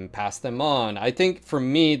about them, pass them on. I think for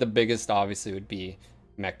me, the biggest obviously would be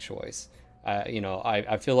mech choice. You know,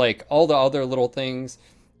 I feel like all the other little things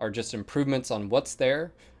are just improvements on what's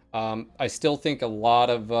there. I still think a lot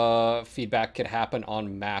of feedback could happen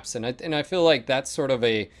on maps, and I feel like that's sort of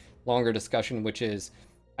a longer discussion, which is,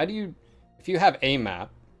 how do you, if you have a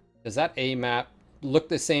map, does that a map look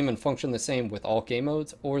the same and function the same with all game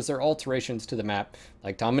modes, or is there alterations to the map,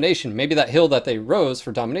 like domination? Maybe that hill that they rose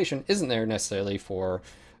for domination isn't there necessarily for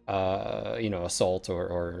you know, assault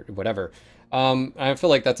or whatever. I feel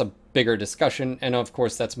like that's a bigger discussion, and of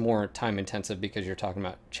course that's more time intensive because you're talking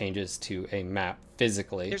about changes to a map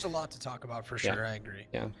physically. There's a lot to talk about for sure. I agree.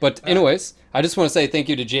 Yeah, but anyways, I just want to say thank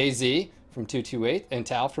you to Jay-Z from 228 and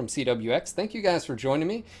Tal from CWX. Thank you guys for joining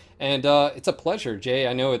me, and it's a pleasure. Jay,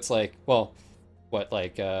 I know it's like, well, what,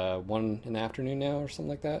 like 1 in the afternoon now or something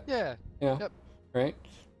like that? Yeah. Yeah. Yep.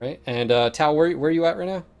 Right. And Tal, where are you at right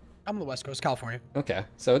now? I'm on the West Coast, California. Okay,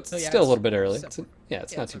 so it's So, yeah, still a it's little bit early. separate.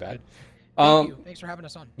 It's not it's too all bad. good. Thank you. Thanks for having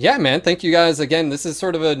us on. Yeah, man. Thank you guys again. This is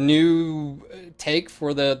sort of a new take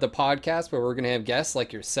for the podcast where we're going to have guests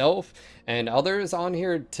like yourself and others on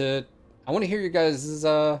here I want to hear you guys'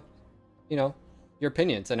 you know, your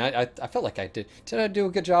opinions. And I felt like I did. Did I do a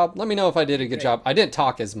good job? Let me know if I did a good job. I didn't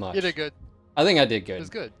talk as much. You did good. I think I did good. It was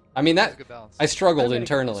good. I mean, It was that a good balance. I struggled I've had a good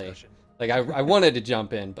internally. discussion. Like I wanted to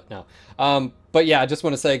jump in, but no. But yeah, I just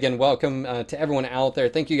want to say again, welcome to everyone out there.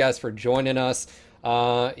 Thank you guys for joining us.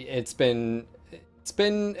 It's been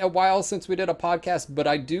a while since we did a podcast, but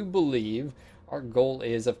I do believe our goal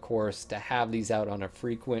is, of course, to have these out on a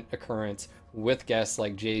frequent occurrence with guests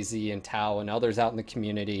like Jay-Z and Tao and others out in the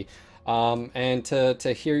community, and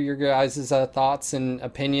to hear your guys' thoughts and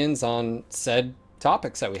opinions on said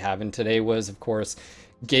topics that we have. And today was, of course,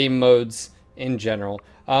 game modes in general.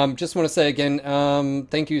 Just want to say again,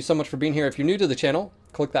 thank you so much for being here. If you're new to the channel,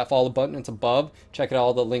 click that follow button. It's above. Check out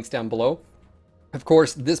all the links down below. Of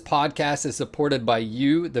course, this podcast is supported by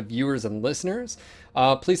you, the viewers and listeners.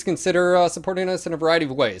 Please consider supporting us in a variety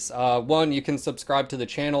of ways. One, you can subscribe to the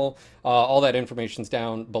channel. All that information's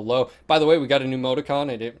down below. By the way, we got a new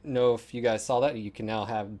emoticon. I didn't know if you guys saw that. You can now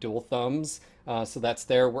have dual thumbs. So that's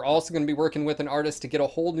there. We're also going to be working with an artist to get a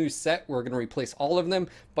whole new set. We're going to replace all of them,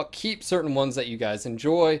 but keep certain ones that you guys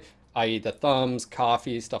enjoy, i.e. the thumbs,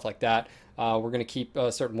 coffee, stuff like that. We're going to keep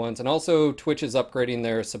certain ones. And also Twitch is upgrading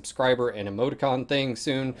their subscriber and emoticon thing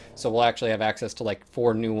soon. So we'll actually have access to like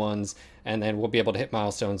 4 new ones. And then we'll be able to hit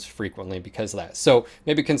milestones frequently because of that. So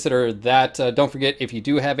maybe consider that. Don't forget, if you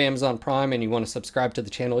do have Amazon Prime and you want to subscribe to the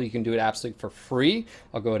channel, you can do it absolutely for free.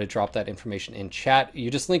 I'll go ahead and drop that information in chat. You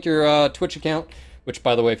just link your Twitch account which,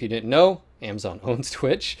 by the way, if you didn't know, Amazon owns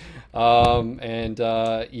Twitch. And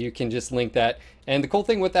you can just link that. And the cool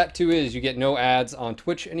thing with that too is you get no ads on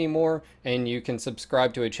Twitch anymore, and you can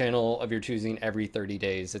subscribe to a channel of your choosing every 30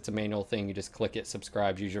 days. It's a manual thing. You just click it,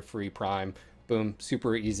 subscribe, use your free Prime. Boom,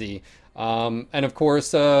 super easy. And of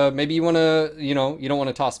course, maybe you want to, you don't want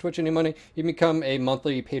to toss Twitch any money. You can become a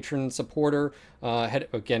monthly patron supporter.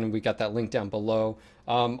 Again, we got that link down below.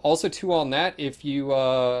 Also, too, on that, if you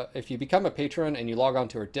become a patron and you log on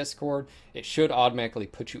to our Discord, it should automatically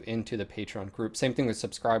put you into the Patreon group. Same thing with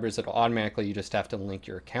subscribers; it'll automatically. You just have to link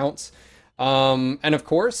your accounts. And of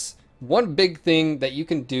course, one big thing that you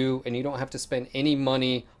can do, and you don't have to spend any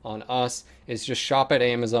money on us, is just shop at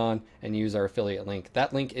Amazon and use our affiliate link.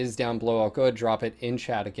 That link is down below. I'll go ahead and drop it in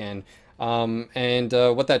chat again.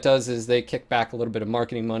 What that does is they kick back a little bit of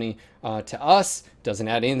marketing money to us. Doesn't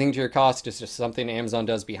add anything to your cost. It's just something Amazon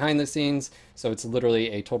does behind the scenes. So it's literally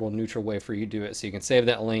a total neutral way for you to do it. So you can save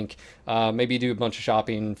that link. Maybe do a bunch of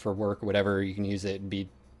shopping for work or whatever. You can use it and be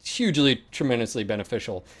hugely, tremendously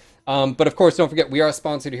beneficial. But of course, don't forget, we are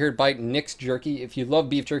sponsored here by Nick's Jerky. If you love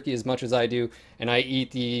beef jerky as much as I do, and I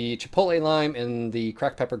eat the chipotle lime and the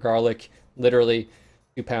cracked pepper garlic, literally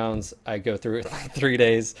 2 pounds, I go through it in like 3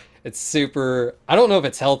 days. It's super, I don't know if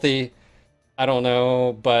it's healthy, I don't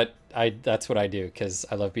know, but that's what I do because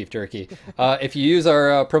I love beef jerky. If you use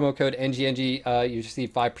our promo code NGNG, you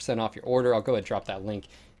receive 5% off your order. I'll go ahead and drop that link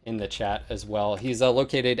in the chat as well. He's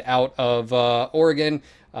located out of Oregon,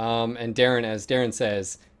 and Darren, as Darren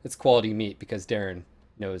says, it's quality meat because Darren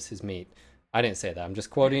knows his meat. I didn't say that. I'm just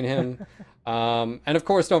quoting him. And of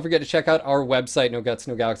course, don't forget to check out our website,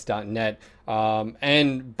 nogutsnogalaxy.net.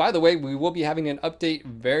 And by the way, we will be having an update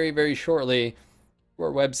very, very shortly to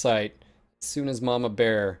our website as soon as Mama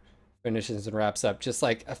Bear finishes and wraps up. Just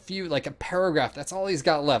like a paragraph. That's all he's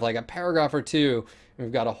got left, like a paragraph or two. And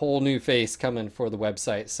we've got a whole new face coming for the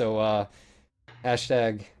website. So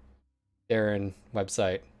hashtag Darren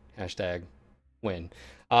website, hashtag win.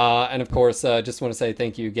 And of course, just want to say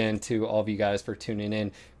thank you again to all of you guys for tuning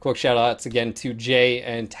in. Quick shout outs again to Jay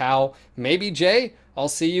and Tao. Maybe Jay, I'll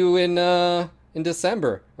see you in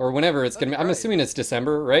December or whenever it's gonna be. I'm assuming it's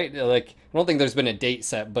December, right? Like, I don't think there's been a date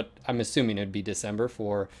set, but I'm assuming it'd be December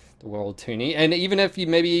for the World Tourney. And even if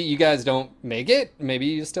maybe you guys don't make it, maybe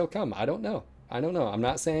you still come. I don't know. I'm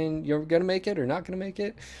not saying you're gonna make it or not gonna make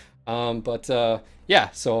it. Yeah,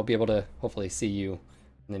 so I'll be able to hopefully see you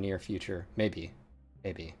in the near future, maybe.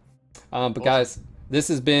 But guys, this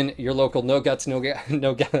has been your local this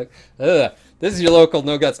is your local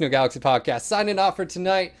No Guts No Galaxy podcast. Signing off for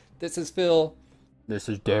tonight. This is Phil. This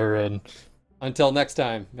is Darren. Until next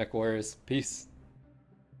time, Mech Warriors. Peace.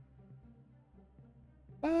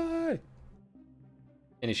 Bye.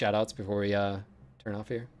 Any shout outs before we turn off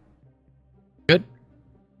here? Good.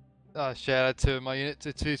 Shout out to my unit,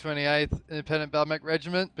 to 228th Independent Battle Mech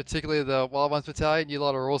Regiment, particularly the Wild Ones Battalion. You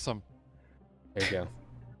lot are awesome. There you go.